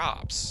 good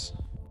drops.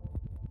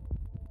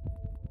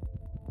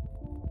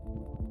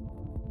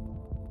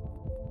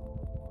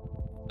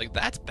 Like,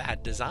 that's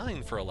bad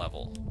design for a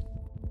level.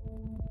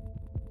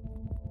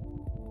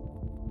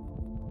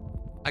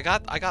 I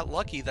got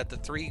lucky that the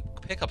 3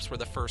 pickups were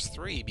the first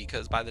 3,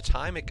 because by the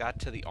time it got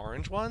to the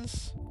orange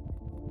ones,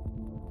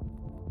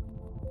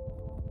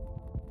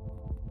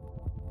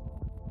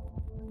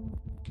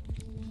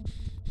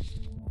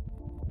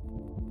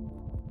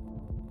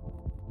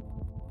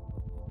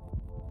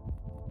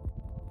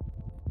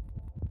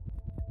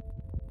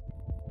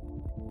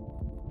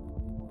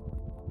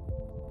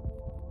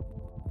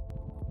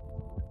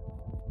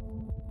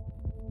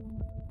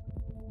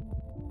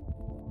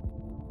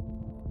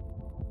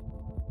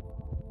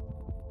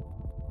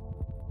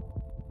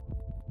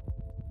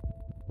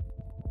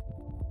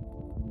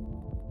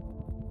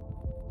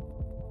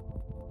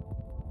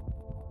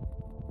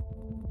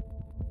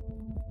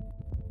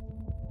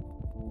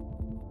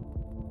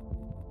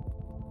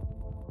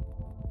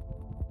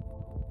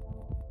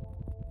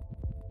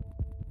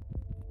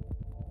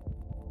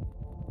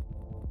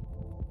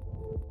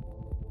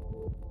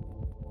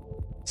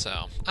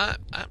 so,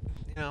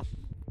 you know,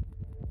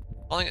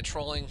 calling it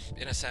trolling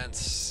in a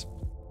sense,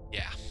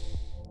 yeah.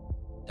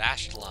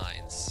 Dashed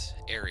lines,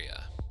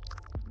 area.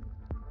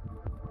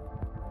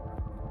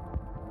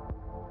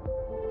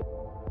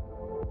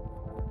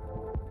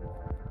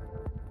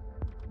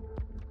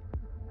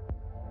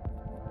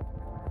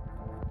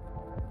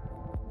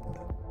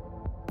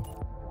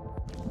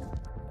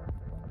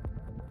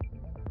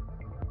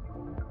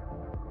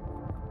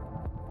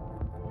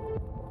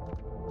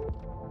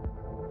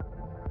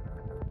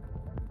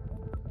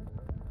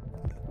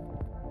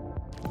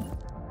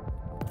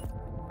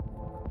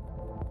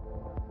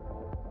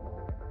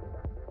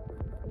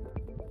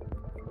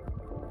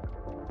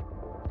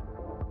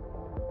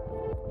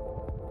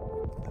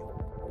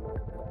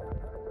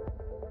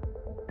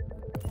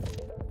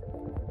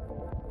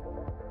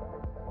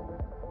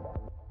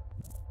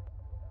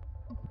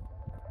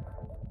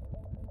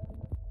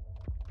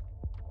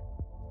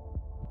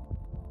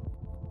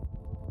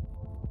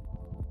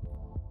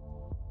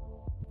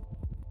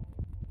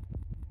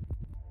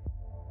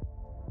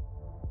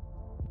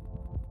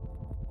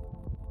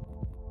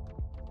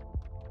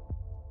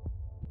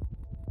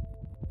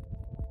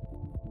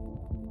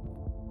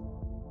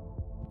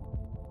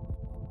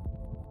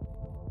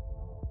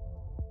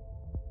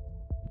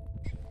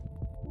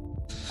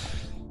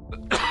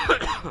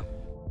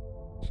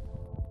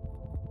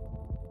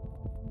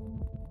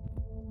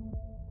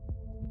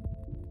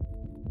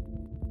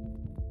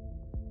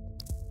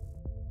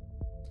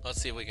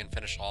 Let's see if we can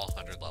finish all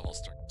 100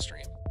 levels during the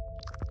stream.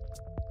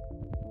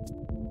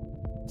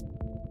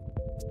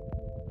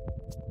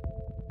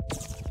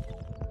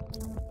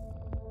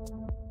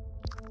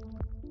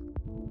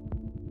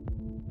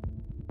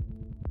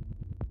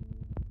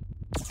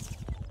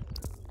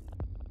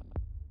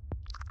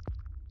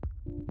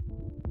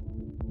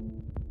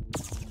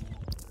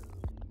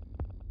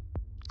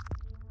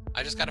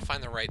 I just gotta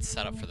find the right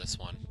setup for this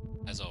one.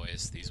 As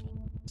always, these ones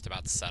are just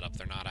about setup.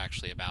 They're not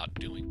actually about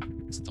doing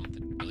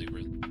something really,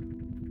 really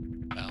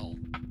well.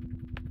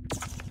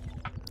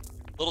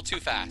 A little too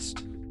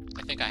fast.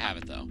 I think I have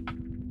it, though.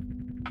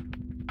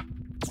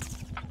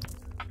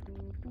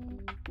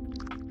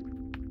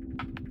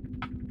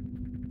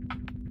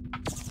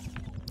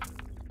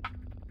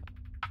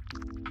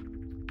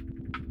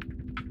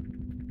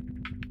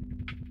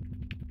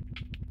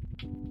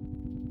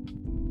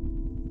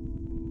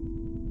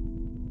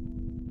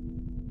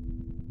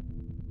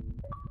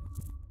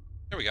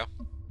 There we go.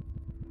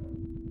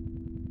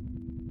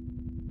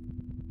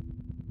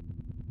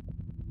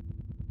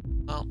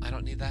 Well, I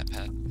don't need that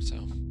pet, so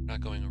I'm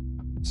not going over.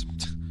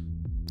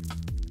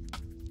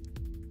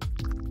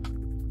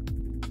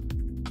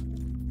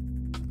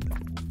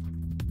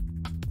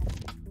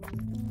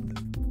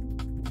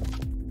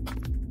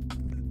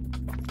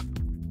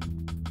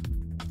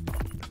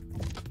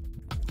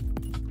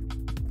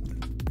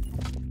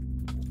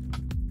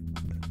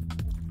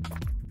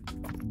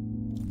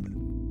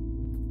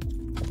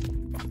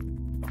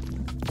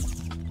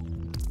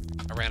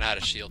 I ran out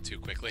of shield too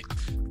quickly.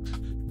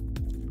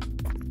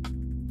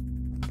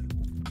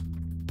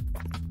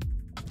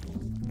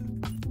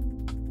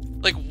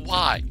 Like,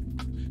 why?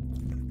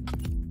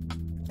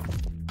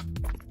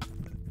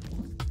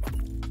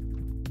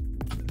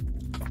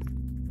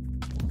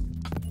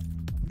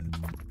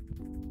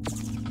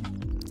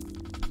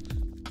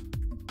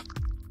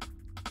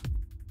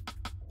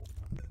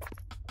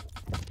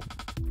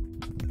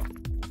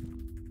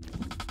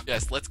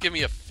 Yes, let's give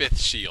me a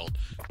 5th shield.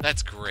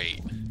 That's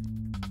great.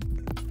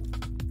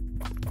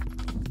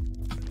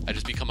 I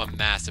just become a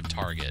massive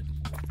target.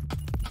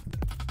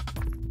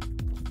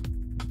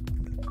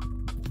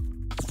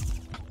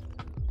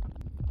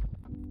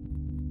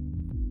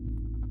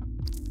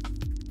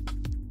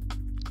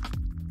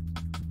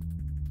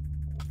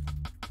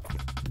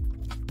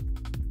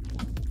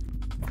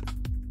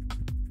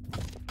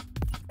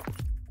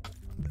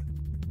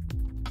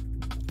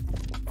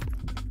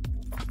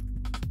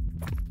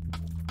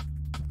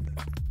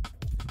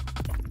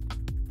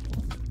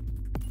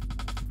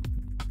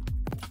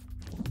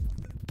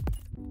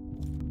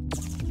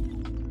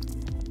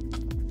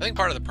 I think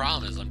part of the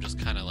problem is I'm just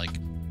kind of like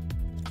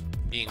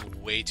being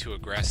way too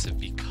aggressive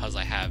because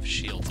I have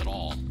shields at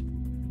all.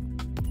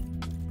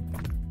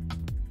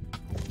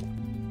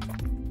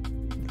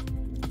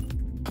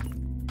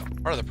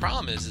 Part of the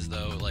problem is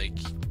though,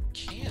 like, you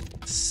can't.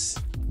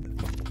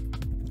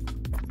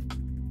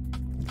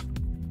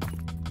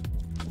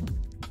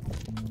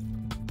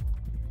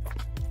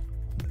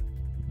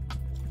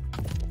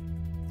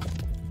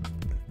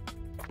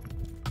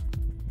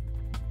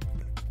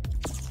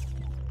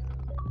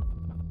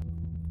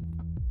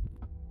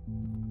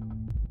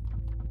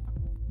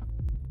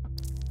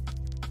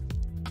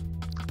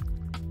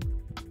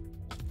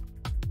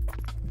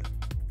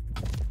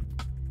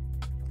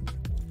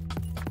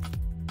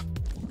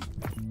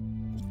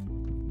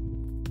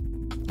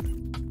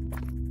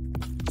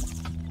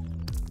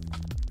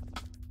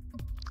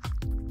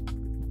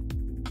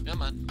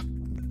 Come on.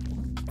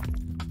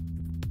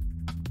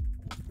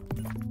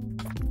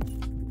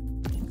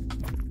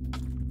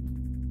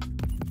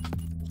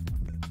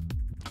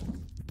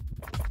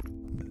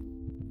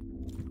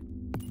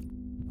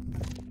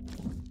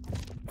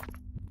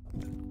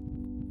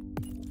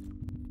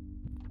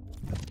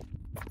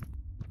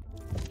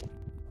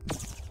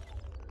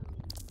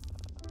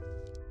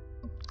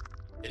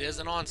 It is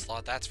an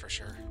onslaught, that's for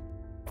sure.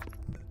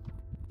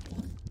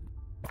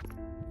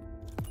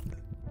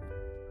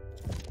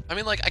 I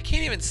mean, like, I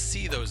can't even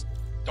see those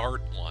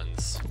dart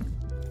ones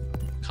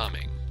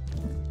coming.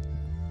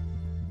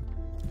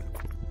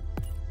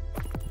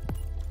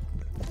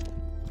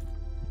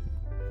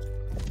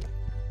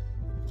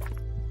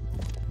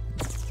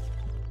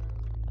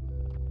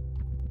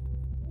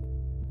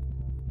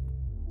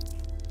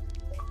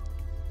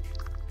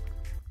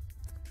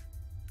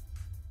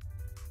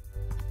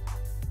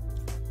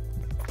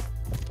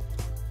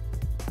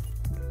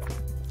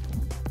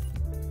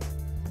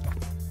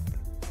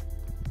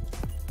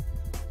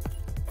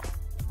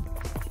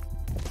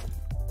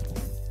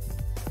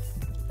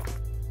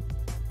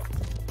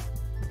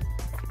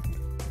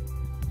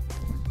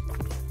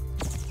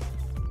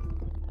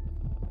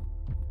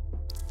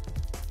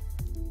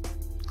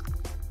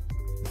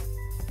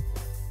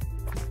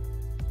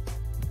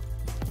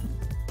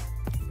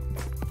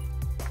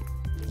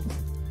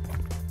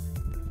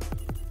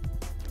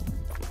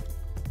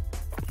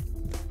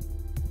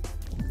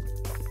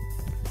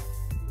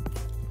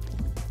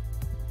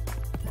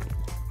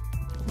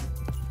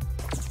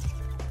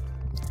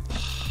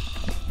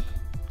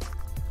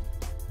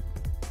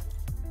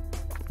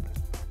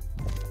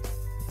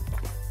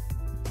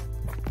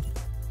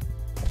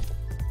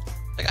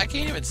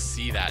 can't even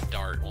see that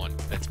dart one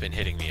that's been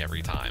hitting me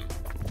every time.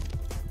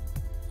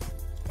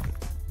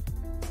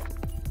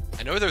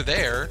 I know they're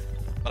there,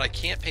 but I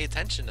can't pay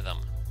attention to them.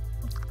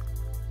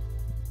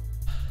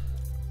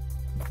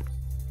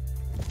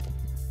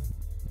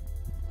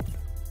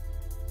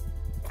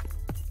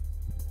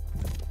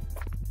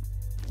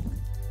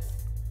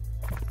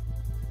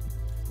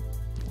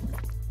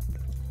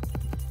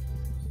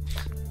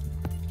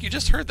 You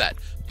just heard that.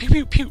 Pew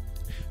pew pew.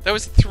 That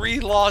was three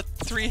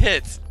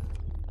hits.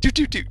 Doot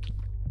doot doot.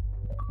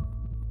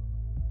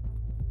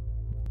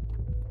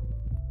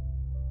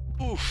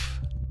 Oof.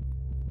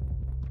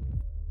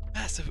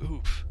 Massive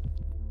oof.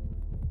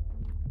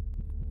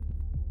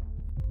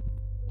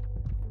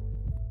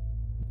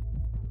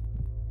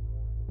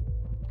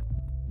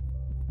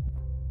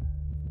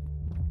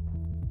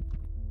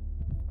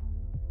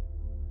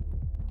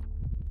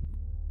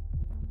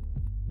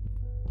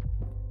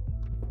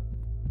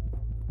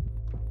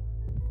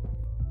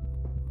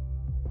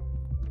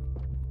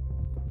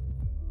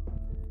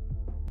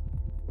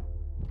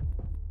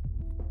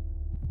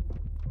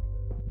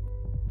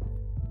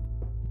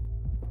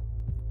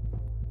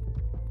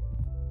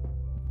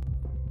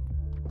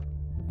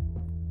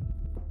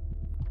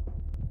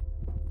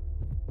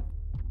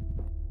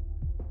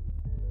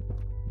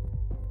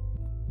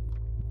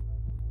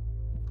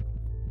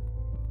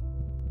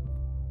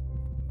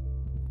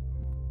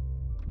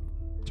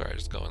 Sorry,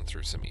 just going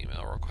through some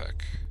email real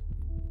quick.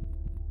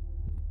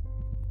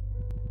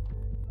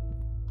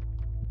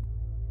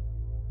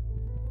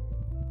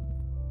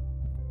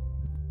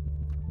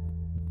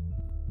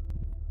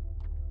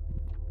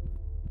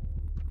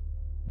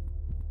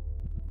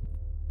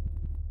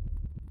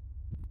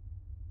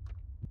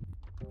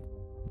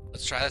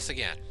 Let's try this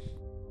again.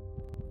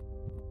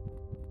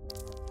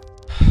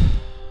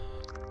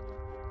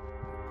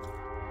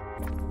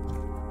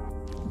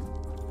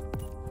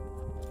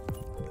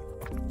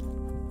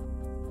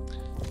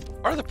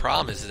 Part of the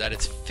problem is that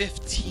it's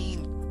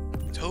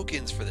 15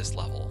 tokens for this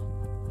level.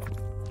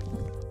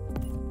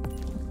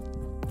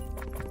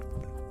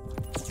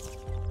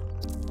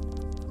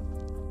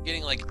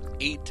 Getting like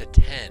 8 to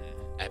 10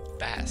 at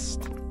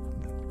best.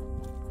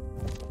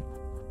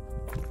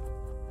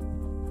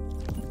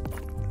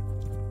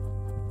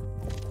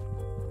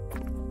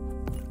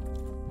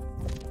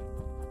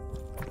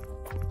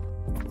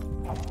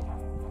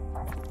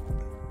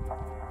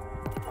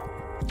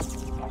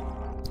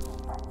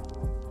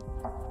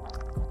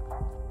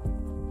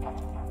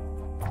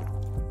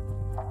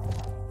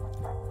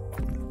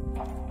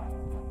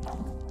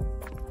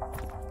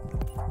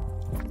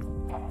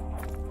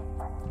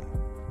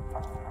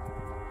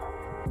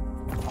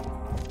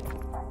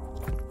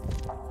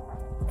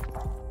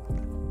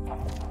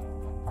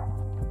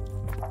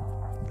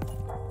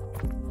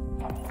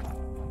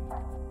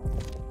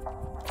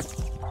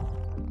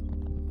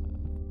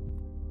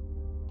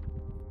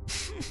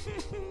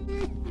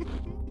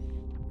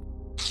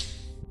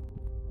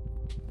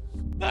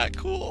 Not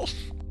cool.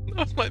 That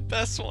was my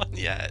best one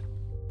yet.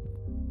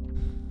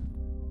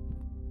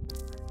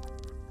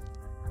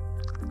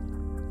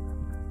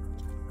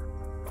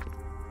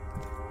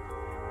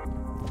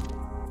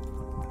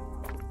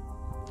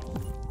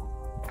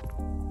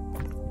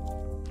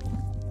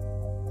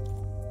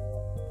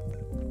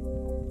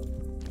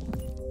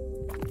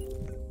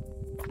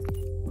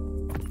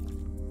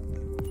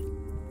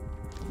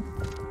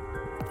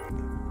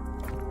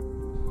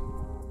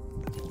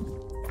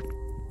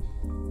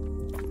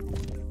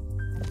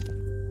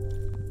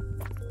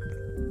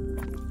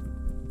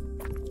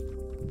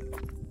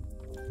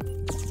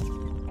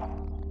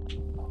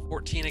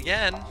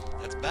 Again,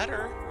 that's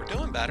better. We're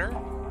doing better.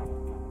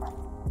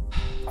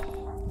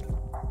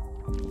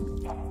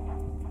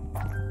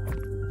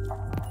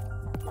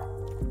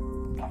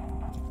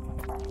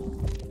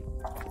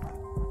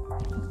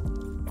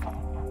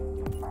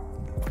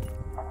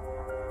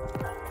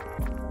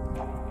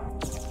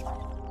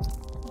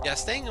 Yeah,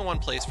 staying in one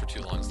place for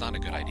too long is not a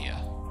good idea.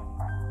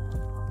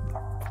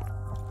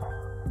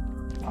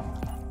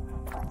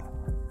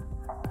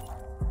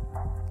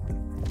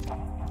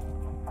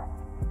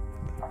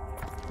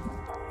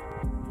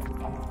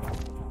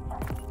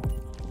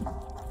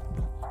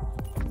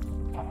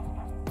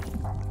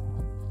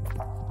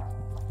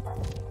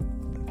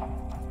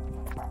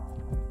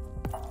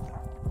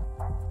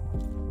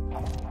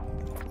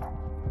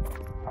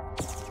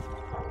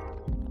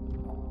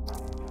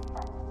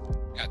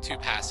 Too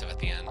passive at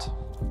the end.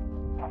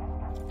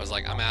 I was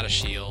like, I'm out of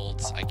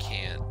shields. I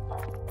can't.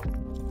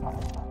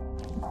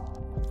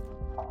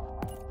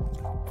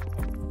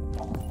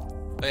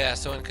 But yeah,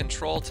 so in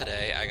control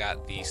today, I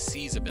got the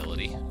Seize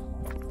ability.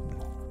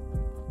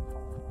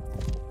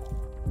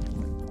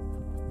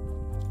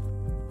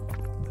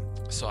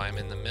 So I'm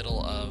in the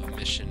middle of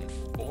mission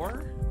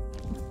 4.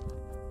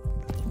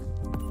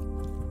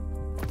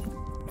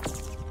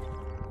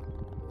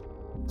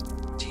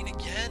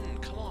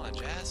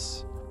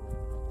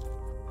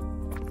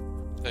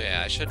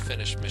 I should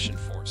finish mission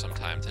 4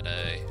 sometime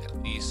today, at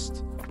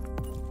least.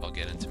 I'll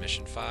get into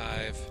mission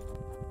 5.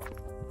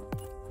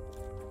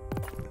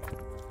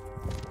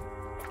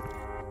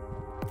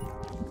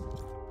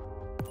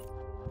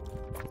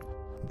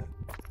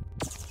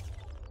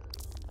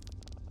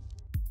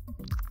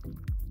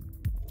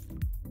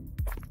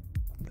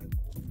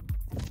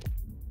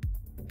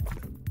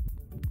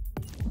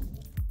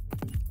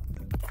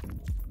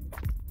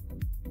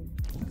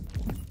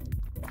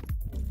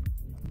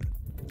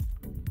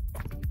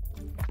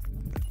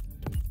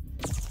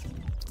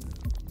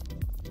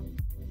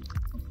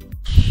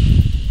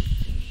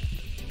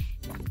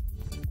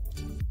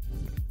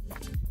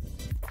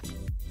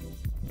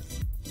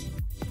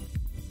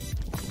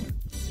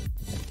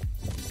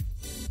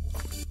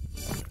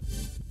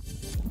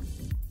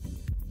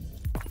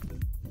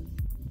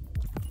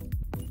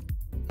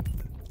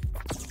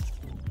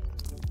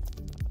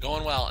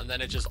 going well, and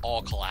then it just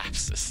all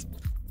collapses.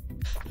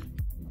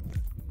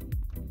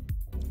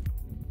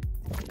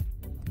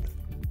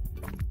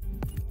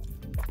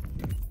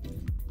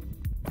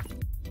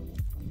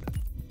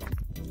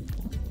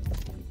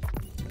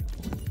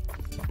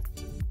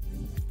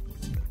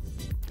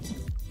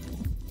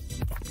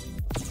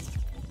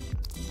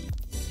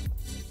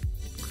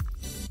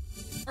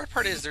 Hard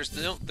part is there's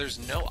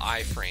no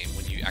iframe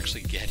when you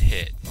actually get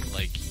hit.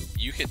 Like,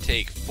 you could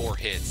take 4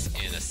 hits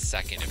in a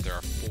second if there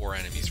are 4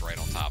 enemies right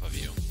on top of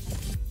you.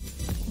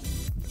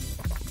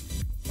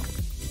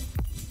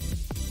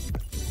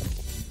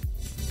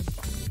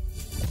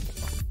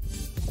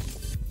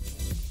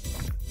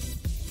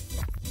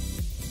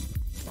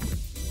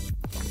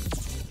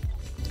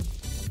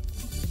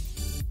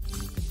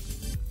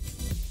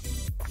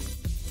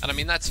 And I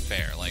mean, that's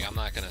fair. Like, I'm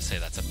not gonna say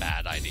that's a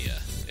bad idea.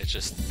 It's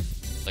just,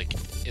 like,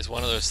 it's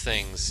one of those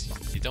things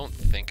you don't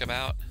think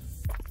about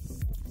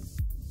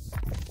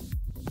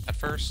at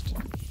first.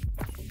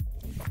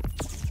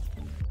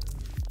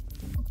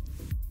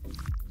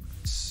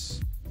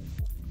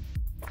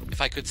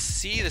 If I could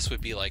see, this would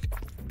be like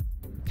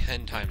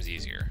 10 times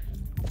easier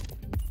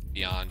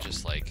beyond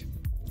just like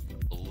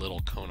the little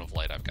cone of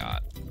light I've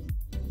got.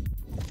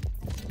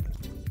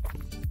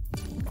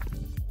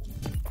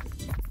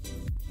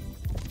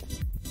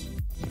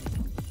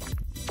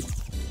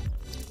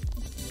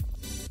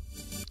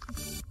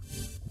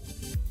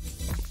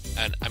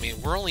 And I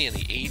mean, we're only in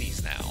the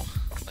 80s now.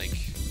 Like,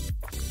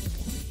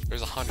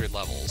 there's 100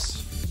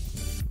 levels.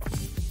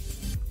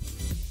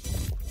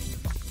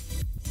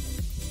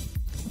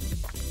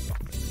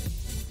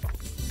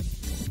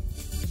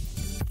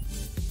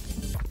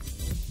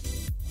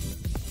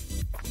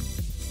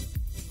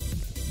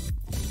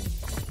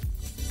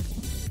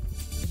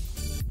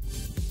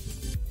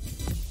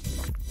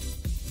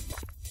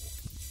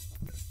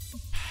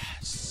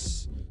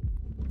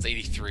 It's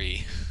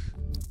 83.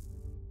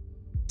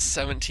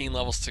 17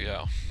 levels to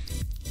go.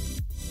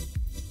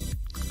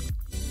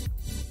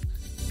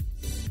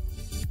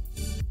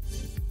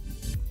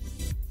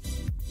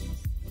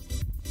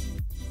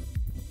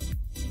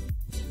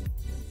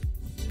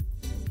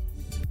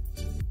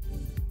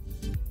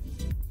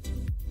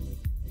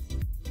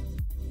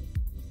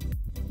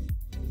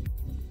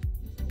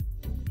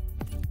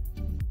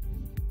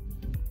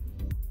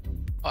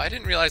 Oh, I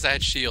didn't realize I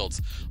had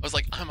shields. I was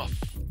like, I'm a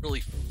really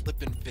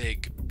flippin'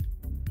 big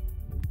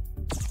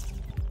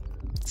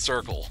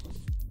circle.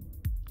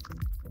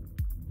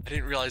 I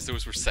didn't realize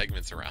those were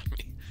segments around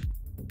me.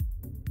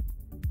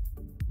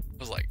 I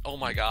was like, oh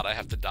my god, I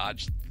have to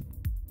dodge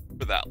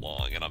for that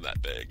long and I'm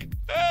that big.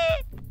 Ah!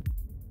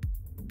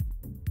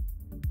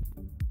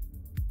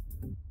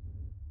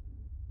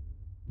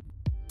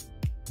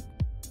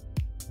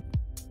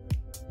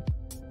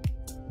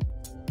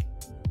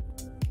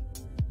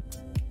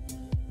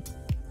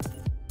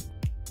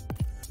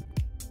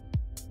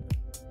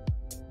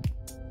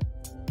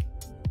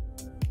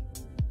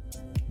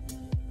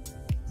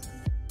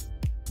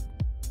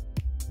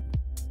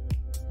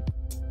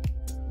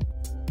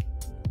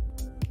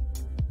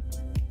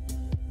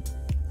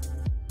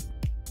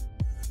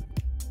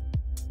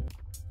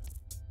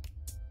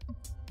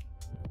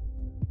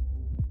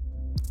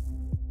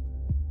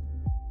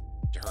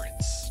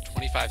 Endurance,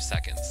 25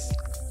 seconds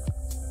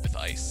with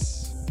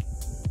ice.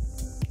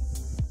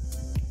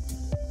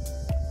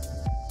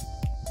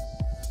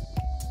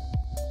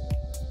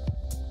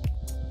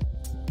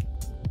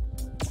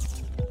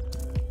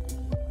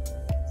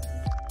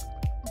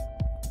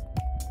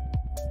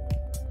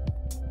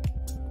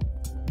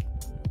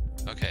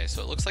 Okay,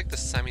 so it looks like the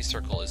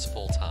semicircle is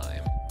full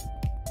time.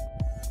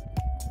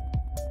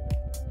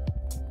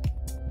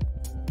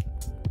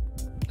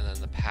 And then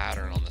the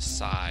pattern on the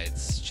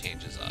sides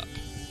changes up.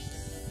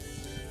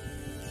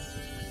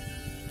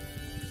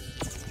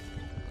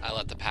 I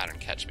let the pattern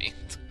catch me.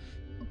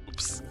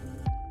 Oops.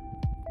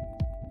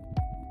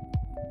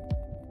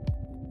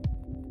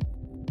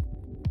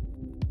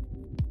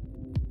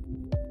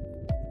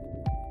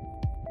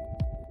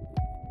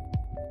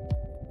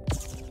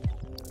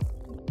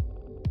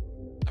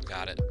 I've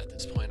got it. At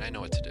this point, I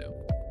know what to do.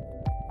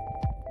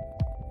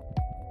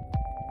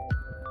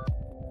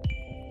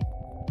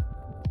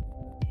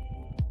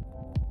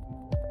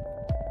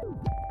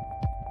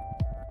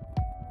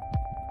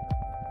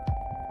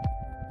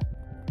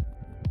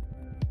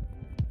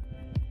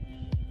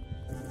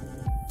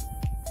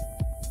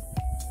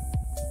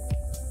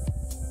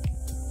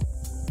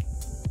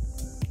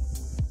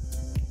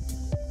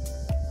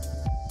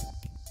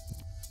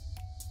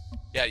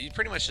 Yeah, you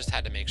pretty much just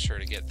had to make sure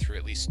to get through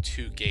at least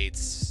 2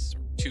 gates,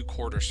 2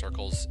 quarter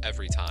circles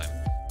every time.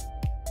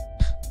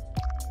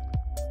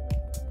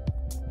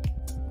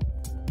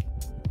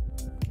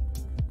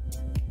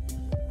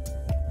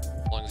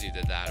 As long as you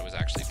did that, it was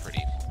actually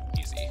pretty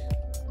easy.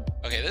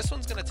 Okay, this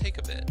one's gonna take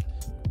a bit.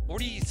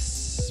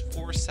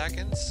 44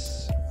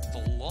 seconds? It's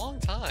a long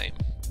time.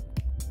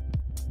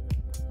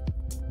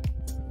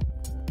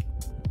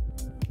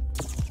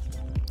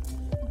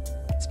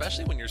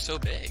 Especially when you're so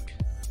big.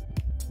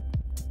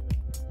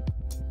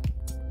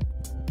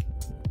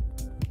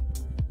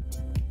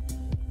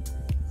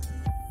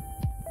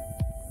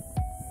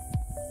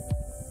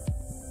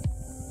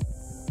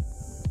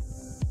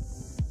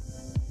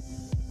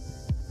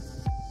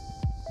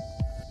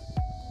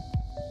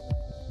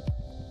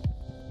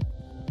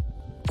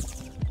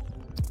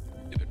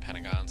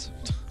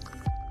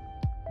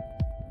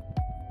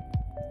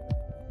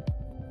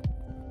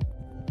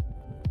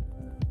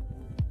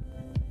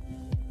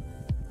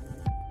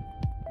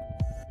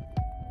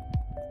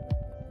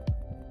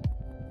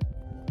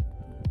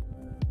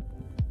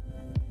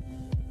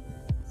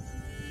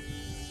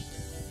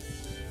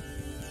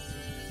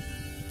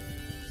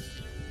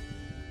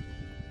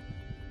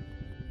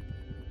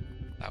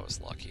 that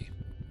was lucky.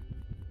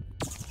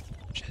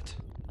 Shit.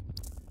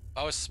 If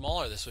I was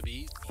smaller, this would be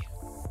easy.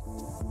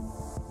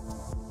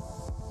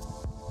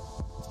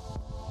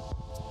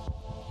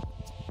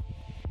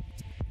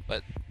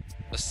 But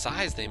the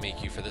size they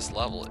make you for this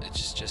level,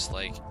 it's just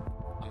like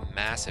a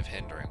massive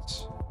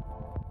hindrance.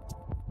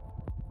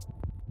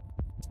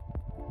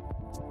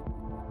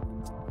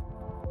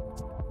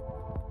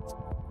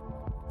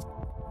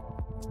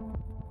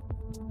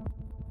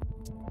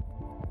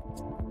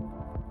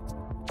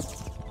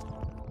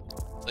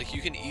 Like,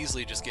 you can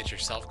easily just get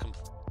yourself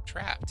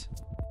trapped.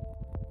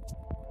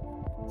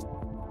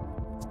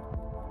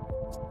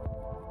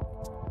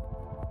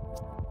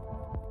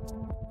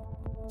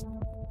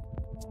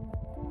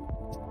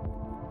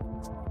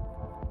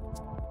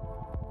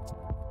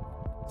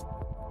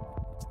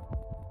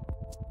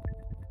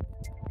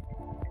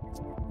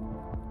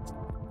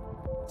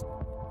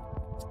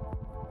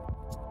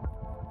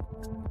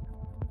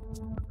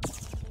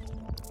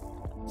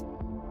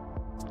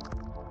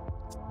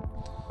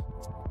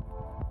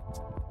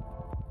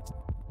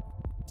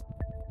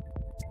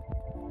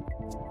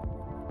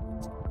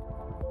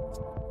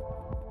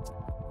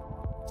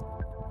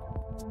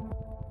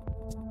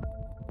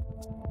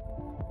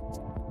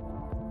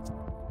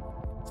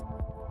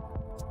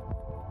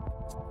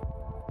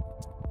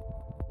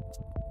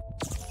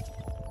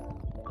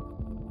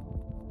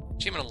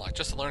 Achievement unlocked,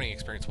 just a learning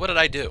experience. What did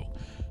I do?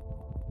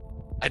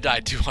 I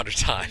died 200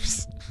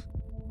 times.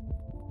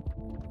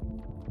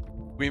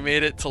 We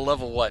made it to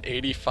level, what,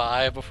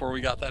 85 before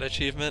we got that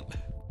achievement?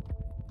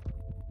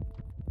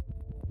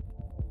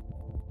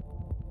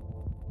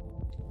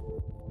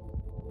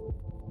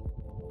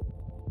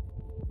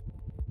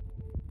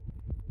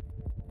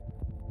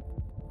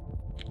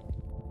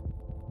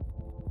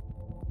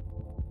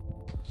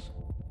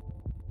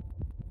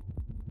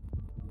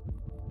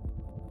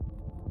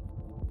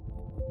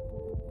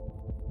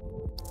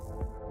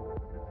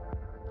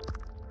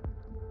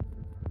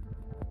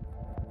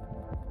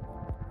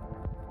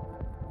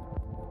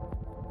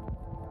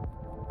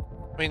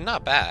 I mean,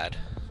 not bad.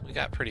 We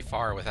got pretty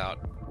far without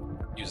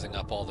using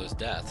up all those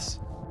deaths.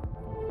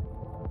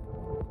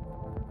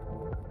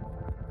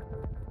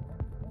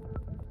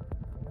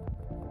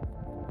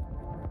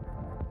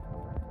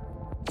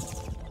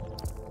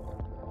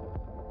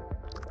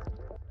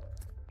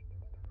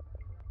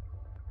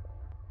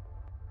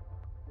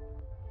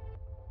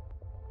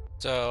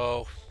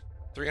 So,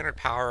 300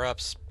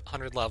 power-ups,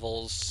 100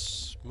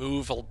 levels,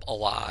 move a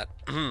lot.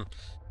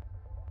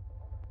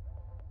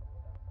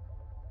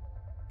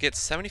 Get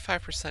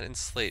 75% in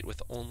Slate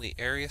with only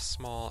area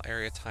small,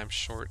 area time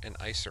short, and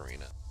ice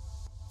arena.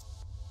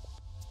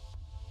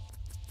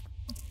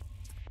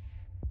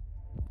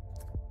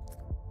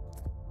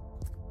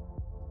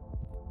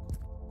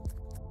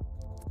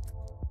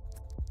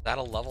 Is that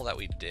a level that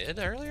we did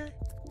earlier?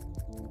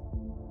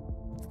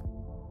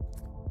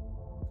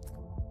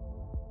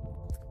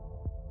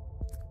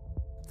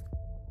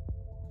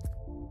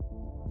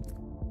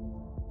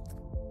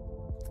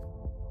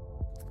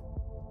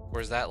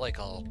 Or is that like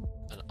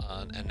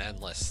an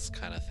endless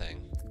kind of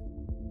thing?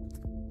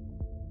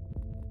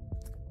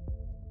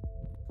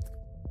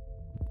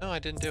 No, I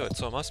didn't do it,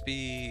 so it must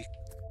be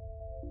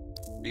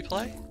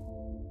replay?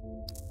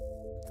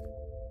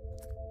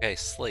 Okay,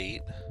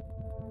 Slate.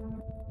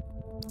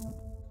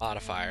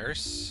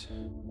 Modifiers.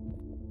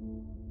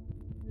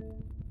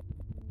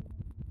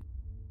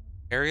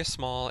 Area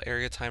small,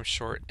 area time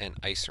short, and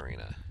ice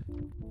arena.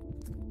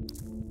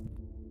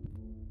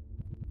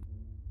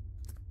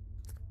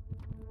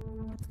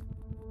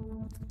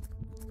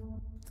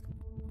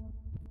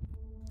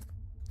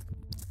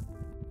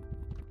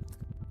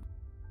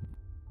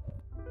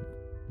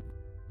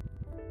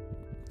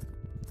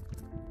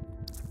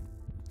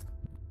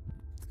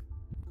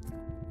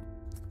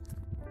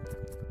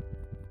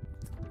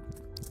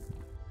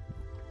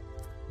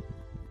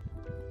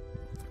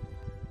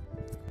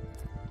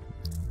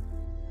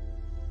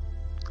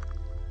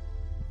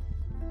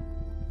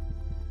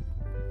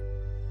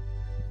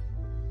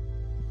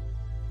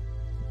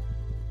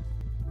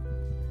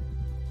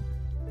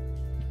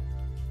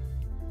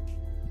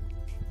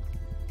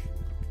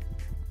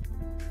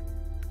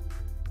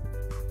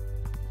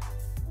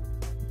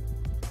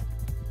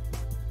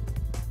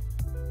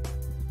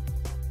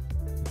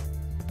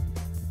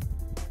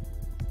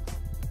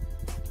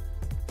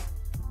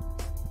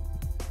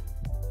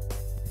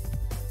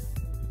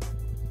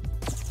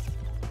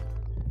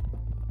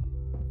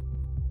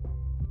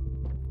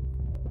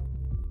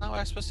 What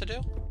am I supposed to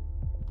do?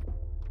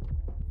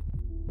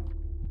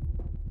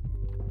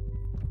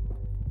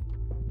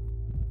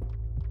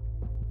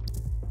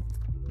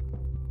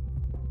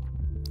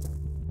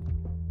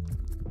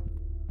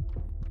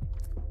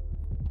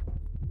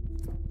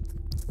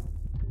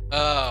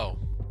 Oh.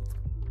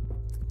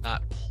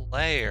 Not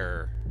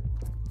player.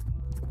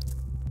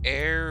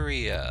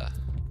 Area.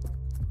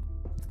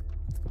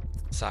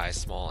 Size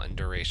small and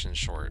duration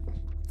short.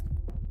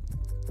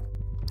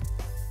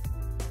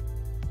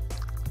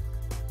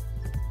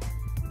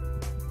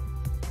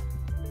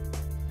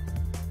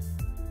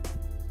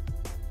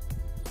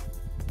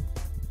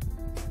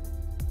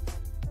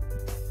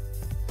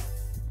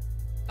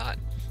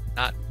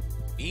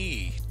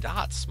 E,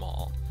 dot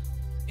small,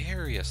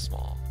 area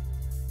small.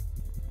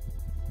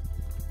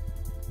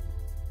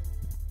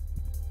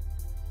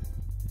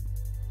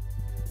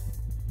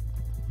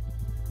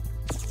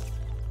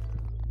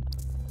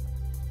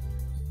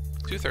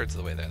 Two-thirds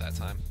of the way there that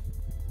time.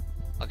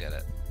 I'll get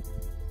it.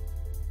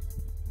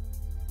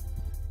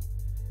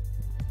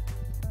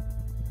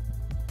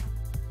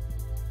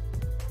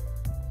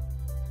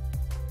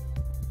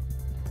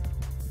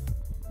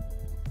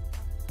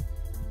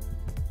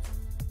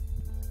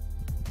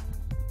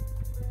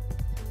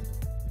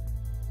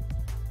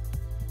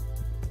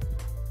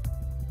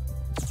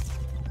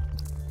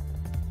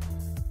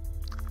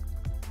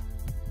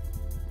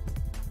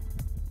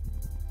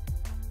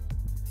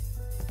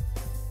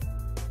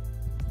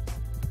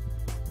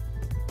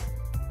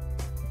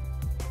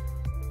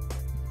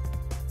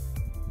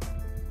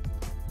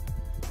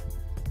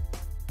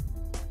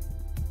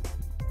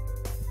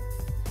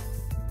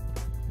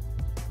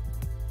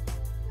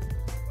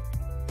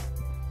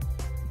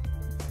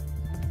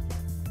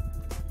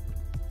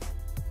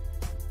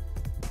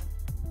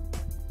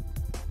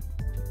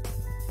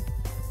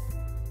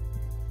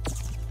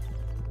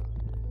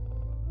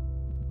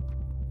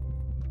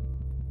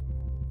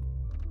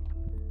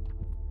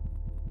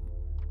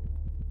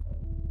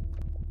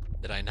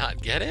 Did I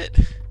not get it?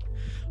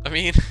 I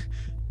mean...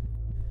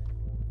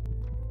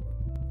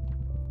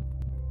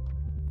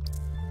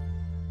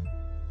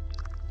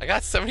 I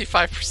got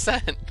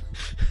 75%!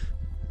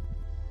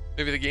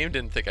 Maybe the game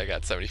didn't think I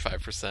got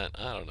 75%.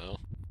 I don't know.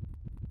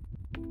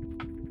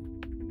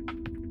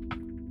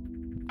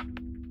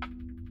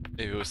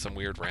 Maybe it was some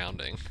weird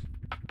rounding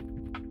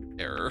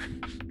error.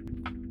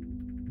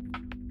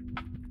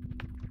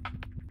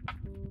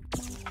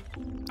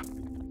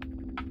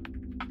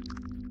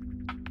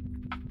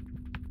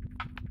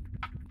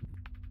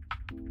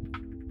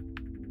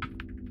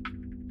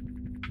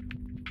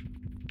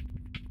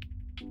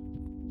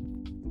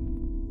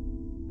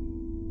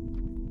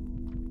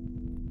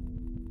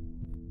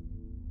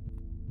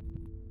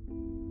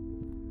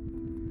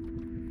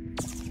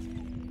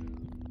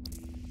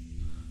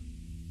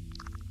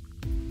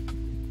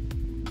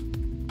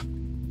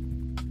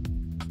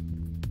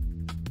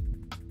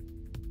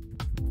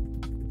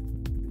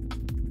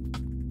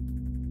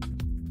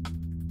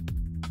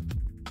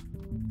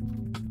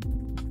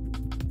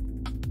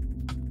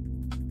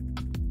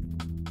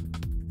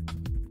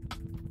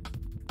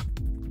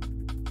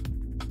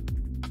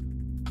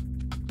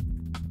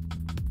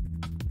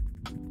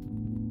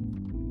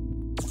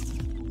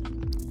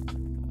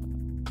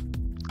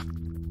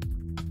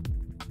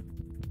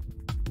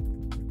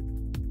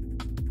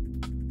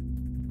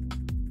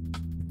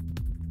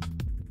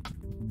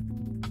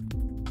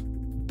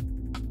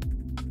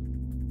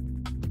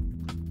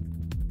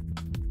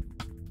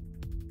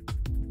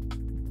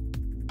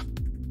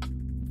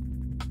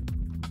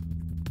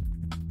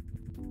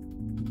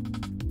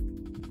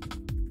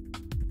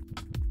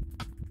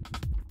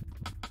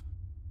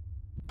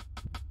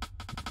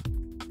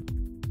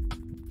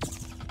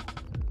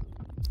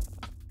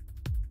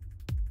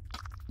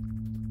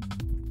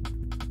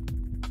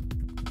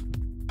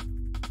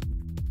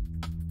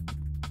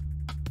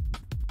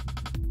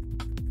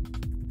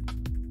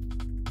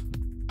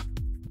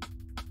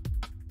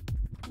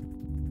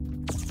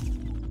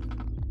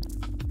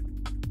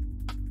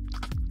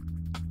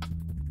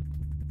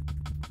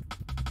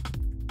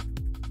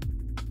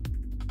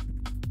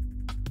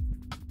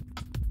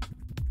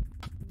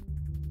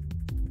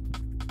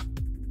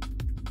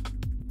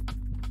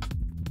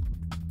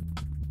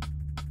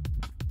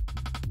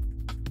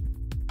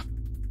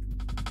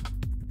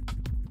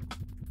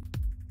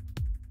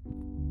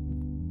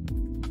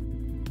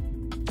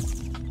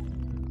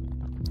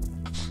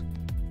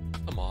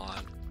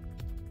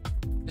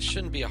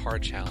 Shouldn't be a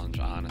hard challenge,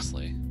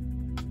 honestly.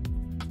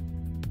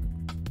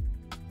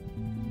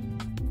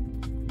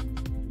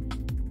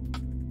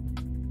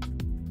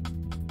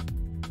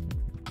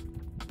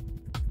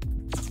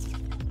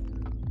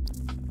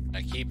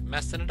 I keep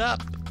messing it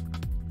up.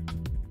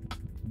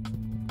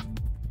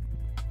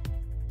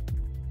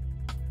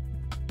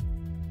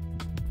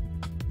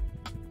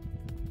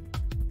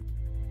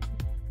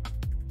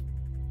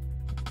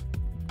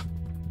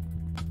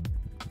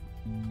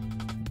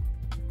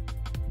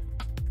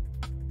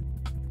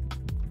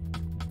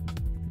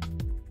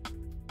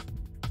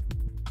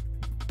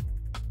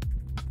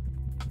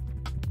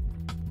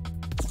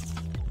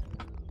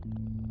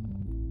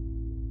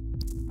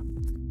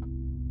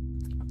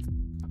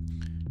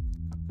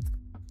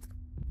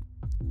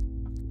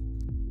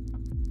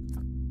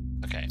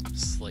 Okay,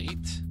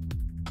 slate.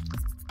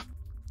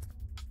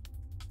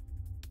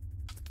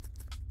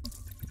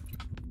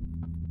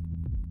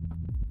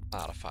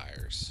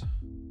 Modifiers.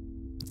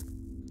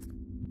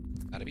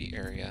 Gotta be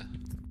area.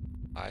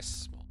 Size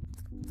small.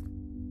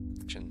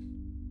 Action.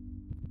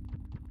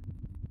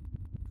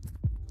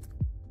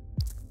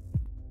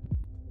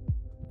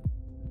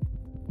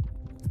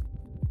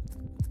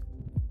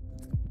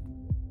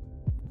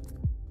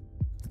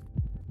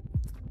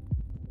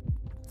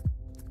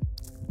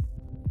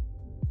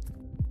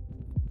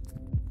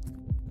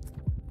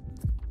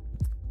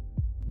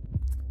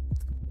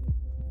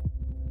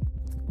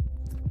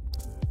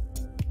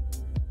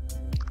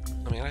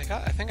 mean,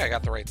 I think I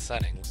got the right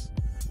settings.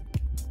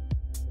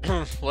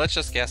 Let's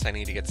just guess I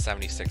need to get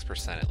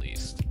 76% at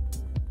least.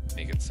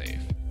 Make it safe.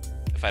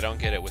 If I don't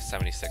get it with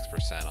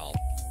 76%, I'll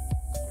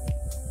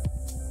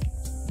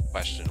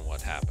question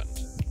what happened.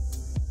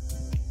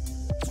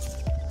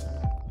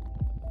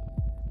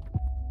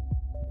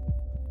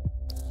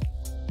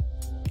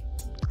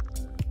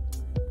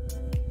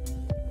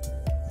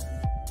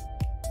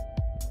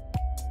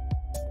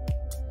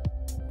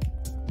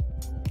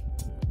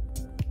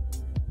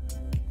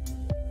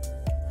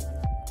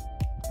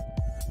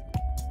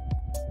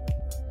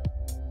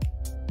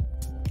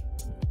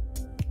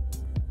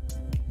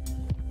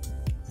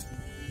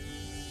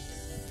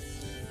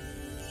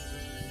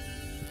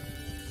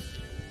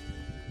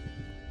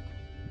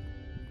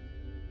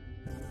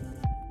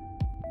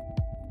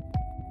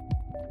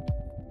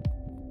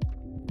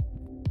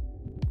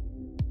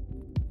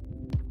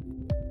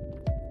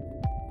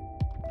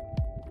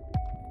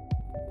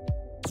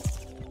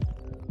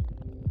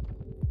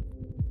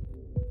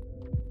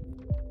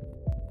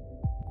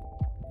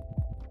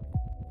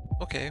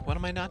 Okay, what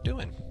am I not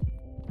doing?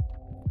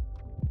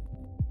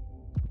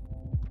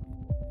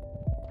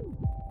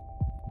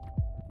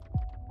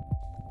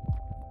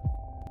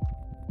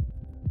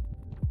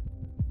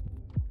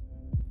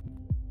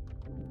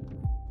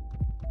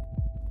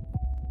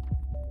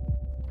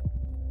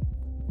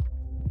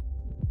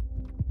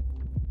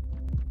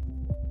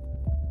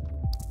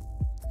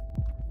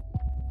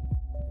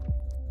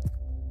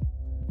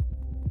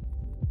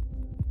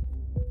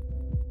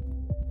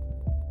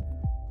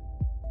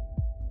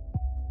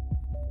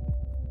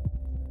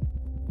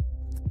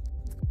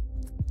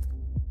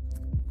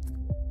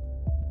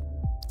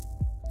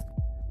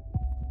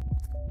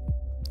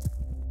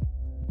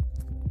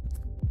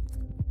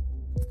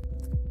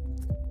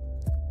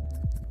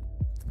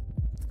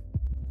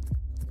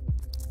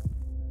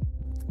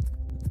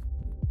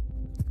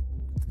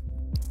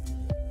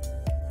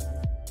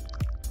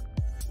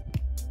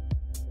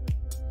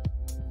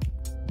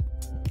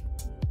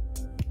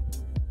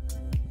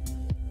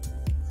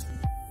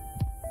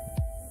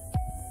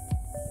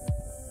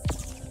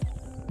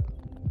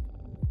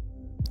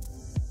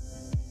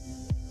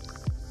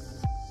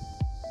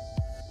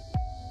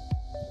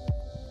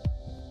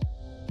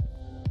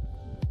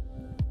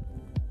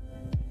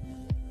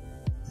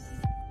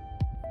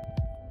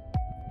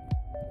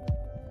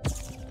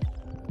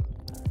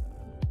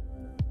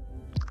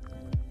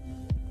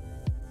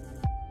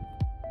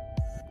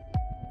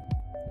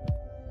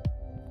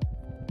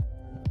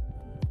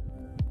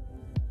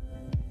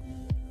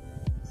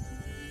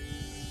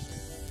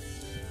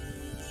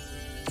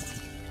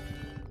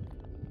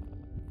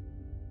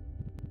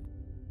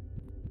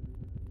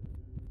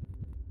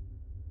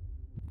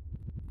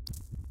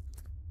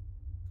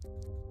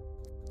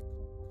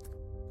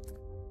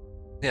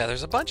 Yeah,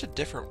 there's a bunch of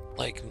different,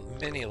 like,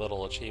 mini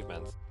little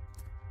achievements.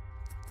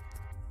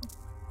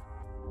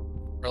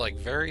 Or, like,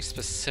 very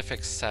specific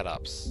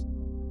setups.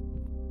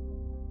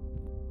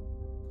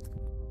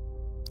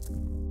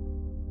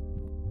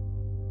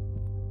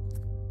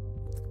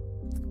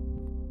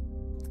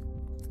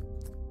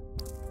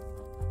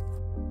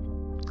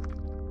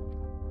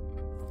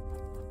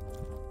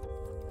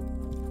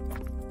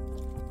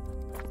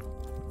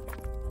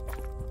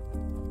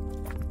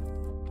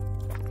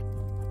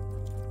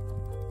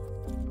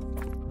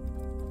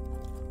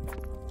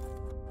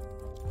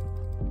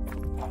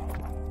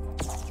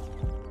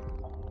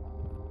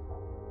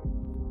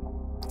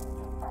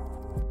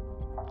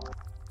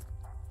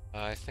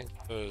 I think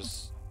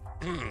those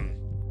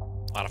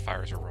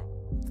modifiers are wrong.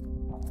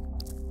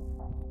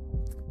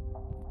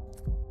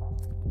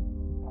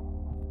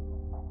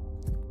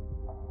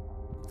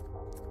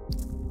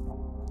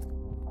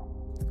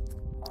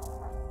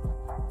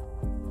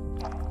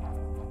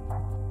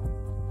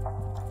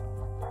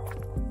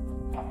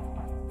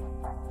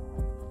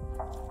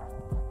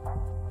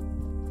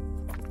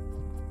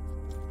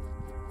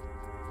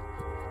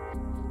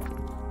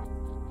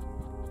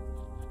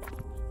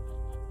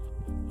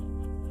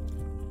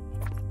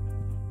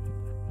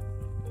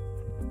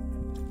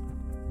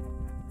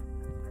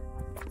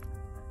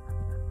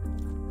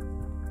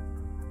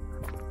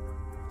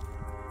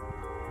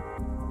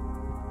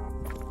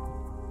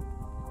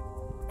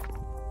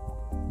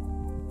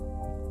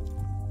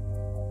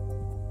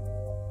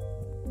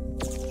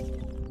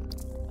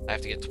 I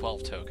have to get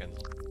 12 tokens.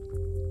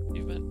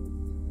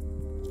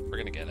 Achievement. We're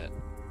gonna get it.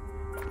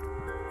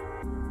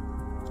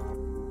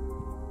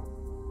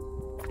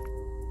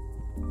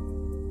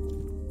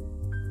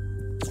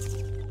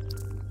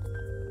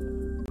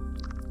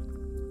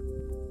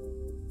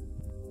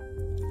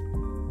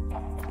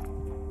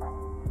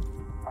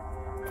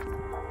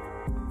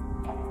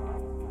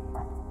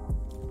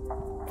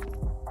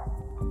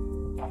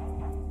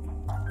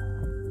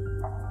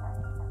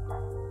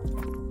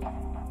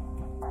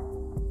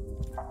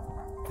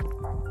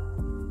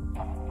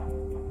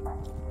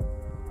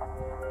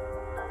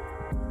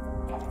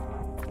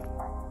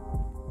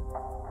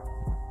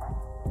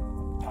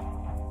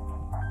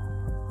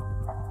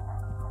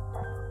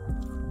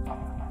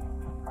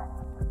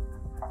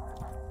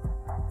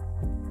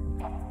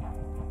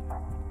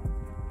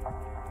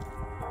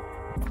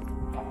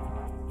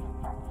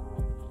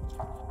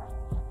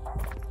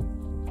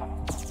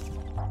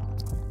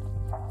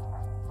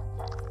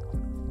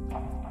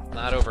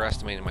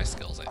 overestimating my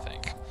skills, I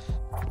think.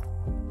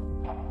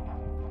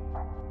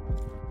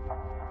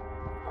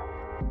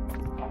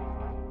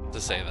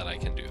 To say that I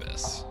can do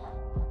this.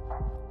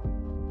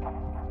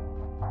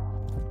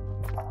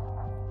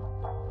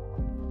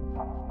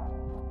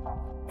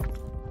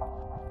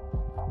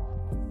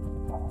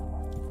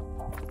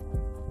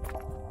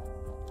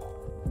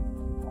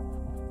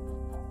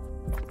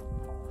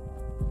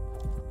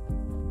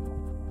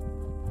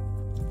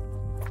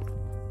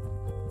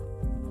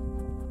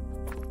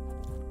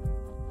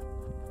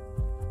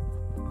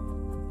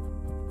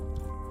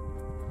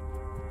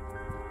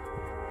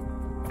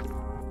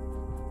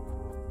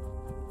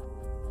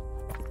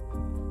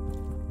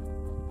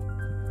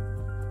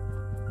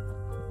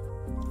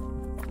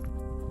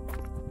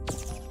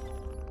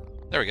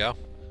 There we go.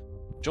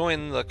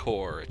 Join the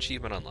Corps.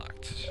 Achievement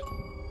unlocked.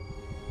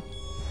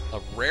 A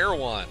rare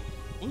one.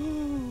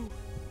 Woo!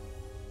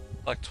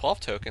 Collect 12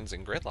 tokens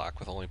in Gridlock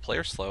with only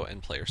player slow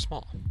and player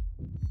small.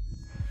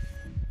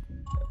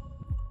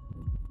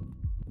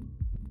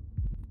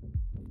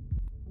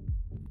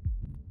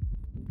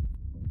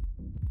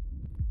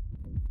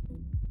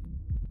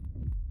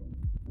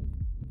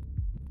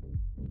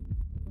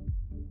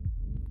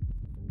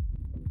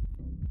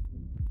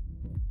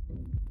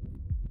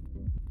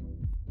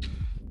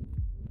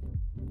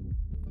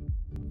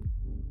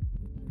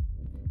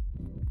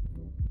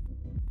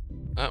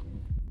 Oh.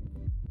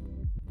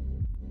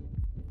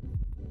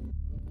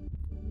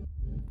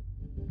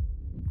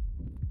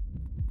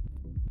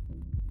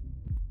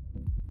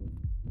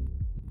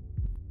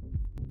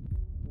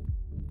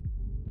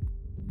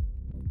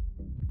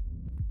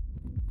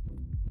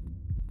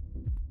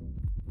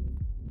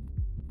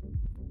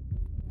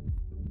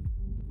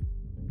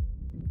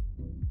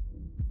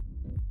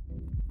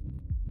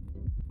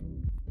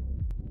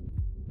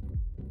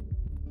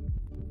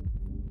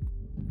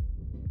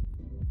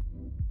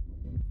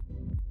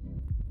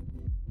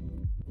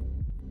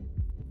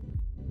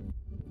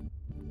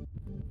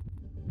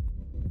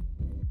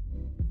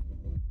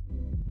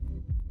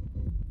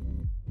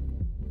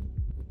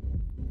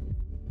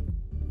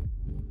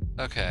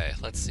 Okay,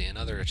 let's see,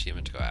 another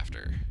achievement to go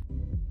after.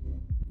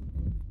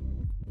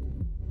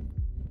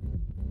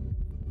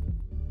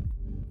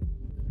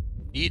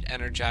 Beat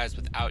energized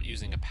without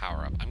using a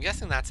power-up. I'm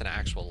guessing that's an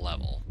actual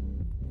level.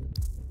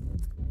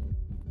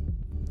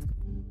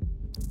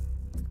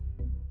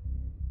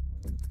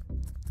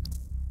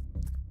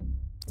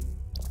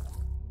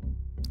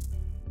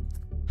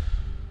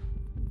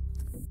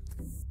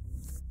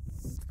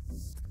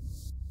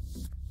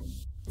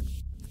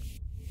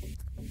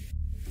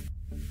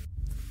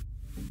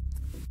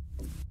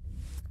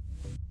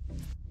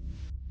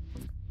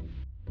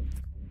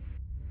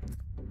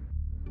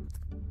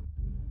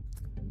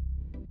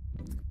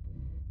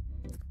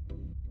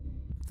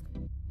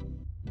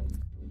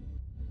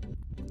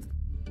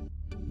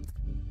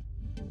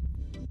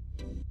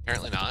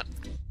 Apparently not.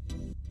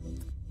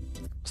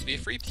 Must be a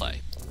free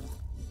play.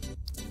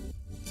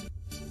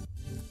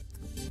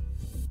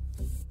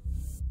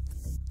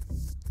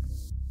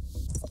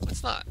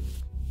 It's not.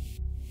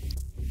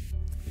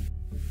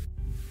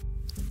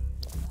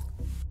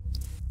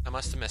 I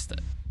must have missed it.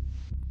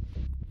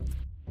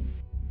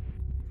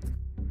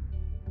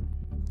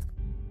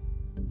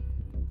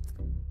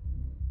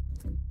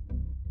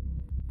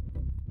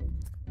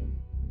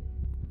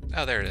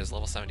 Oh, there it is,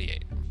 level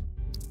 78.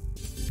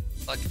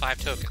 Collect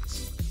 5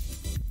 tokens.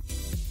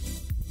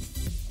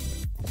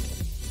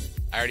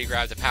 I already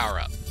grabbed a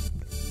power-up.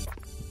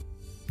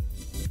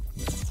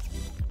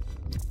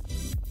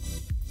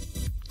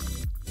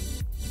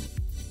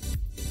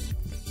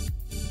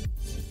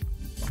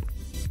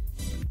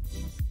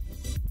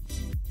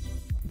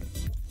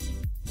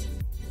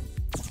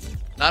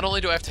 Not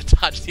only do I have to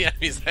dodge the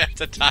enemies, I have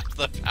to dodge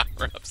the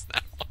power-ups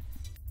now.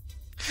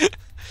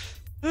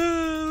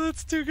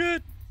 That's too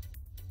good.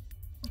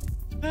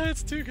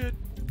 That's too good.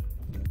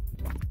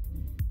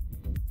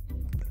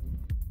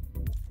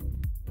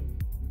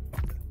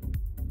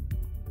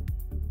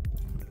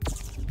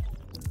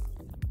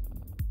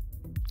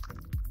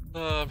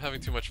 I'm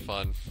having too much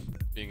fun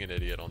being an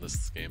idiot on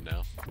this game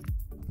now.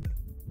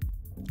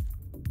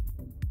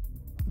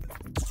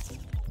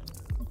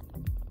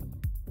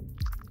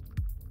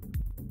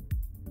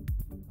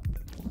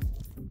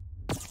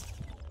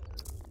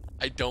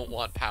 I don't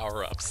want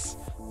power-ups.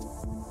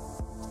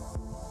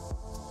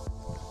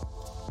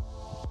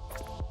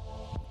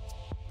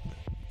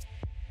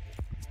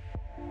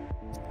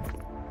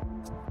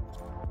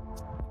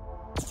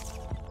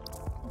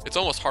 It's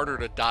almost harder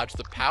to dodge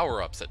the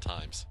power-ups at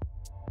times.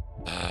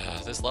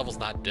 This level's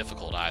not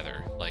difficult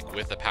either. Like,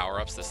 with the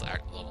power-ups, this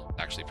level is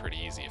actually pretty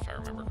easy if I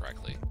remember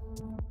correctly.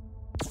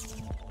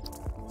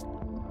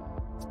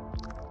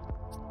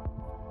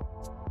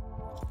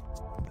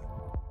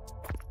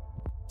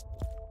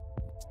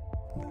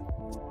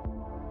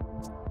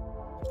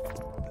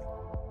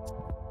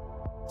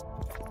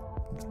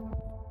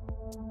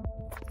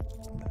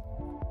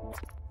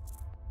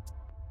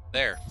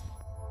 There.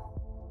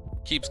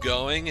 Keeps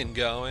going and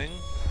going.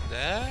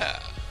 Yeah.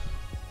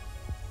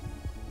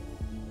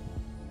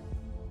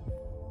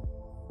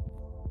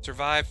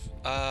 Survive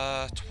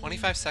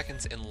 25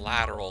 seconds in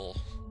lateral.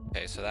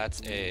 Okay, so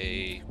that's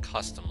a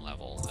custom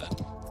level then.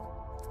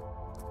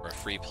 Or a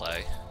free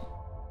play.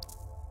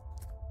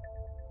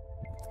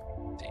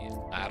 Let's see,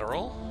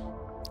 lateral.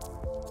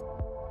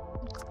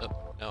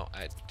 Oh, no,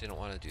 I didn't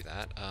want to do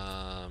that.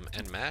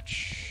 End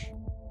match.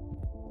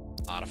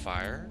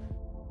 Modifier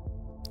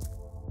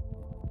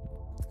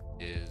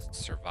is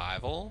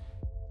survival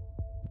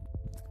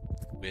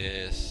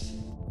with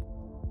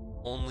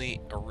only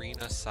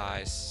arena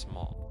size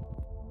small.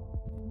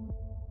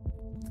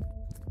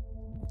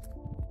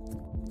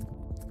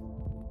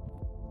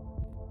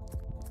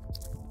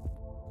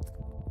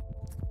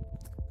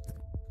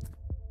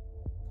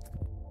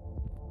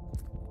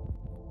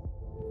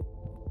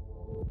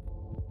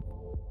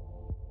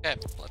 Okay,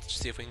 let's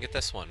see if we can get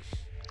this one.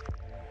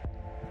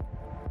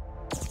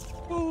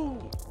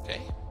 Woo!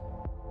 Okay.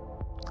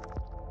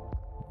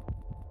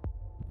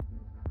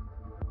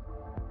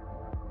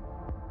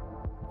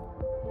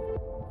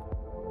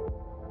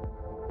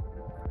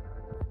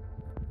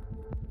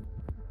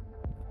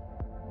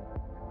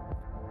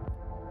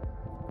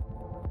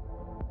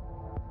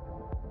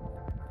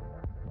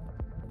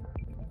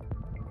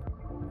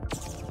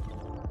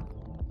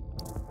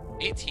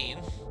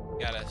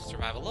 Gotta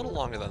survive a little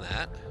longer than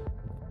that.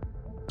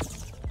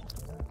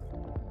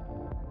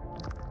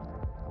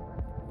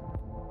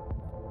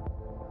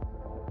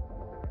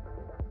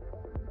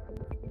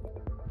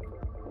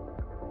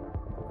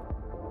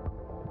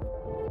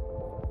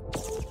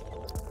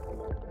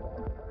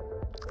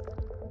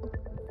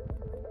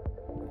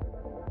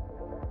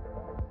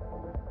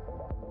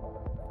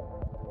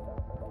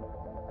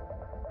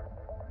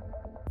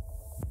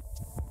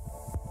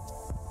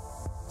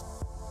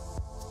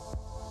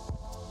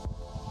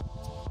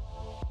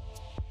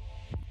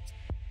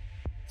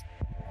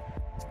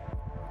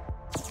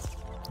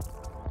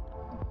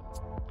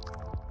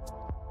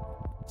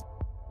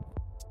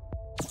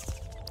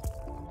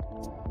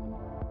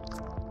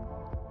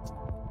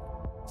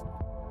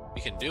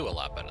 We can do a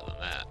lot better than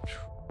that.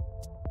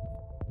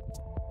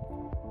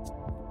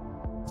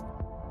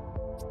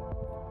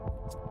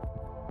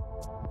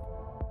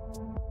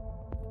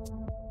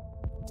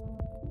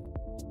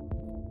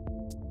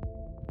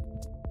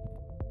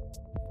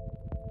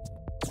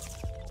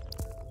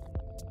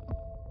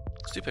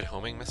 Stupid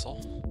homing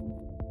missile.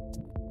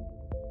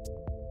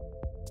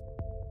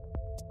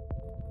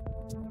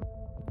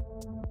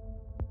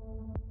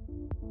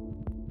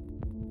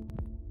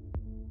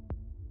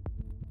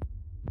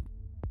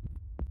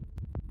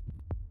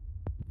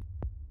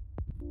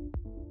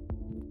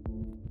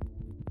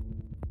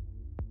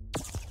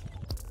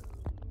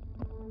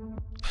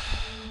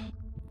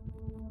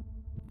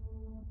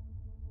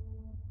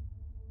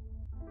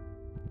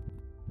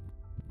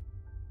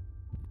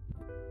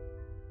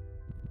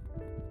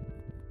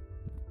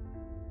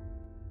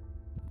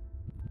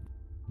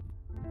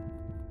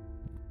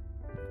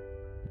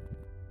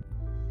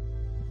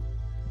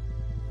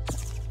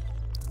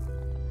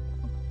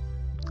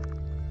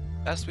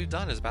 Best we've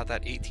done is about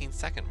that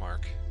 18-second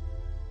mark.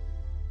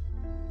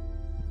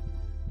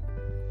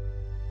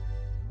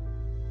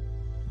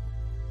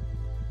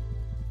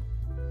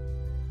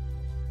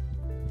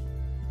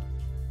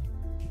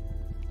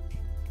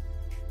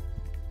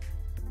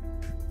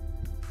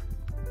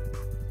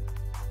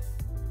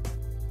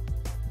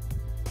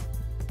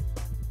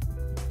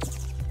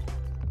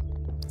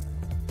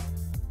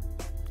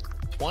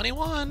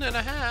 $21 and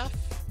a half.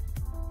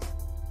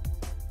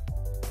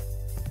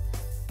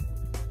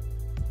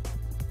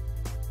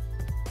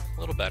 A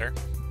little better.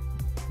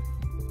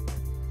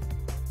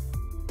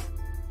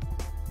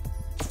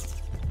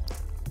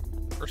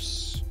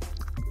 First.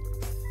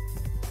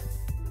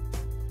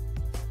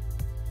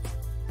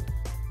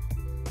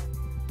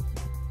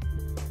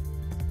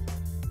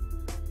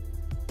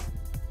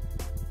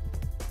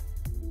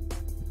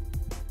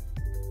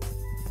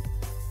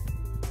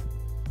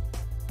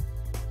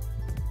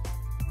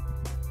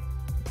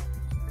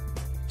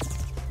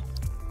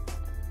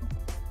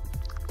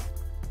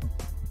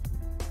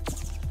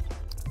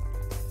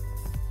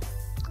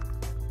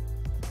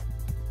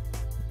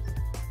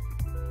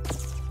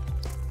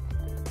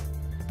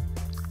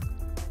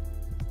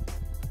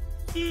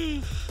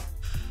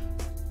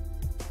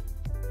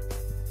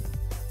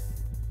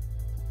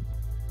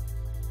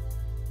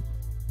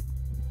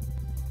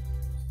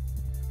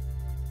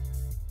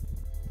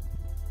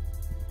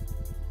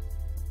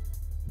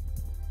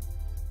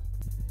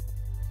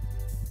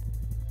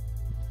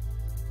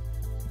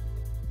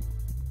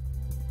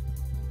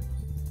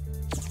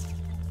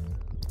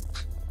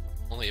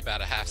 Only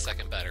about a half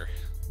second better.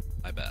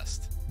 My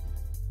best.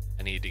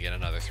 I need to get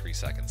another 3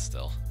 seconds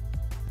still.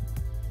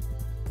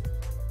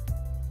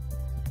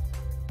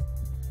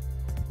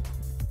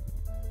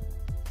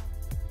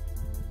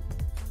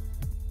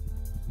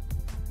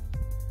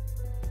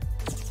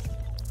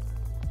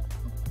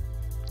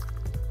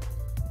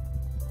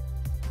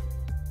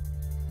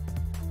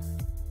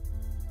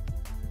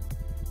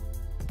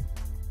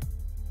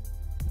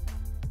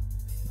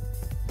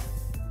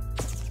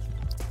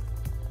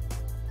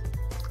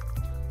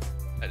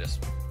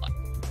 just like,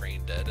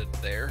 brain dead in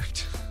there.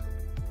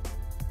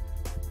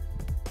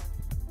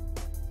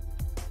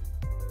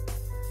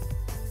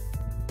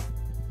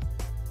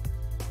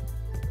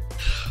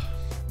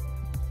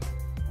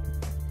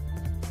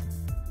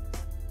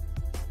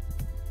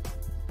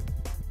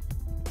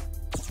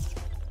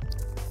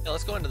 Yeah,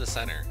 let's go into the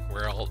center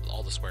where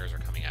all the squares are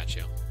coming at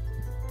you.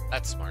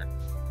 That's smart.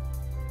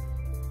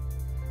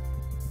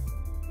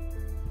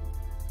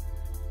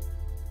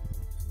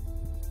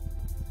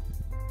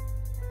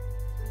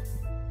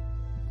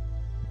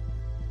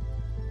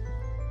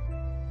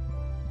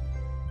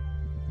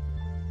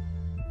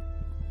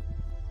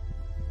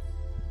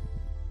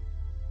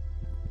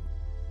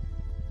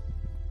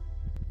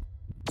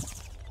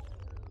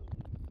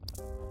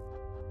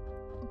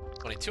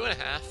 Two and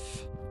a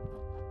half.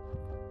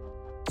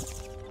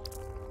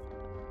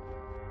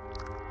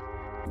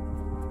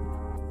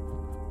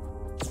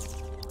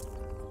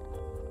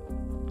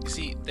 You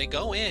see, they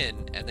go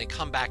in and they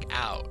come back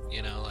out,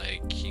 you know,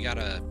 like you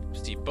gotta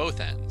see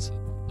both ends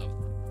of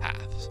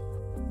paths.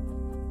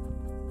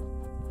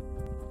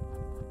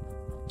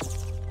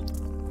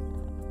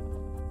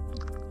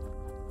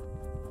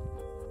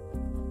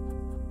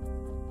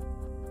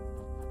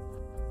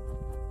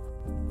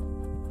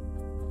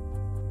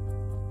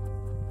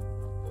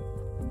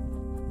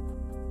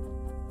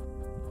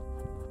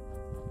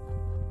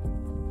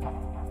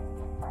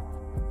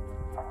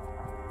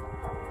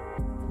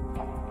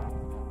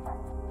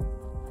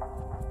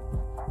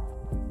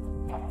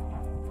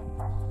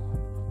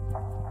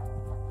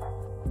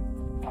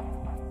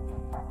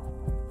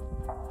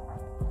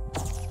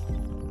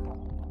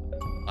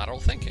 Lateral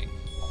thinking.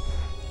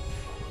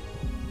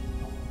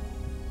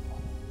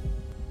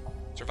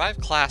 Survive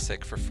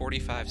classic for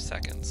 45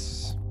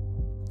 seconds.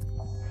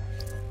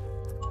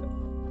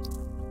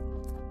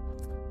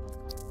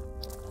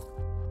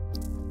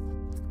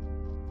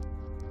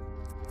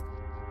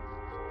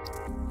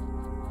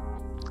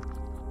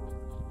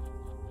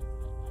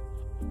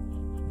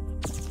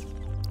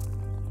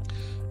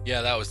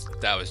 Yeah, that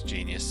was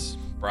genius.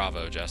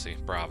 Bravo, Jesse.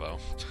 Bravo.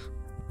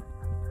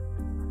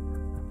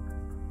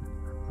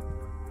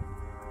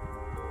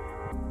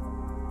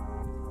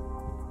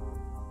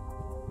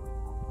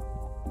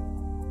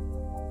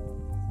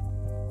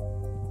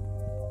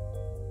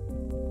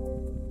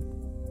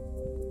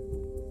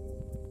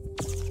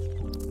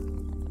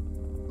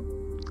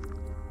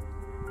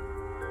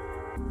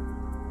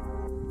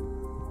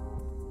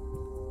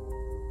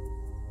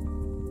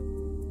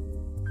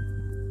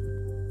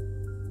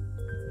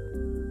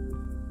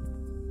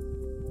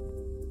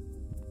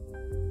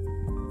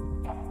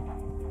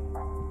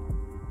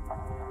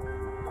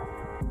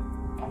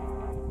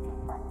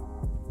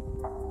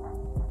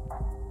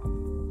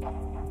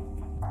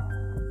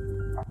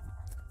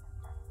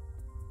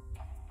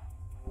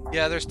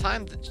 Yeah, there's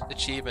timed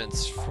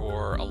achievements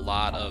for a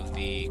lot of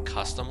the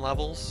custom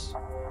levels,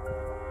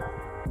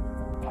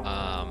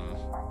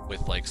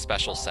 with like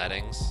special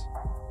settings.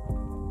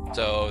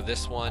 So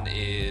this one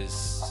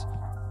is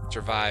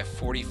survive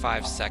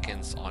 45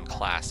 seconds on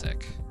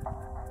classic.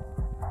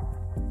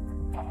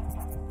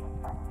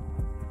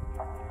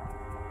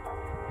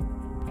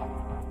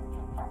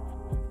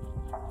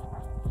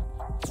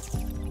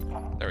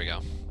 There we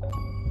go.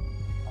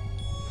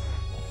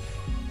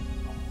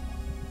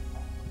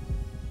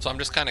 So I'm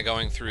just kind of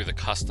going through the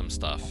custom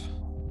stuff.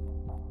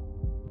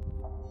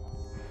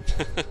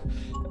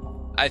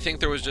 I think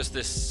there was just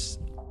this...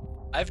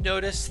 I've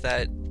noticed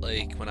that,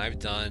 like, when I've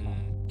done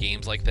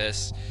games like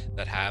this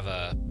that have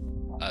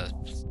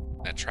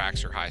that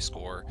tracks your high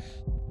score,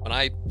 when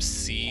I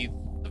see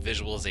the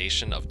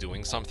visualization of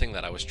doing something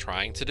that I was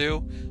trying to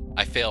do,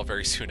 I fail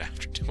very soon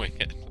after doing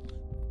it.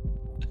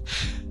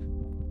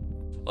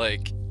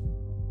 Like,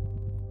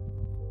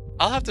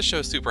 I'll have to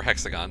show Super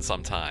Hexagon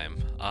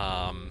sometime.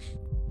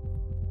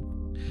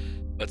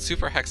 But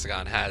Super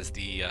Hexagon has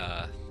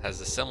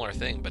a similar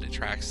thing, but it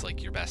tracks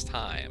like your best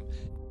time.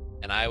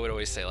 And I would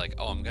always say like,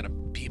 oh, I'm gonna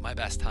beat my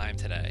best time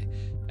today.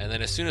 And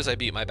then as soon as I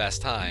beat my best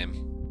time,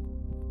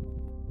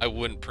 I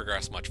wouldn't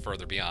progress much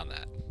further beyond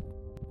that.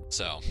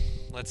 So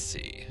let's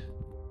see.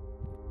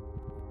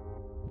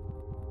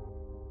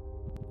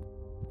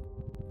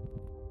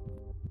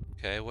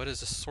 Okay, what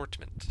is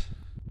assortment?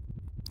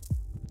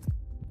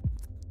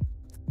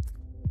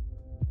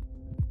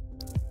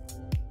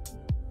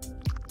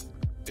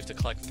 We have to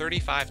collect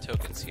 35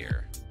 tokens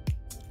here.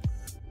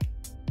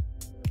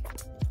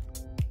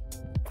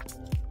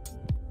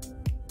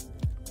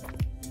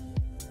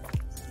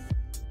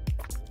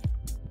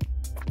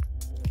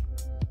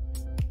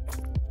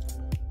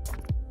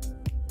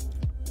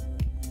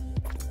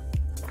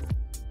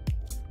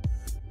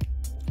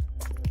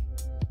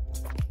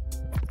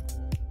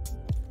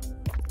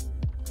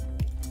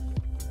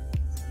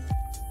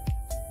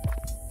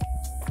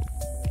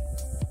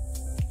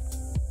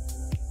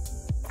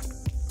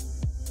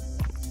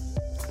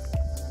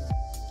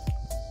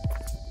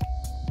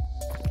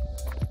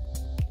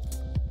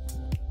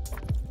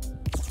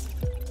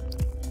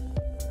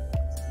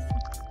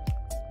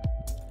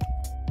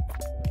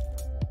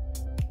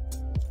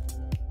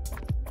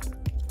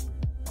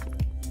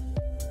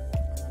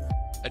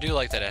 I do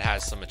like that it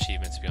has some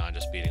achievements beyond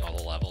just beating all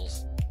the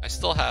levels. I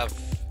still have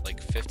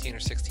like 15 or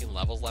 16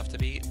 levels left to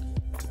beat.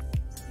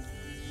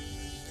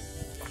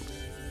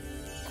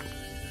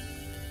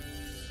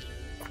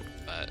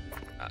 But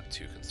not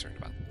too concerned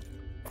about that.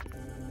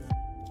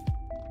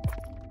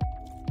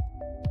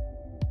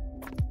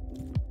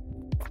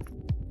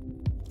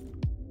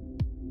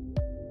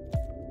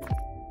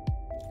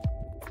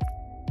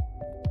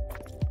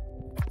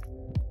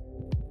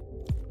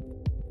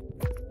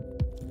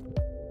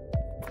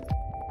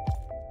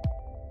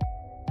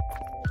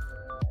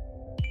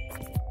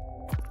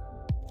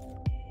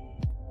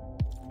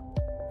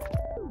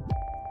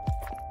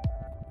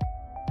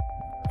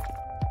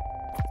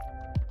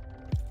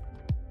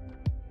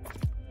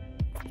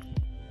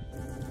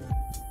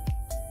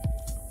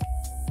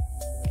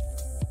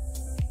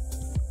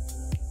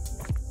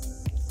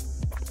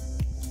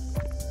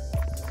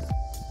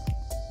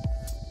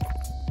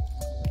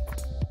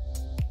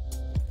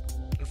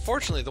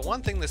 Unfortunately, the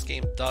one thing this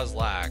game does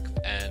lack,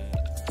 and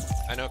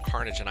I know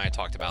Carnage and I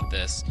talked about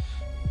this,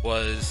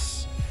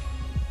 was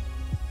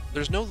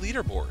there's no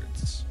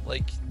leaderboards.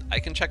 Like, I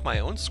can check my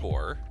own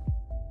score,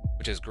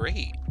 which is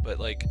great, but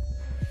like,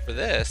 for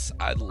this,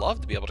 I'd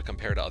love to be able to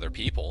compare to other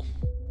people.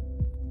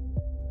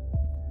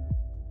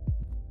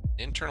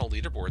 Internal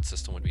leaderboard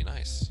system would be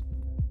nice.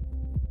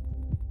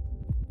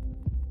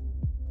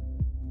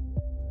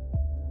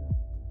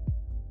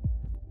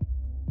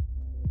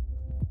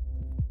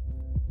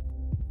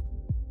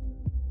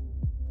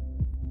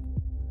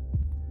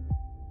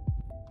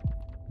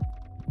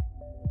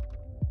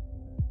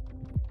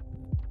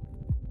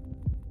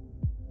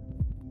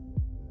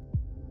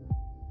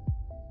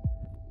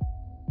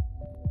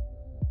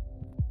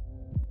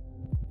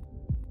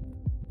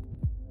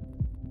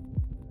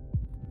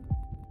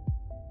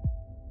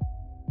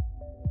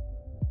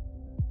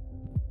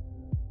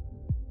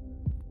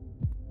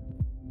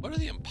 What are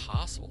the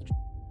impossible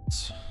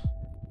ones?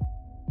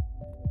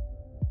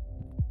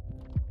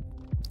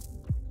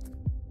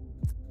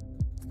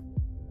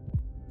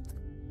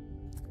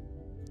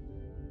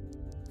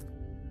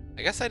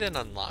 I guess I didn't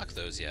unlock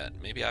those yet.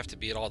 Maybe I have to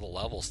beat all the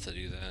levels to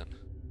do that.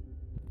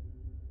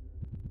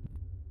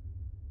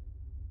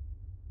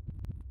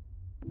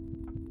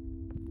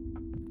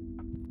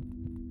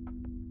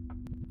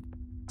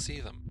 See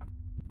them.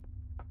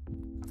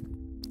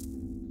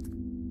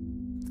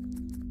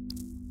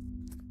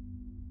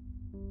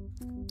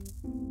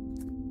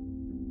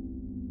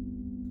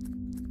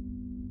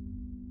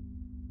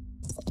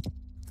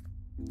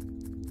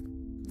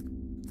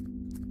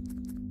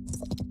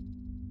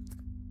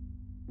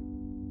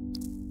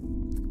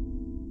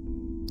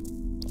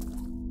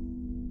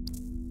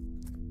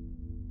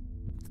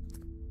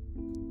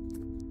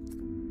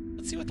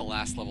 Let's see what the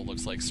last level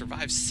looks like.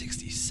 Survive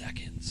 60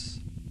 seconds.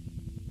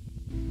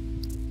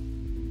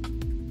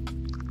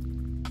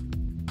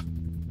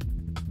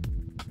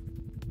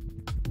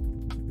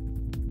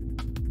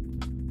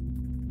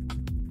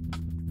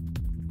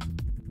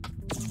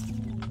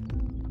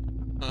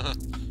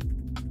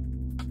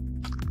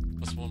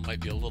 This one might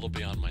be a little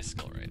beyond my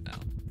skill right now.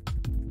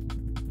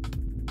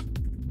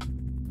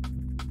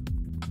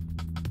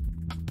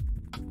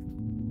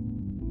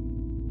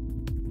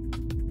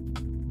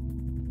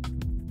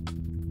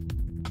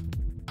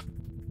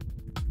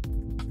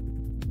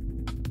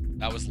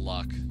 That was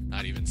luck,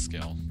 not even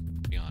skill,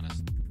 to be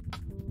honest.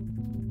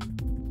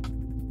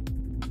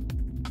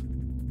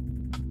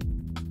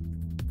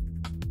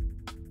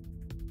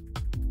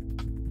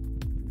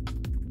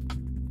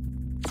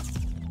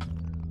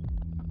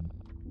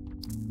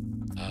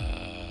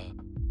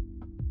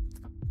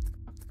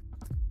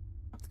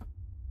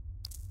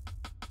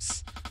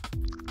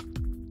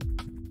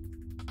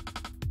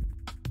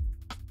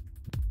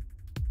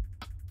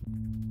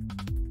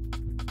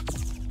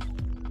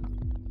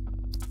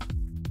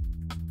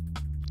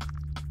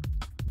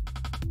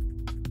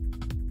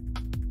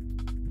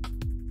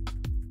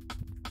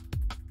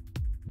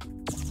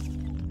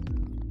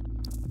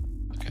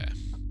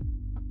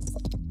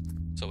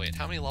 So wait,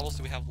 how many levels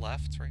do we have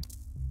left, right?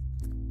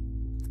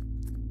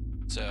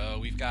 So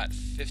we've got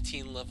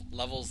 15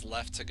 levels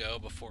left to go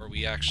before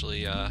we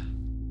actually,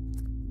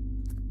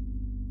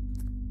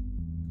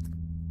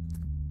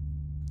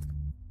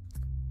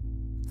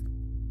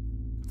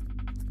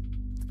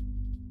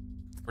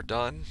 we're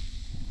done,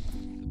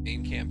 the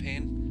main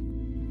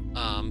campaign.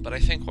 But I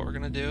think what we're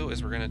gonna do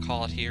is we're gonna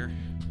call it here.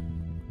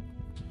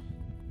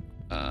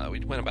 We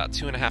went about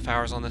 2.5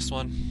 hours on this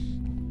one.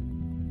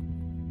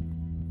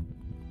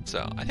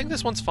 So I think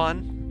this one's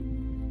fun.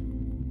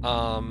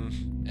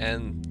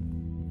 And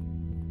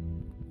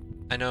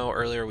I know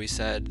earlier we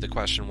said the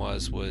question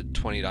was, would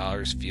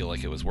 $20 feel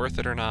like it was worth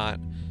it or not?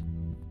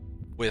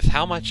 With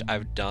how much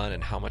I've done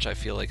and how much I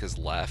feel like is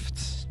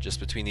left just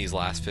between these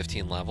last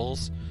 15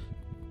 levels,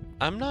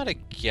 I'm not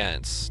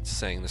against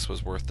saying this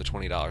was worth the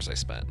 $20 I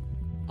spent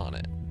on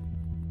it.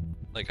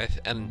 Like,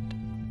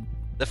 and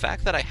the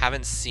fact that I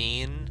haven't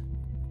seen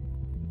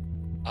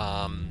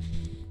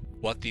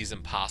what these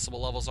impossible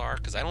levels are,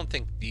 because I don't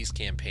think these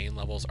campaign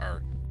levels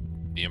are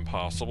the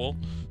impossible.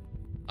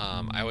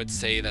 I would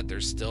say that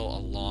there's still a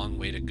long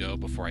way to go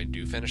before I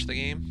do finish the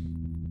game.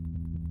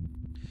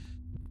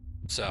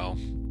 So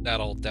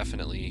that'll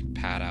definitely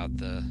pad out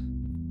the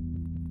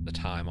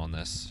time on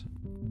this.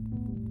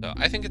 So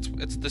I think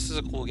this is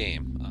a cool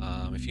game.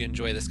 If you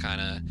enjoy this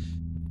kind of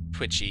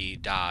twitchy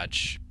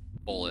dodge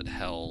bullet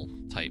hell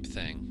type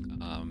thing,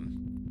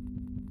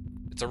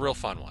 it's a real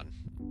fun one.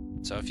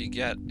 So if you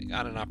got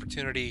an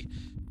opportunity,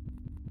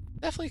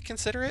 definitely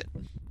consider it.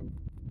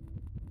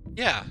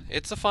 Yeah,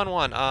 it's a fun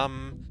one.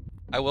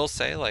 I will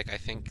say, like, I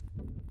think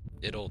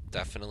it'll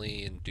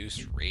definitely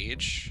induce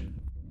rage.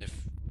 If,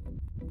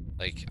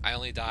 like, I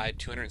only died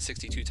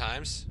 262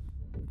 times.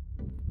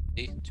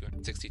 See?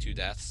 262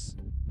 deaths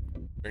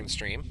during the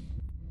stream.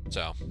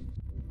 So,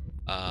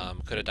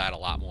 could have died a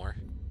lot more.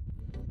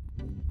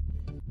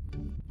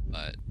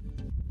 But,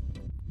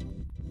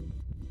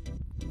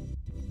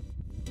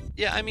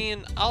 yeah, I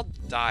mean, I'll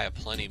die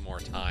plenty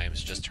more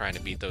times just trying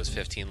to beat those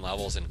 15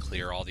 levels and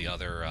clear all the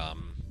other,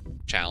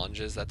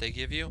 challenges that they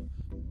give you.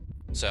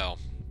 So,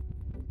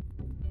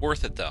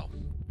 worth it though.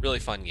 Really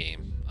fun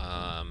game.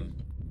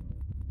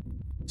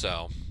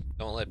 So,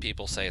 don't let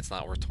people say it's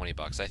not worth 20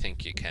 bucks. I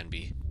think it can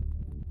be.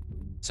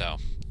 So,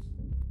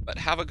 but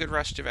have a good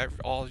rest of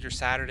all your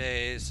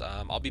Saturdays.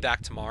 I'll be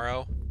back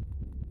tomorrow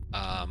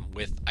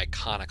with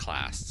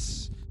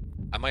Iconoclasts.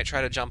 I might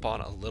try to jump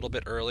on a little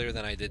bit earlier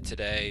than I did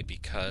today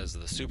because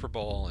of the Super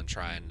Bowl and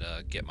trying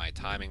to get my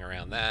timing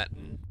around that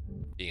and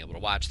being able to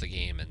watch the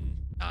game and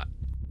not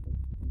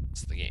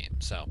miss the game.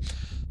 So,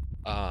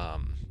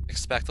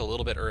 expect a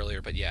little bit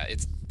earlier, but yeah,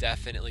 it's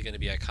definitely going to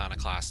be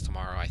Iconoclast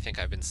tomorrow. I think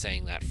I've been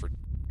saying that for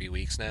 3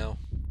 weeks now.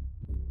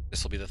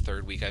 This will be the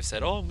 3rd week I've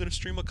said, oh, I'm going to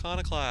stream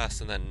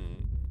Iconoclast, and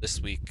then this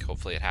week,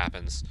 hopefully it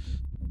happens.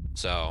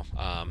 So,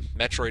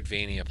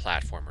 Metroidvania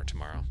platformer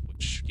tomorrow,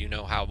 which you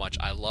know how much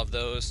I love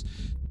those.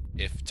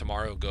 If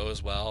tomorrow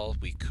goes well,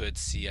 we could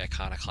see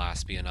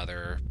Iconoclast be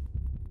another,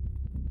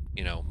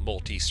 you know,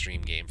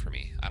 multi-stream game for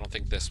me. I don't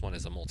think this one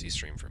is a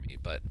multi-stream for me,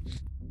 but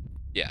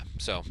yeah,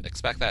 so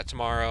expect that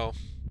tomorrow.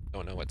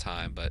 Don't know what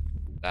time, but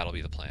that'll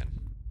be the plan.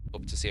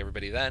 Hope to see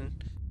everybody then.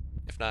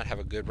 If not, have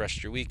a good rest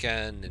of your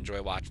weekend.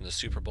 Enjoy watching the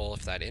Super Bowl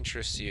if that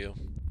interests you.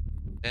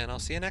 And I'll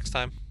see you next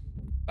time.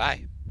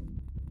 Bye.